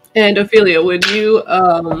 And Ophelia, would you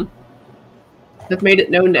have made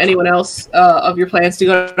it known to anyone else of your plans to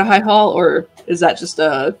go to High Hall, or is that just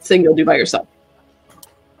a thing you'll do by yourself?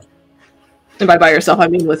 And by yourself, I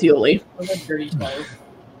mean with Yuli. I was like 30 20.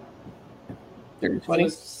 30, It 20.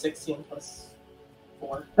 was 16 plus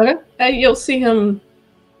 4. Okay. And you'll see him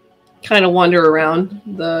kind of wander around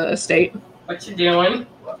the estate. What you doing?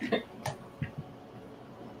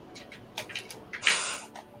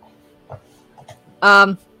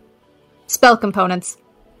 Spell components.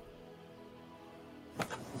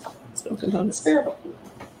 Spell components. Fair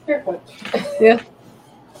point. Yeah.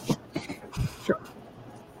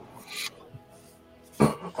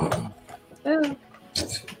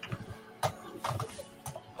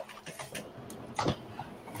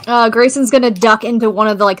 Grayson's gonna duck into one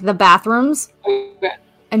of the bathrooms Okay.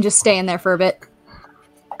 and just stay in there for a bit.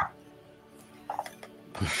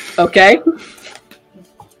 Okay.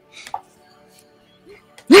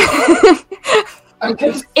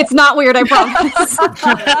 It's not weird, I promise.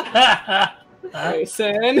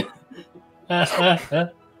 Grayson.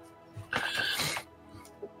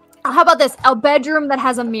 How about this? A bedroom that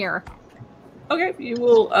has a mirror. Okay, you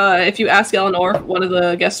will. If you ask Eleanor one of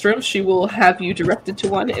the guest rooms, she will have you directed to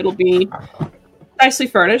one. It'll be nicely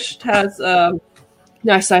furnished. Has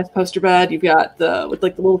nice sized poster bed. You've got with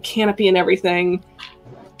like the little canopy and everything.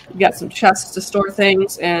 You've got some chests to store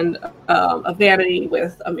things and a vanity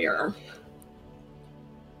with a mirror.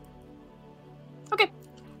 Okay.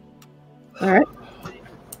 All right.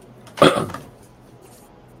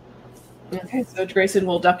 Okay, so Grayson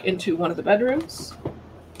will duck into one of the bedrooms.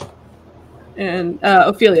 And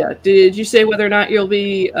Ophelia, did you say whether or not you'll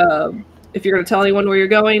be, if you're going to tell anyone where you're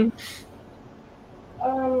going? I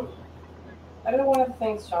don't want to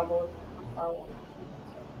thanks, Jumbo.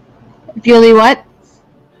 Julie, what?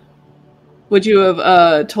 Would you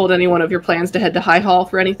have told anyone of your plans to head to High Hall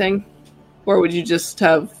for anything? Or would you just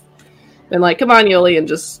have been like, come on, Yuli, and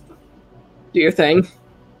just do your thing?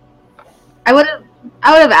 I would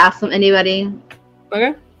have asked them, anybody.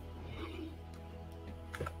 Okay.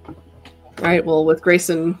 All right, well, with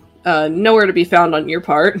Grayson nowhere to be found on your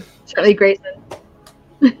part. Certainly Grayson.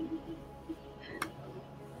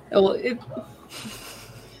 Well,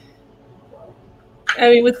 I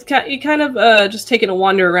mean, with you kind of just taking a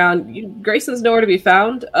wander around, Grayson's nowhere to be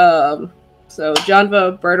found. So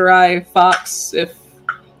Janva, Birderai, Fox, if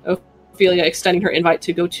Ophelia extending her invite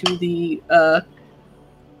to go to the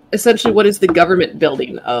essentially what is the government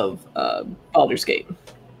building of Baldur's Gate.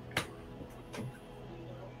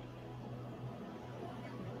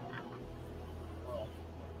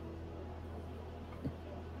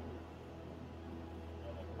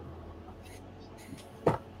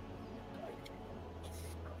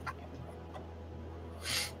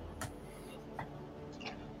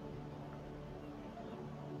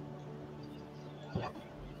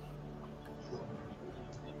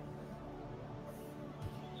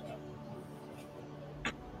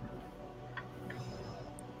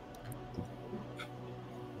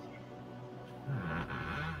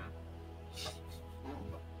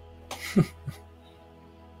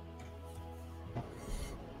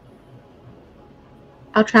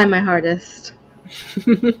 I'll try my hardest.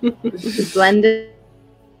 Blend it.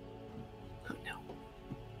 Oh, no.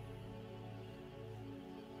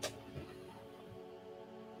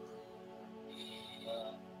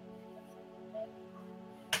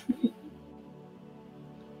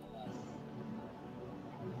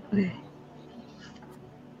 Okay.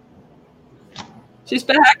 She's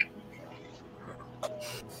back.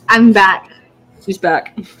 I'm back. She's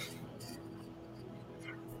back.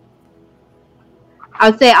 I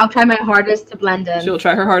would say I'll try my hardest to blend in. She'll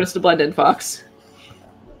try her hardest to blend in, Fox.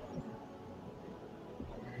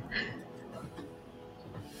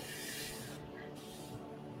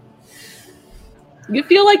 You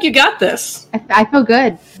feel like you got this. I feel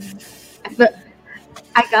good.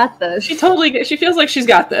 I got this. She feels like she's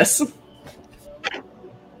got this.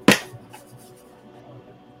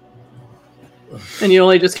 And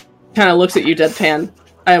Yuli just kind of looks at you deadpan.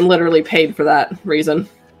 I am literally paid for that reason.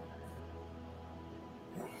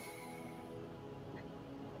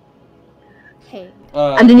 Hey.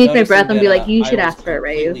 Underneath my breath, noticing and be that, like, you should I was ask for a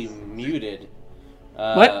raise. completely muted.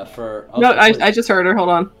 What? For No, I just heard her. Hold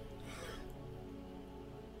on.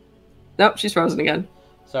 Nope, she's frozen again.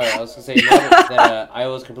 Sorry, I was gonna say that I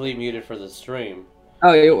was completely muted for the stream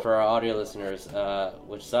Oh, you. for our audio listeners,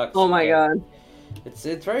 which sucks. Oh my Yeah. god. It's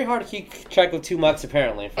very hard to keep track of 2 mucks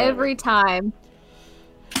apparently. in front of Every me. time.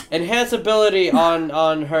 Enhance ability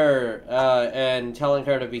on her and telling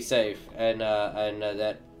her to be safe and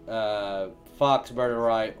that Fox,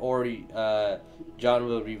 Birderai, or John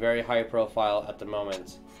will be very high profile at the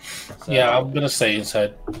moment. So Yeah, I'm gonna stay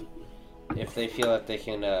inside. if they feel that they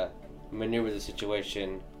can maneuver the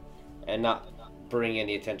situation and not bring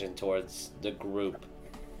any attention towards the group,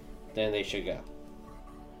 then they should go.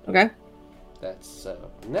 Okay. That's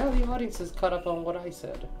now the audience is caught up on what I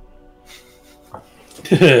said.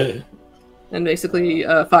 And basically,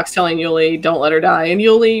 Fox telling Yuli, don't let her die. And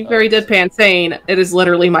Yuli, very deadpan, saying, it is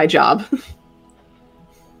literally my job.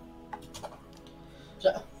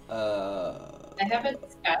 I have a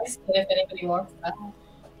disguise, but if anybody wants that.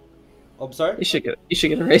 I'm sorry? You should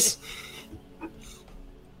get a raise.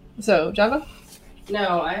 So, Java,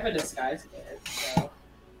 No, I have a disguise kit, so.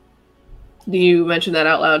 do you mention that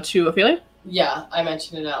out loud to Ophelia? Yeah, I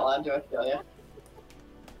mentioned it out loud to Ophelia.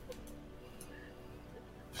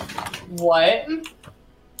 What?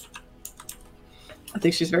 I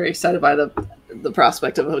think she's very excited by the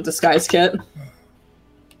prospect of a disguise kit.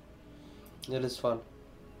 It is fun.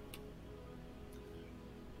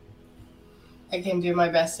 I can do my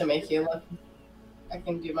best to make you look. I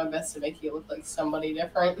can do my best to make you look like somebody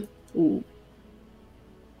different. Ooh.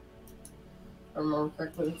 Remember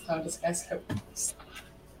correctly, that's how a disguise kit works.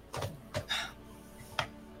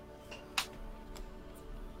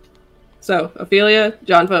 So, Ophelia,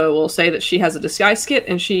 Janva will say that she has a disguise kit,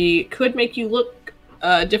 and she could make you look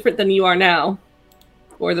different than you are now,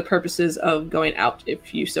 for the purposes of going out,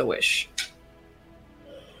 if you so wish.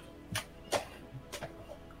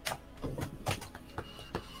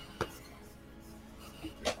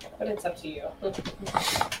 But it's up to you.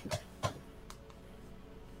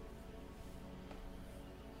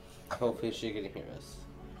 Hopefully she can hear us.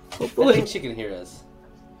 I Hopefully. think she can hear us.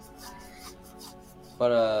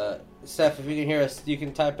 But Seth, if you can hear us, you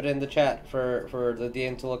can type it in the chat for the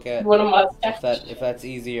DM to look at. What a mustache. If that's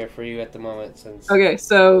easier for you at the moment, since Okay,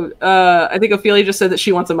 so I think Ophelia just said that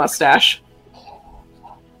she wants a mustache.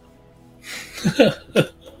 I'm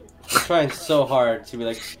trying so hard to be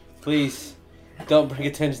like, please don't bring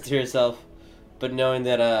attention to yourself, but knowing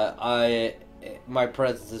that my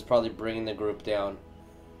presence is probably bringing the group down.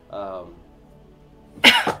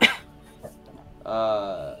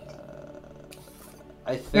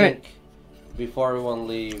 I think before everyone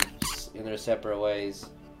leaves in their separate ways,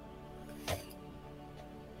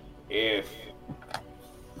 If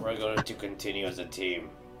we're going to continue as a team,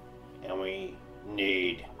 and we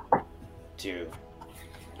need to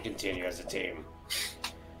continue as a team,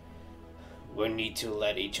 we need to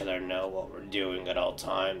let each other know what we're doing at all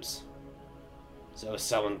times. So if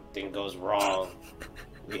something goes wrong,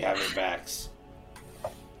 we have your backs.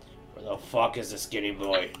 Where the fuck is the skinny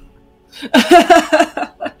boy?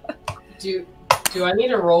 Do I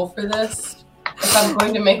need a roll for this? If I'm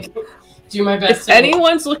going to do my best. If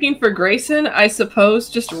anyone's looking for Grayson, I suppose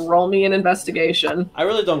just roll me an investigation. I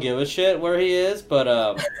really don't give a shit where he is, but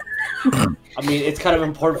I mean, it's kind of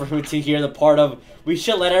important for me to hear the part of we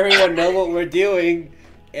should let everyone know what we're doing,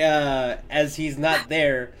 as he's not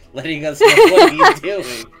there, letting us know what he's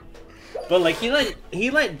doing. But like he let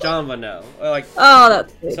Janva know, like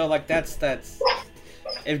that's sweet. so like that's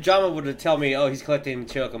if Janva would have tell me, oh, he's collecting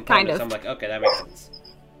material components, Kind of. I'm like, okay, that makes sense.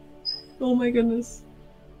 Oh my goodness.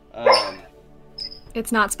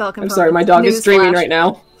 It's not spell I'm component. sorry, my dog is dreaming right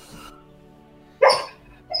now.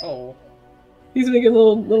 Oh, He's making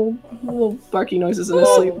little barky noises in his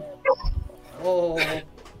sleep. oh,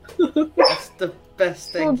 that's the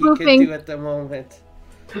best thing Oh, he can pooping. do at the moment.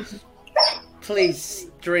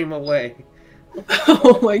 Please dream away.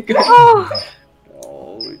 Oh my god.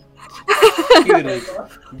 Oh, Oh, cutest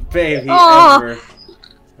baby Aw. ever.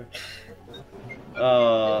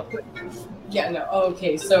 Yeah, no.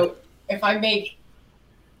 Okay, so if I make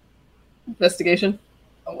Investigation.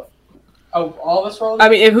 all of us roll. I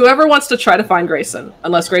mean, if whoever wants to try to find Grayson,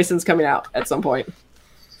 unless Grayson's coming out at some point.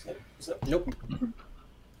 Nope.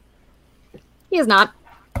 he is not.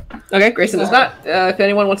 Okay, Grayson is not. If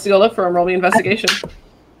anyone wants to go look for him, roll me investigation.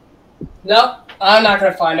 No, I'm not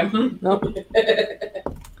gonna find him. Nope.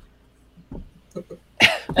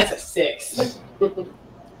 That's a 6.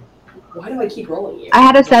 Why do I keep rolling you? I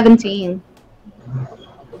had a 17.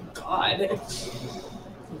 God.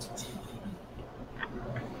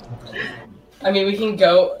 I mean, we can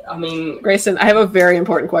go. I mean, Grayson, I have a very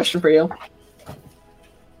important question for you.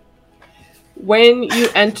 When you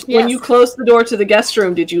when Yes. you closed the door to the guest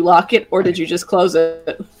room, did you lock it or did you just close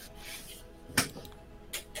it?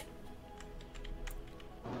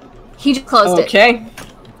 He just closed it. Okay.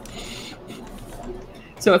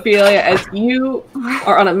 So, Ophelia, as you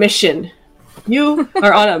are on a mission,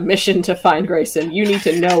 to find Grayson. You need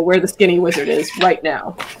to know where the skinny wizard is right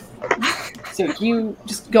now. So you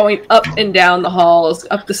just going up and down the halls,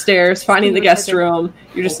 up the stairs, finding the guest room.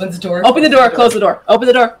 You're just opens the door. open the door, close the door, open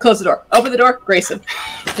the door, close the door, open the door, Grayson.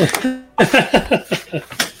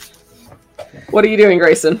 What are you doing,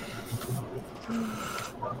 Grayson?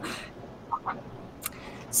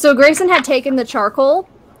 So Grayson had taken the charcoal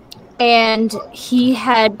and he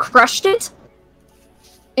had crushed it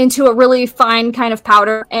into a really fine kind of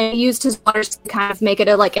powder and used his water to kind of make it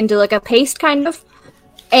into a paste kind of.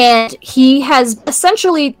 And he has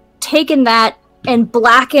essentially taken that and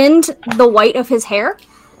blackened the white of his hair.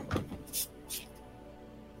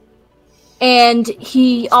 And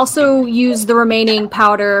he also used the remaining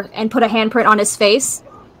powder and put a handprint on his face.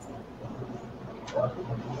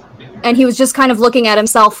 And he was just kind of looking at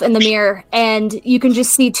himself in the mirror, and you can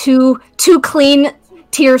just see two clean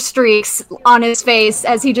tear streaks on his face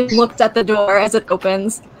as he just looked at the door as it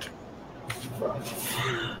opens.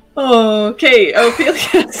 Okay,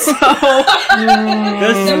 Ophelia. So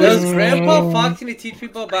Does Grandpa Foxy teach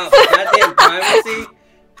people about goddamn privacy?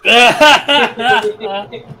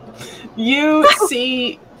 you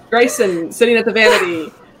see Grayson sitting at the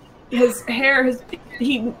vanity. His hair,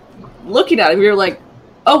 he looking at him. You're like,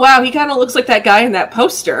 oh wow, he kind of looks like that guy in that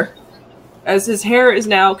poster. As his hair is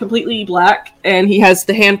now completely black, and he has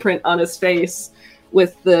the handprint on his face.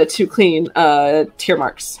 with the 2 clean tear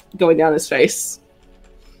marks going down his face.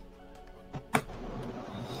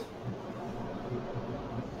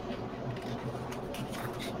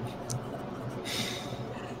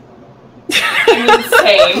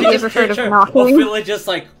 Insane. You ever heard of knocking? Ophelia just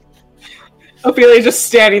like Ophelia just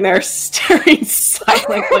standing there, staring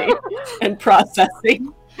silently and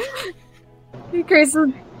processing.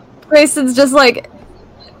 Grayson's just like,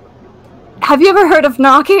 have you ever heard of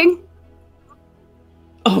knocking?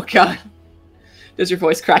 Oh god. Does your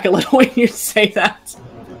voice crack a little when you say that?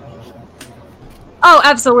 Oh,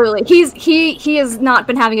 absolutely. He has not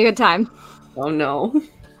been having a good time. Oh no.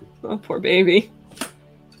 Oh, poor baby.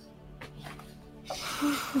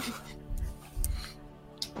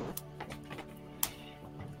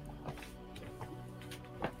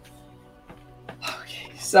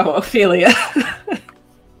 Okay, so Ophelia.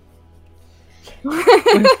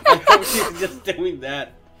 I hope she's just doing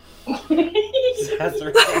that. Just has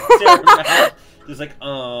her hand to her mouth. Just like,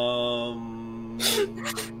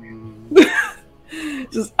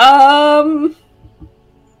 Just, I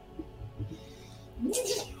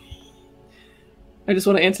just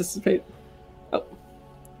want to anticipate. Oh.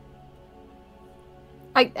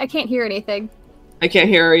 I can't hear anything. I can't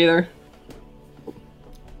hear her either.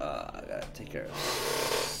 I gotta take care of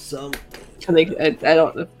some. I think I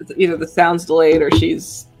don't know if it's either the sound's delayed or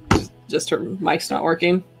she's just her mic's not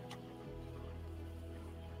working.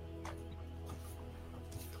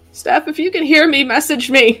 Steph, if you can hear me,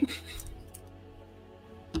 message me.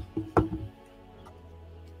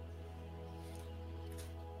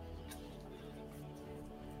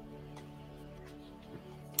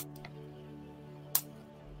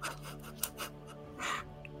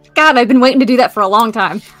 God, I've been waiting to do that for a long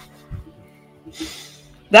time.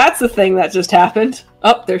 That's the thing that just happened.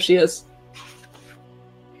 Oh, there she is.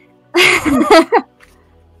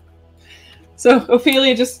 So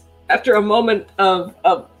Ophelia, just after a moment of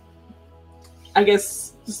I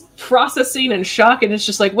guess, just processing and shock, and it's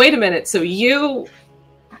just like, wait a minute, so you...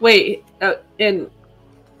 Wait, and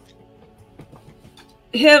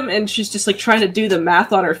him, and she's just like trying to do the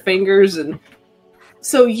math on her fingers, and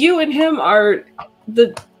so you and him are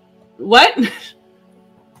the... What?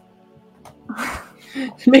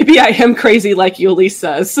 Maybe I am crazy like Yuli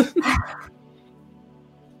says.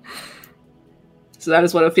 So that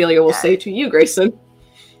is what Ophelia will say to you, Grayson.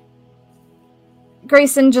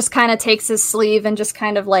 Grayson just kind of takes his sleeve and just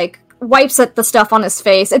kind of like wipes at the stuff on his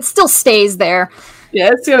face. It still stays there.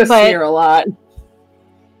 Yeah, it's gonna smear a lot.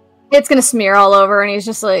 It's gonna smear all over, and he's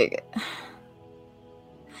just like...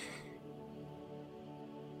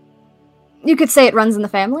 You could say it runs in the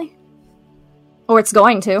family. Or it's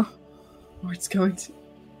going to. Or it's going to.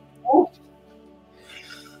 Oh,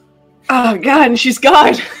 God, and she's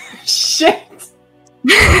gone. Shit.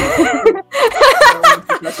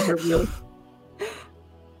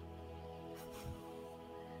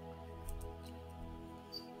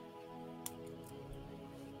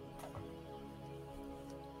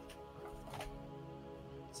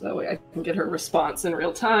 So that way I can get her response in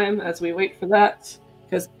real time as we wait for that.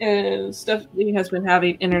 Because Stephanie has been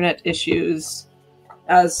having internet issues,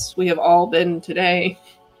 as we have all been today.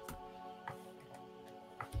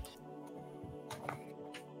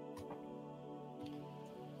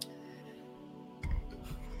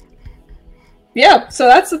 Yeah, so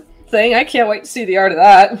that's the thing. I can't wait to see the art of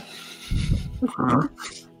that.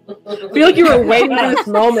 I feel like you were waiting for this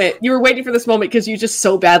moment. You were waiting for this moment because you just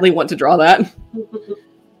so badly want to draw that.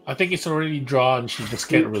 I think it's already drawn. She just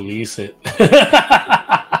can't release it.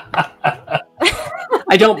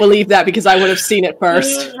 I don't believe that because I would have seen it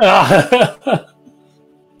first.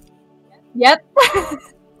 Yep.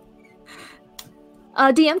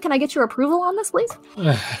 DM, can I get your approval on this, please?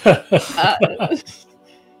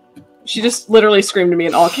 She just literally screamed to me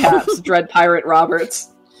in all caps, Dread Pirate Roberts.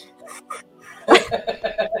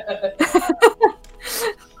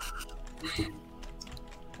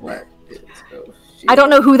 Where is I don't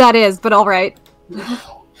know who that is, but all right.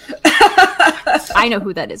 I know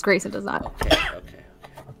who that is. Grayson does not. Okay.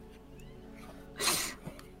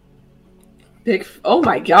 Big. Oh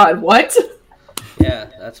my god! What? Yeah,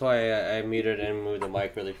 that's why I muted and moved the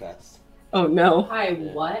mic really fast. Oh no! Hi,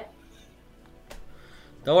 what?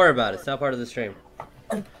 Don't worry about it. It's not part of the stream.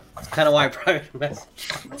 It's kind of why I private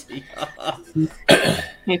messaged.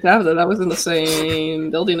 Hey, that was in the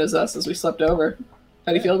same building as us as we slept over.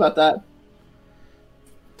 How do you feel about that?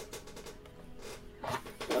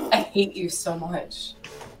 I hate you so much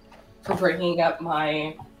for bringing up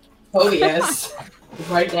my phobias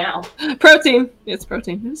right now. Protein. It's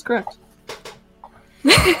protein. It's correct.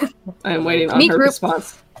 I am waiting on her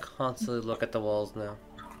response. Constantly look at the walls now.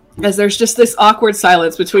 as there's just this awkward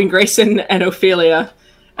silence between Grayson and Ophelia,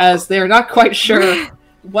 as they're not quite sure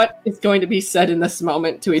what is going to be said in this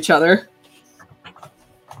moment to each other.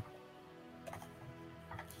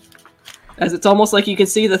 As it's almost like you can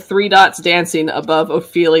see the 3 dots dancing above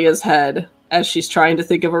Ophelia's head as she's trying to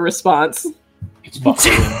think of a response. It's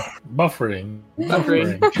buffering.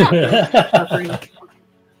 Buffering. Buffering.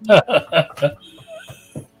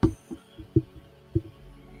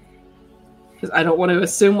 Because I don't want to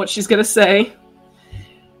assume what she's going to say.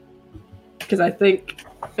 Because I think...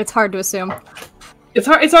 It's hard to assume. It's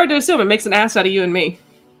hard to assume. It makes an ass out of you and me.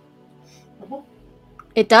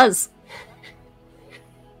 It does.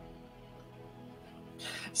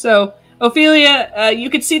 So, Ophelia, you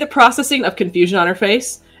could see the processing of confusion on her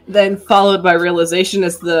face, then followed by realization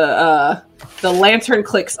as the lantern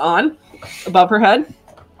clicks on above her head.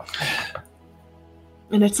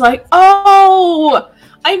 And it's like, oh!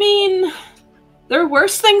 I mean, there are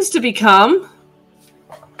worse things to become.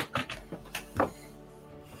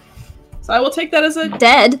 So I will take that as a...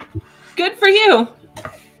 Dead. Good for you.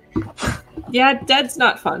 Yeah, dead's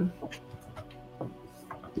not fun.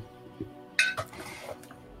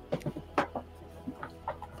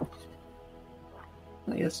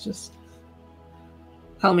 I guess just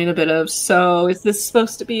tell me a bit of, so is this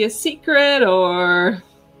supposed to be a secret, or...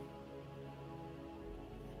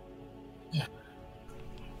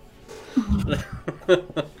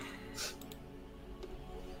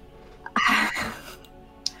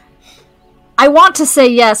 I want to say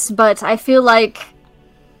yes, but I feel like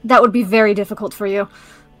that would be very difficult for you.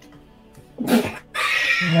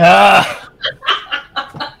 Yeah.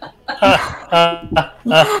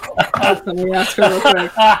 Let me ask her real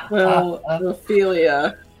quick. Will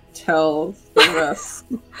Ophelia tell the rest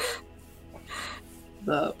of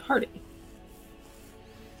the party?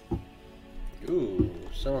 Ooh,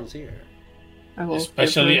 someone's here. I will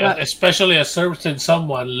Especially a certain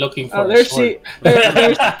someone looking for there a sword.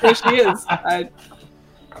 there she is.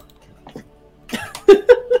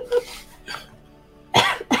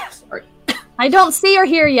 Sorry. I don't see her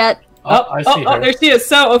here yet. I see her. There she is.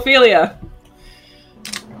 So, Ophelia.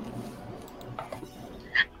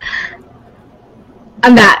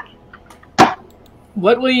 I'm back.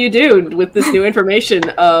 What will you do with this new information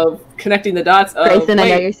of connecting the dots of... Grayson, I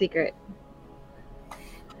know your secret.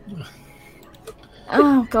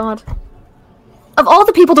 Oh, God. Of all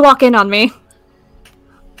the people to walk in on me.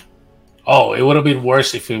 Oh, it would have been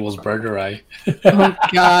worse if it was Burger Eye. Oh,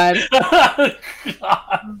 God.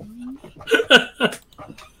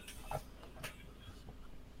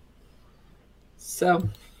 So,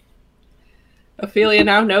 Ophelia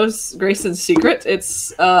now knows Grayson's secret.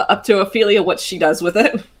 It's up to Ophelia what she does with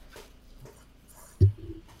it.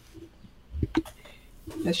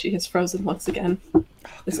 As she has frozen once again.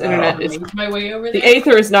 This internet is... My way over The there.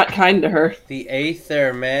 Aether is not kind to her. The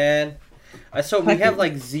Aether, man. We have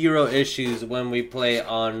like 0 issues when we play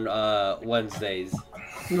on Wednesdays.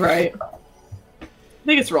 Right. I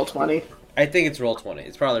think it's Roll20. I think it's Roll20.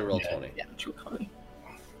 It's probably Roll20. Yeah, it's Roll20.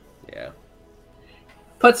 Yeah.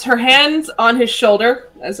 Puts her hands on his shoulder,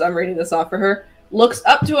 as I'm reading this off for her. Looks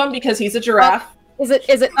up to him because he's a giraffe. Is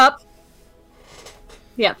it up?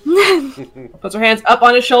 Yeah. Puts her hands up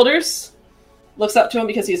on his shoulders. Looks up to him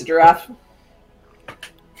because he's a giraffe.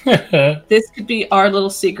 This could be our little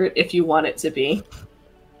secret if you want it to be.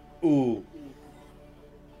 Ooh.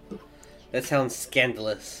 That sounds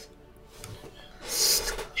scandalous.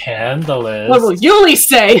 Scandalous. What will Yuli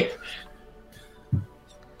say?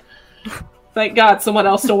 Thank God, someone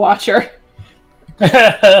else to watch her.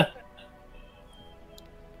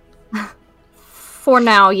 For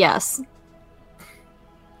now, yes.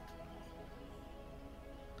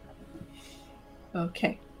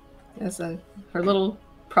 Okay. As her little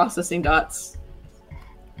processing dots.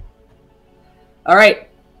 All right.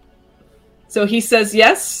 So he says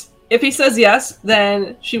yes. If he says yes,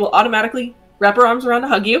 then she will automatically wrap her arms around to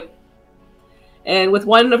hug you. And with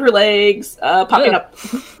one of her legs popping up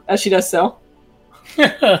as she does so.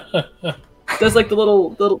 Does like the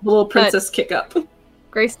little princess kick up.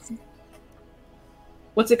 Grace.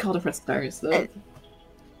 What's it called in Princess Diaries? I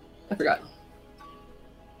forgot.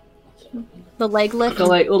 The leg lift? The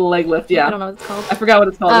little leg lift, yeah. I don't know what it's called. I forgot what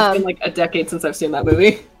it's called. It's been like a decade since I've seen that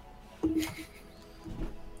movie.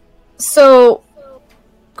 So,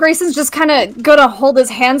 Grayson's just kind of gonna hold his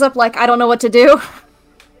hands up like, I don't know what to do.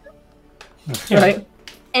 Right?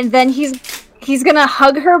 And then he's gonna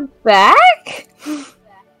hug her back?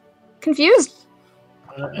 Confused.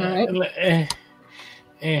 Alright.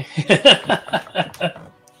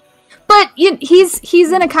 But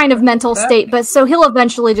he's in a kind of mental state, but so he'll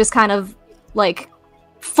eventually just kind of, like,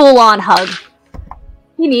 full-on hug.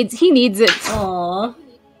 He needs it. Aww.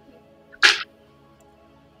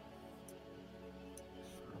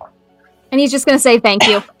 And he's just gonna say thank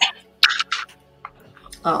you.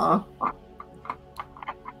 Aw.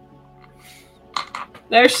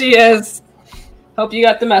 There she is. Hope you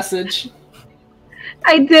got the message.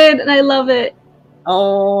 I did, and I love it.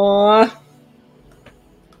 Aww.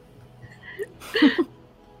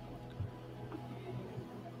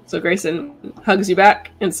 So Grayson hugs you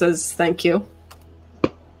back and says thank you.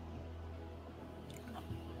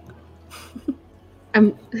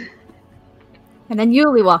 I'm And then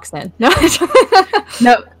Yuli walks in. No.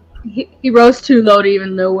 no. He rose too low to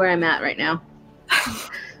even know where I'm at right now.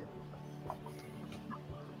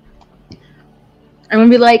 I'm gonna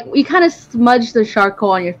be like, you kind of smudge the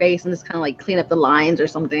charcoal on your face and just kind of like clean up the lines or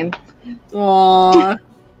something. Aww.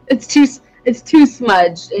 It's too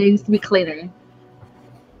smudged. It needs to be cleaner.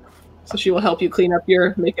 So she will help you clean up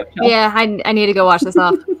your makeup. Yeah, I need to go wash this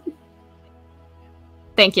off.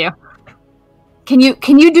 Thank you. Can you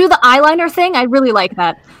do the eyeliner thing? I really like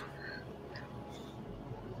that.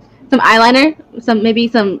 Some eyeliner, maybe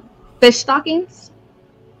some fish stockings.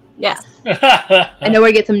 Yeah. I know where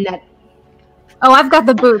to get some net. Oh, I've got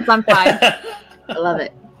the boots. I'm fine. I love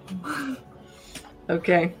it.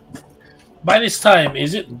 Okay. By this time,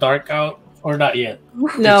 is it dark out or not yet?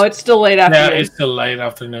 No, it's still late afternoon. Yeah, it's still late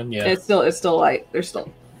afternoon. Yeah, It's still light. There's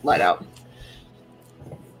still light out.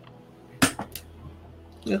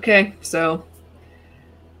 Okay, so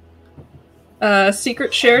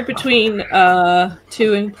secret shared between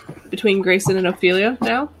between Grayson and Ophelia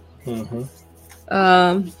now.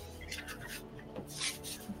 Mm-hmm.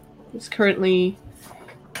 It's currently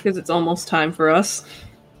because it's almost time for us.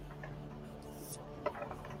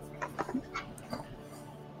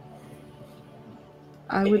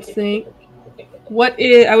 I would think what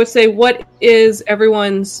is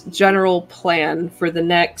everyone's general plan for the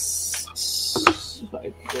next,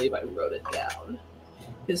 I believe I wrote it down.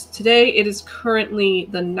 Because today it is currently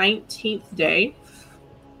the 19th day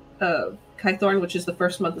of Kythorn, which is the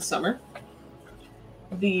first month of summer.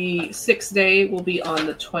 The 6th day will be on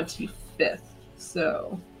the 25th.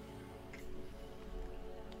 So,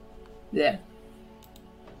 yeah.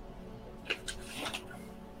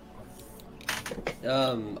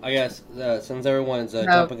 I guess since everyone's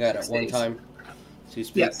jumping at one time to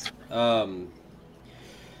speak, yes.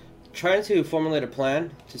 Trying to formulate a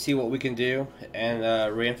plan to see what we can do, and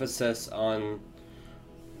re-emphasis on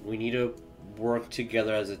we need to work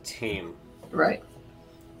together as a team. Right.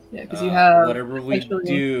 Yeah, because you have whatever we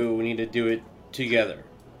do, we need to do it together.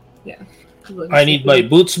 Yeah. I need my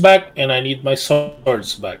boots back, and I need my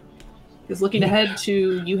swords back. Because looking ahead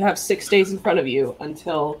to, you have 6 days in front of you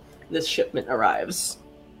until this shipment arrives.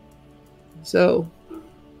 So,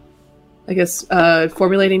 I guess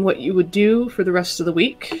formulating what you would do for the rest of the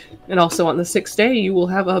week, and also on the 6th day, you will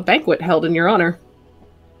have a banquet held in your honor.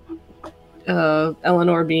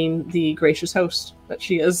 Eleanor being the gracious host that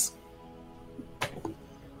she is.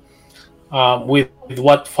 With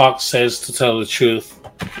what Fox says, to tell the truth,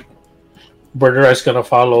 Brother is gonna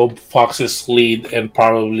follow Fox's lead and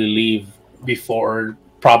probably leave before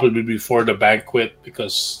the banquet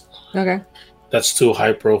because that's too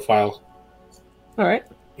high profile. All right.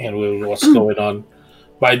 And with what's going on,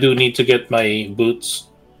 but I do need to get my boots,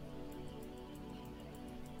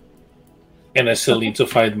 and I still need to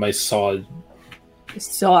find my sword.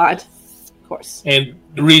 Sword, of course. And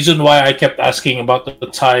the reason why I kept asking about the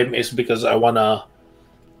time is because I wanna,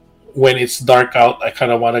 when it's dark out, I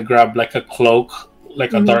kind of want to grab like a cloak,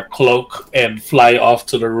 like a dark cloak, and fly off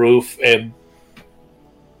to the roof and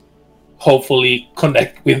hopefully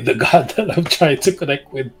connect with the god that I'm trying to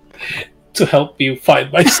connect with to help you find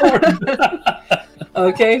my sword.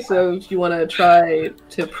 Okay, so you want to try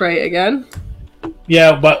to pray again?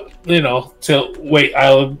 Yeah, but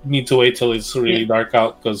I'll need to wait till it's really dark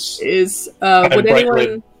out because would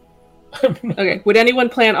anyone? Okay, would anyone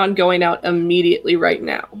plan on going out immediately right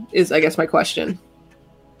now? Is I guess my question.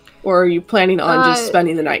 Or are you planning on just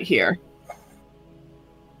spending the night here?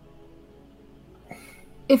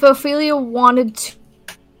 If Ophelia wanted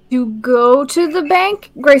to go to the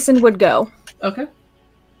bank, Grayson would go. Okay.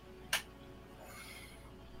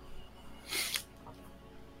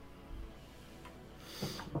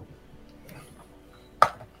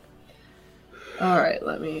 All right,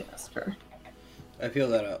 let me ask her. I feel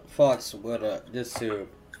that Fox would, just to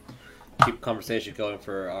keep conversation going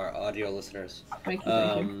for our audio listeners, Thank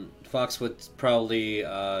you. Fox would probably,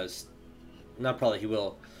 he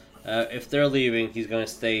will. If they're leaving, he's going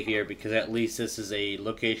to stay here because at least this is a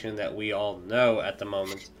location that we all know at the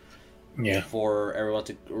moment. Yeah. For everyone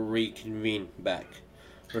to reconvene back.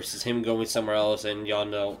 versus him going somewhere else and y'all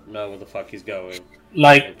know where the fuck he's going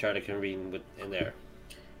Like, and try to convene in there.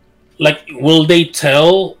 like, will they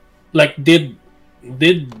tell? Like, did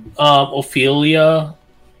Ophelia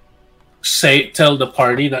tell the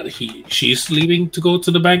party that she's leaving to go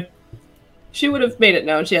to the bank? She would have made it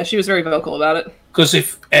known. Yeah, she was very vocal about it. Because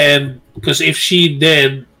if she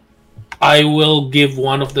did, I will give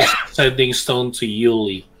one of the sending stone to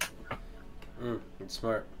Yuli. That's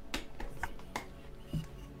smart.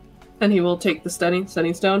 And he will take the sending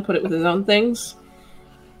stone, put it with his own things.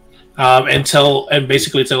 And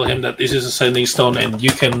basically tell him that this is a sending stone, and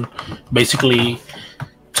you can basically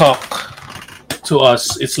talk to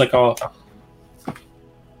us. It's like a.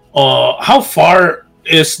 How far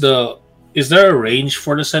is there a range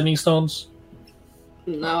for the sending stones?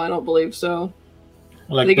 No, I don't believe so.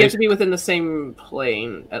 Like they get to be within the same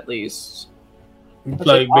plane, at least. That's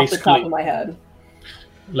like off the top basically, of my head.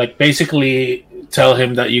 like basically, tell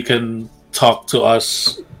him that you can talk to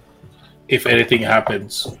us if anything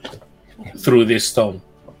happens through this stone.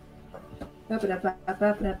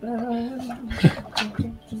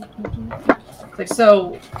 Like,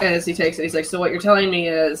 so, as he takes it, he's like, so what you're telling me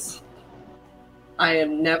is I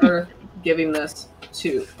am never giving this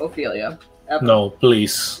to Ophelia. Ever. No,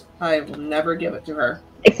 please. I will never give it to her.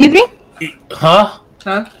 Excuse me? Huh?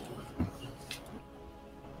 Huh?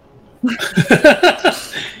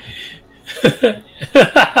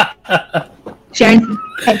 Sharon?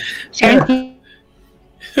 Hey, Sharon?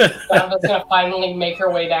 Sava's gonna finally make her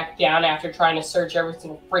way back down after trying to search every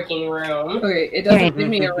single freaking room. Okay, it doesn't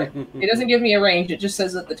give me a range. It just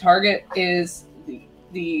says that the target is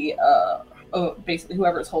basically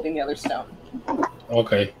whoever is holding the other stone.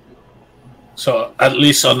 Okay. So at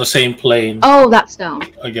least on the same plane, Oh, that stone.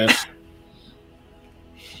 I guess.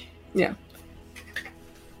 Yeah.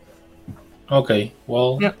 Okay.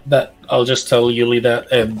 Well, Yep. that I'll just tell Yuli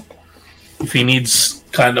that, and if he needs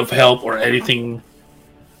kind of help or anything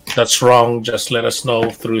that's wrong, just let us know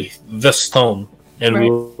through the stone, and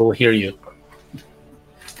Right. we'll hear you.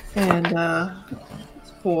 And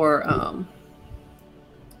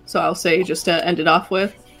so I'll say, just to end it off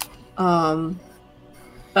with, check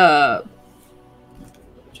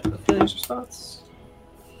Ophelia's response.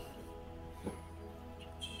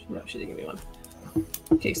 No, she didn't give me one.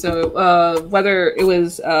 Okay, so whether it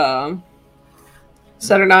was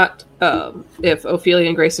said or not, if Ophelia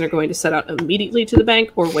and Grayson are going to set out immediately to the bank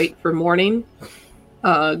or wait for morning,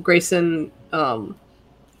 Grayson,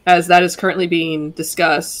 as that is currently being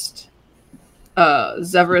discussed,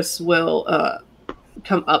 Zeverus will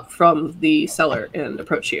come up from the cellar and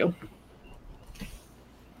approach you.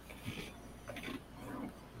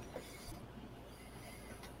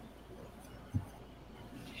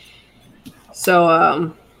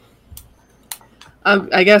 So,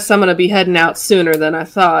 I guess I'm going to be heading out sooner than I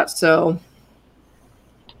thought, so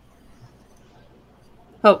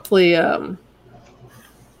hopefully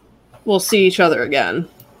we'll see each other again.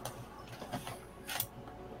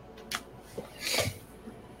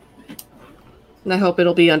 And I hope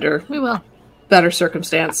it'll be under We will. better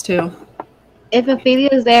circumstance, too. If Ophelia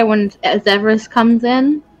is there when Zeverus comes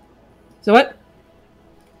in, So what?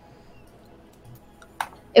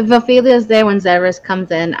 if Ophelia is there when Zeverus comes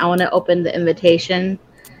in, I want to open the invitation.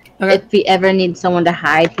 Okay. If he ever needs someone to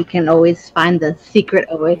hide, he can always find the secret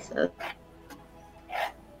oasis.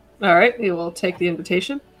 All right, we will take the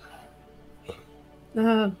invitation.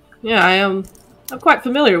 Yeah, I'm quite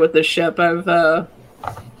familiar with this ship. I've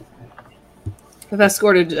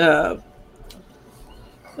escorted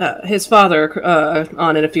his father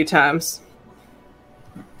on it a few times.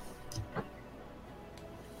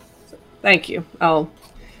 So, thank you.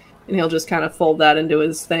 And he'll just kind of fold that into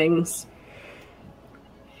his things.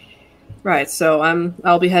 Right, so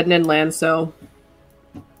I'll be heading inland, so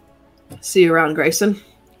see you around, Grayson.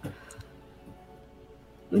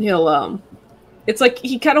 And he'll it's like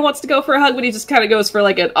he kind of wants to go for a hug, but he just kind of goes for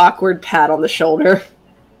like an awkward pat on the shoulder.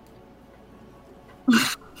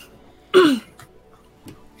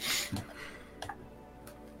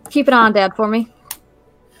 Keep it on, Dad, for me.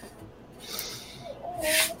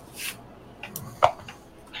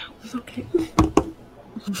 Okay.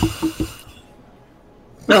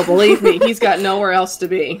 No, believe me, he's got nowhere else to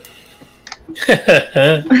be.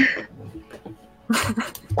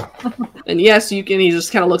 And yes, you can. He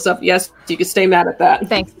just kind of looks up. Yes, you can stay mad at that.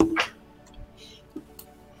 Thanks.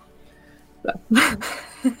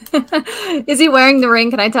 Is he wearing the ring?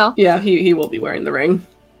 Can I tell? Yeah, he will be wearing the ring.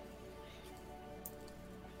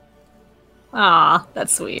 Ah,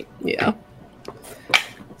 that's sweet. Yeah.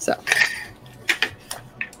 So,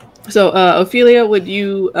 Ophelia, would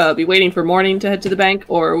you be waiting for morning to head to the bank,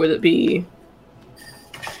 or would it be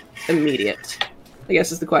immediate? I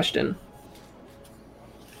guess is the question.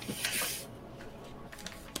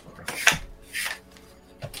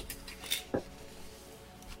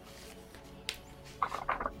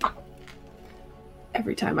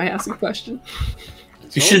 Every time I ask a question.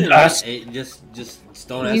 You should ask. Just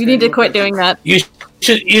don't ask. You need to quit doing that. You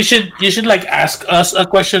should like ask us a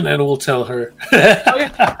question and we'll tell her.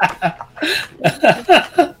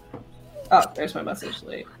 Oh, there's my message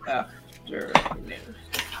late after noon.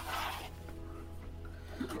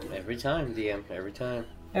 Every time, DM. Every time.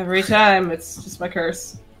 Every time, it's just my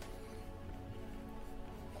curse.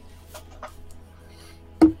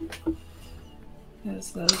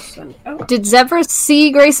 Yes, Did Zevra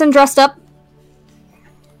see Grayson dressed up?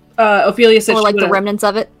 Ophelia said, or like the remnants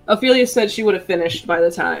of it. Ophelia said she would have finished by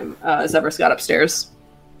the time Zevra got upstairs.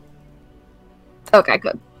 Okay,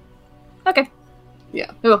 good. Okay.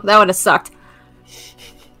 Yeah. Ooh, that would have sucked.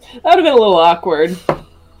 That would have been a little awkward.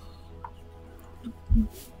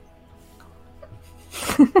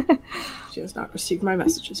 She has not received my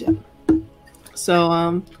messages yet.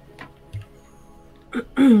 So,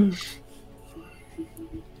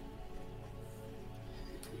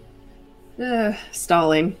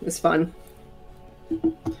 stalling is fun.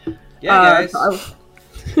 Yeah, guys.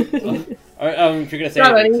 If you're gonna say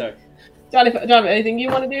anything, sorry. John, anything you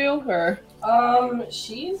want to do, or?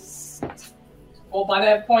 She's... Well, by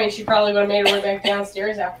that point, she probably would have made her way back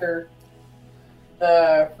downstairs after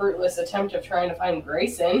the fruitless attempt of trying to find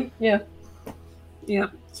Grayson. Yeah. Yeah,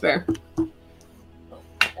 it's fair. And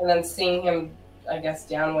then seeing him, I guess,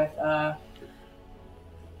 down with,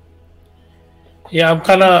 Yeah, I'm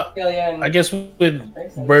kind of. Ophelia and I guess with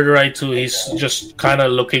Birderai too, he's just kind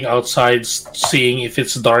of looking outside, seeing if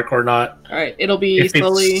it's dark or not. All right, it'll be If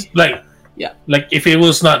slowly. it's like, Yeah. like if it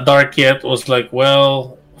was not dark yet, it was like,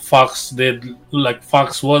 well, Fox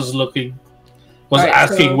was looking, was Alright,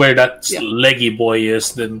 asking so- where that yeah. leggy boy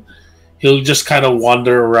is. Then he'll just kind of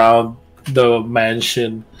wander around the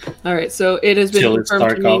mansion. All right, so it has been Till it's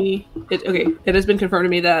confirmed to dark me. It has been confirmed to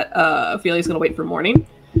me that Ophelia's going to wait for morning.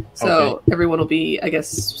 So everyone will be, I guess,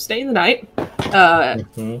 staying the night.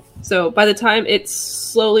 So by the time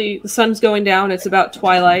it's the sun's going down, it's about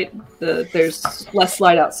twilight. There's less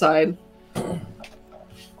light outside,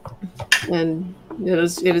 and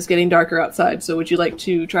it is getting darker outside. So would you like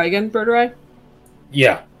to try again, Birderai?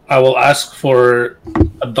 Yeah, I will ask for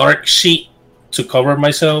a dark sheet to cover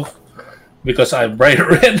myself because I'm bright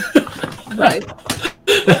red. Right.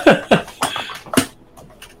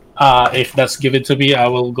 If that's given to me, I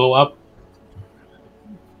will go up.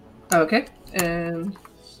 Okay. And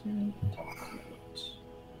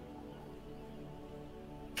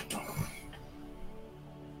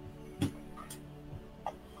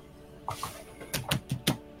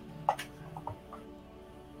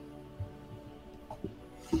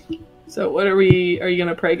so what are you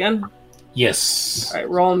gonna pray again? Yes. Alright,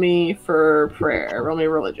 roll me for prayer. Roll me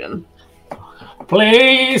religion.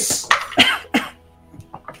 Please.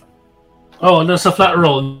 Oh, that's a flat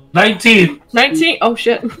roll. 19. 19? Oh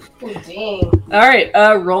shit. Oh, dang. Alright,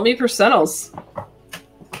 roll me percentals.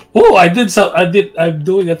 Oh, I'm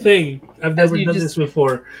doing a thing. I've never you done just- this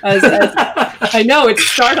before. As I know, it's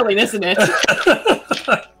startling, isn't it?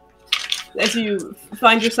 As you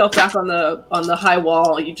find yourself back on the high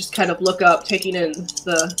wall, you just kind of look up, taking in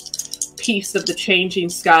the piece of the changing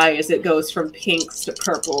sky as it goes from pinks to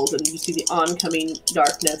purples, and you see the oncoming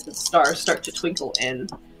darkness and stars start to twinkle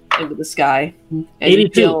into the sky. And 82. you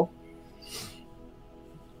feel...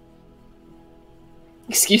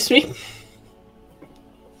 Excuse me?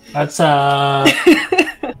 That's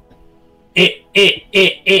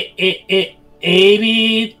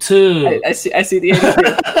 82. I see the 82.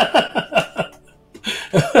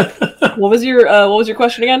 What was your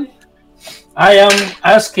question again? I am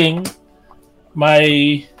asking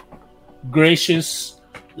my gracious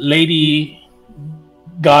lady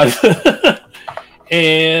God.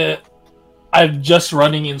 I'm just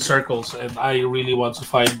running in circles and I really want to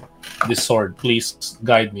find this sword. Please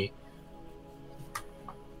guide me.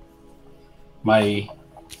 My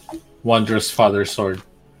wondrous father sword.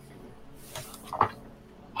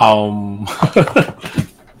 Paul.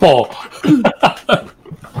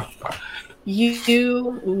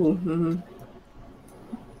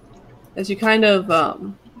 As you kind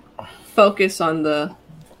of focus on the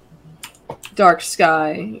dark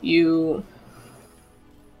sky, you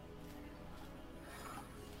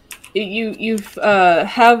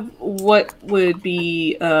have what would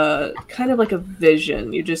be kind of like a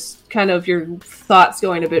vision. You just kind of your thoughts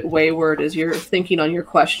going a bit wayward as you're thinking on your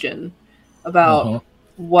question about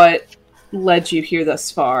what led you here thus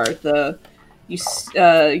far.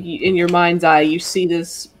 In your mind's eye, you see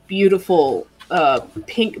this beautiful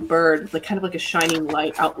pink bird, like kind of like a shining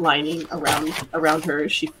light outlining around her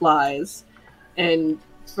as she flies. And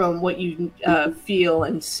from what you feel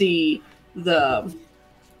and see, the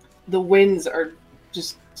winds are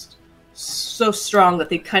just so strong that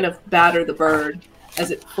they kind of batter the bird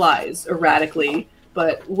as it flies erratically.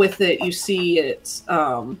 But with it, you see it.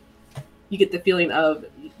 You get the feeling of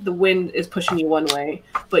the wind is pushing you one way,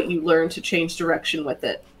 but you learn to change direction with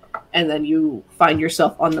it, and then you find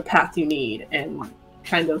yourself on the path you need, and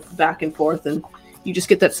kind of back and forth, and you just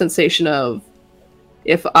get that sensation of,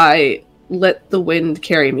 if I let the wind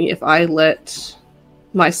carry me, if I let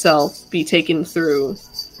myself be taken through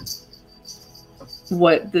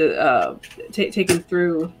taken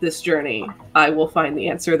through this journey, I will find the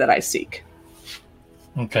answer that I seek.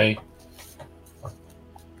 Okay.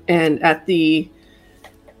 And at the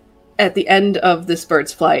end of this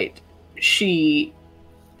bird's flight, the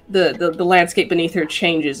landscape beneath her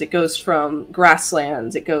changes. It goes from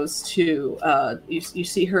grasslands. It goes to you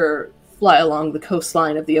see her fly along the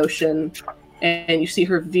coastline of the ocean, and you see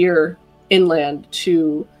her veer inland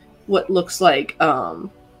to what looks like kind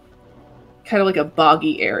of like a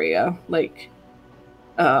boggy area, like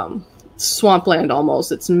swampland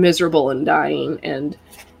almost. It's miserable and dying, and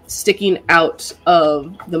sticking out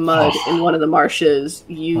of the mud in one of the marshes,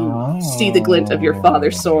 you see the glint of your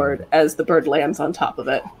father's sword as the bird lands on top of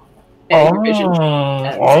it. And your vision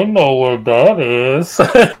ends. I know where that is.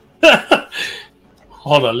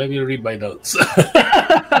 Hold on, let me read my notes.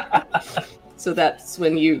 So that's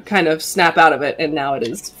when you kind of snap out of it, and now it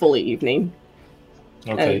is fully evening.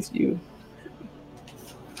 Okay. As you...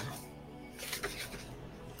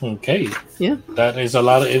 Okay. Yeah. That is a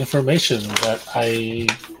lot of information that I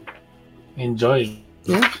enjoy.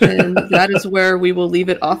 Yeah, and that is where we will leave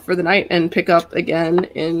it off for the night and pick up again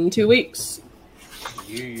in 2 weeks.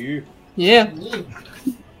 Yeah.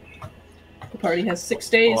 The party has 6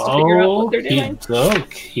 days to figure out what they're doing.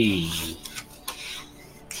 Okay.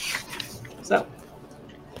 So,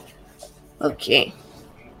 okay.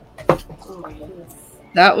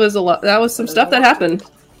 That was a lot. That was some stuff that happened.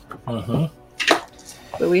 Uh-huh.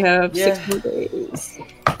 So we have 6 more days.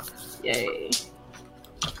 Yay.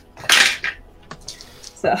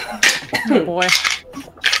 So, Oh boy.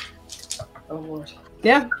 Oh Lord.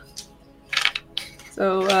 yeah.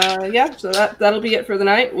 So, so that'll be it for the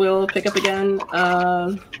night. We'll pick up again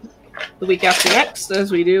the week after next,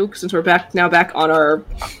 as we do, since we're back on our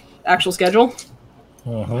actual schedule.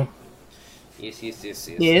 Uh-huh.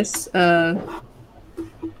 Yes.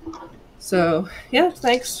 So, yeah,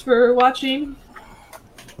 thanks for watching.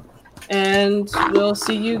 And we'll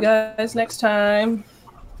see you guys next time.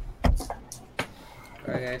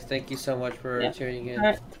 Alright, guys, thank you so much for tuning in.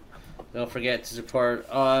 Right. Don't forget to support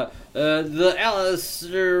the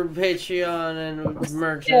Alistair Patreon and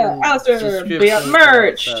merch. Yeah, and Alistair, subscriptions and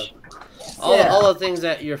merch. all that stuff. All the things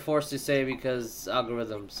that you're forced to say because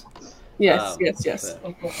algorithms. Yes.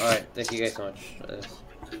 Alright, thank you guys so much.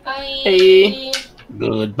 Bye. Hey.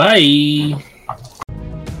 Goodbye.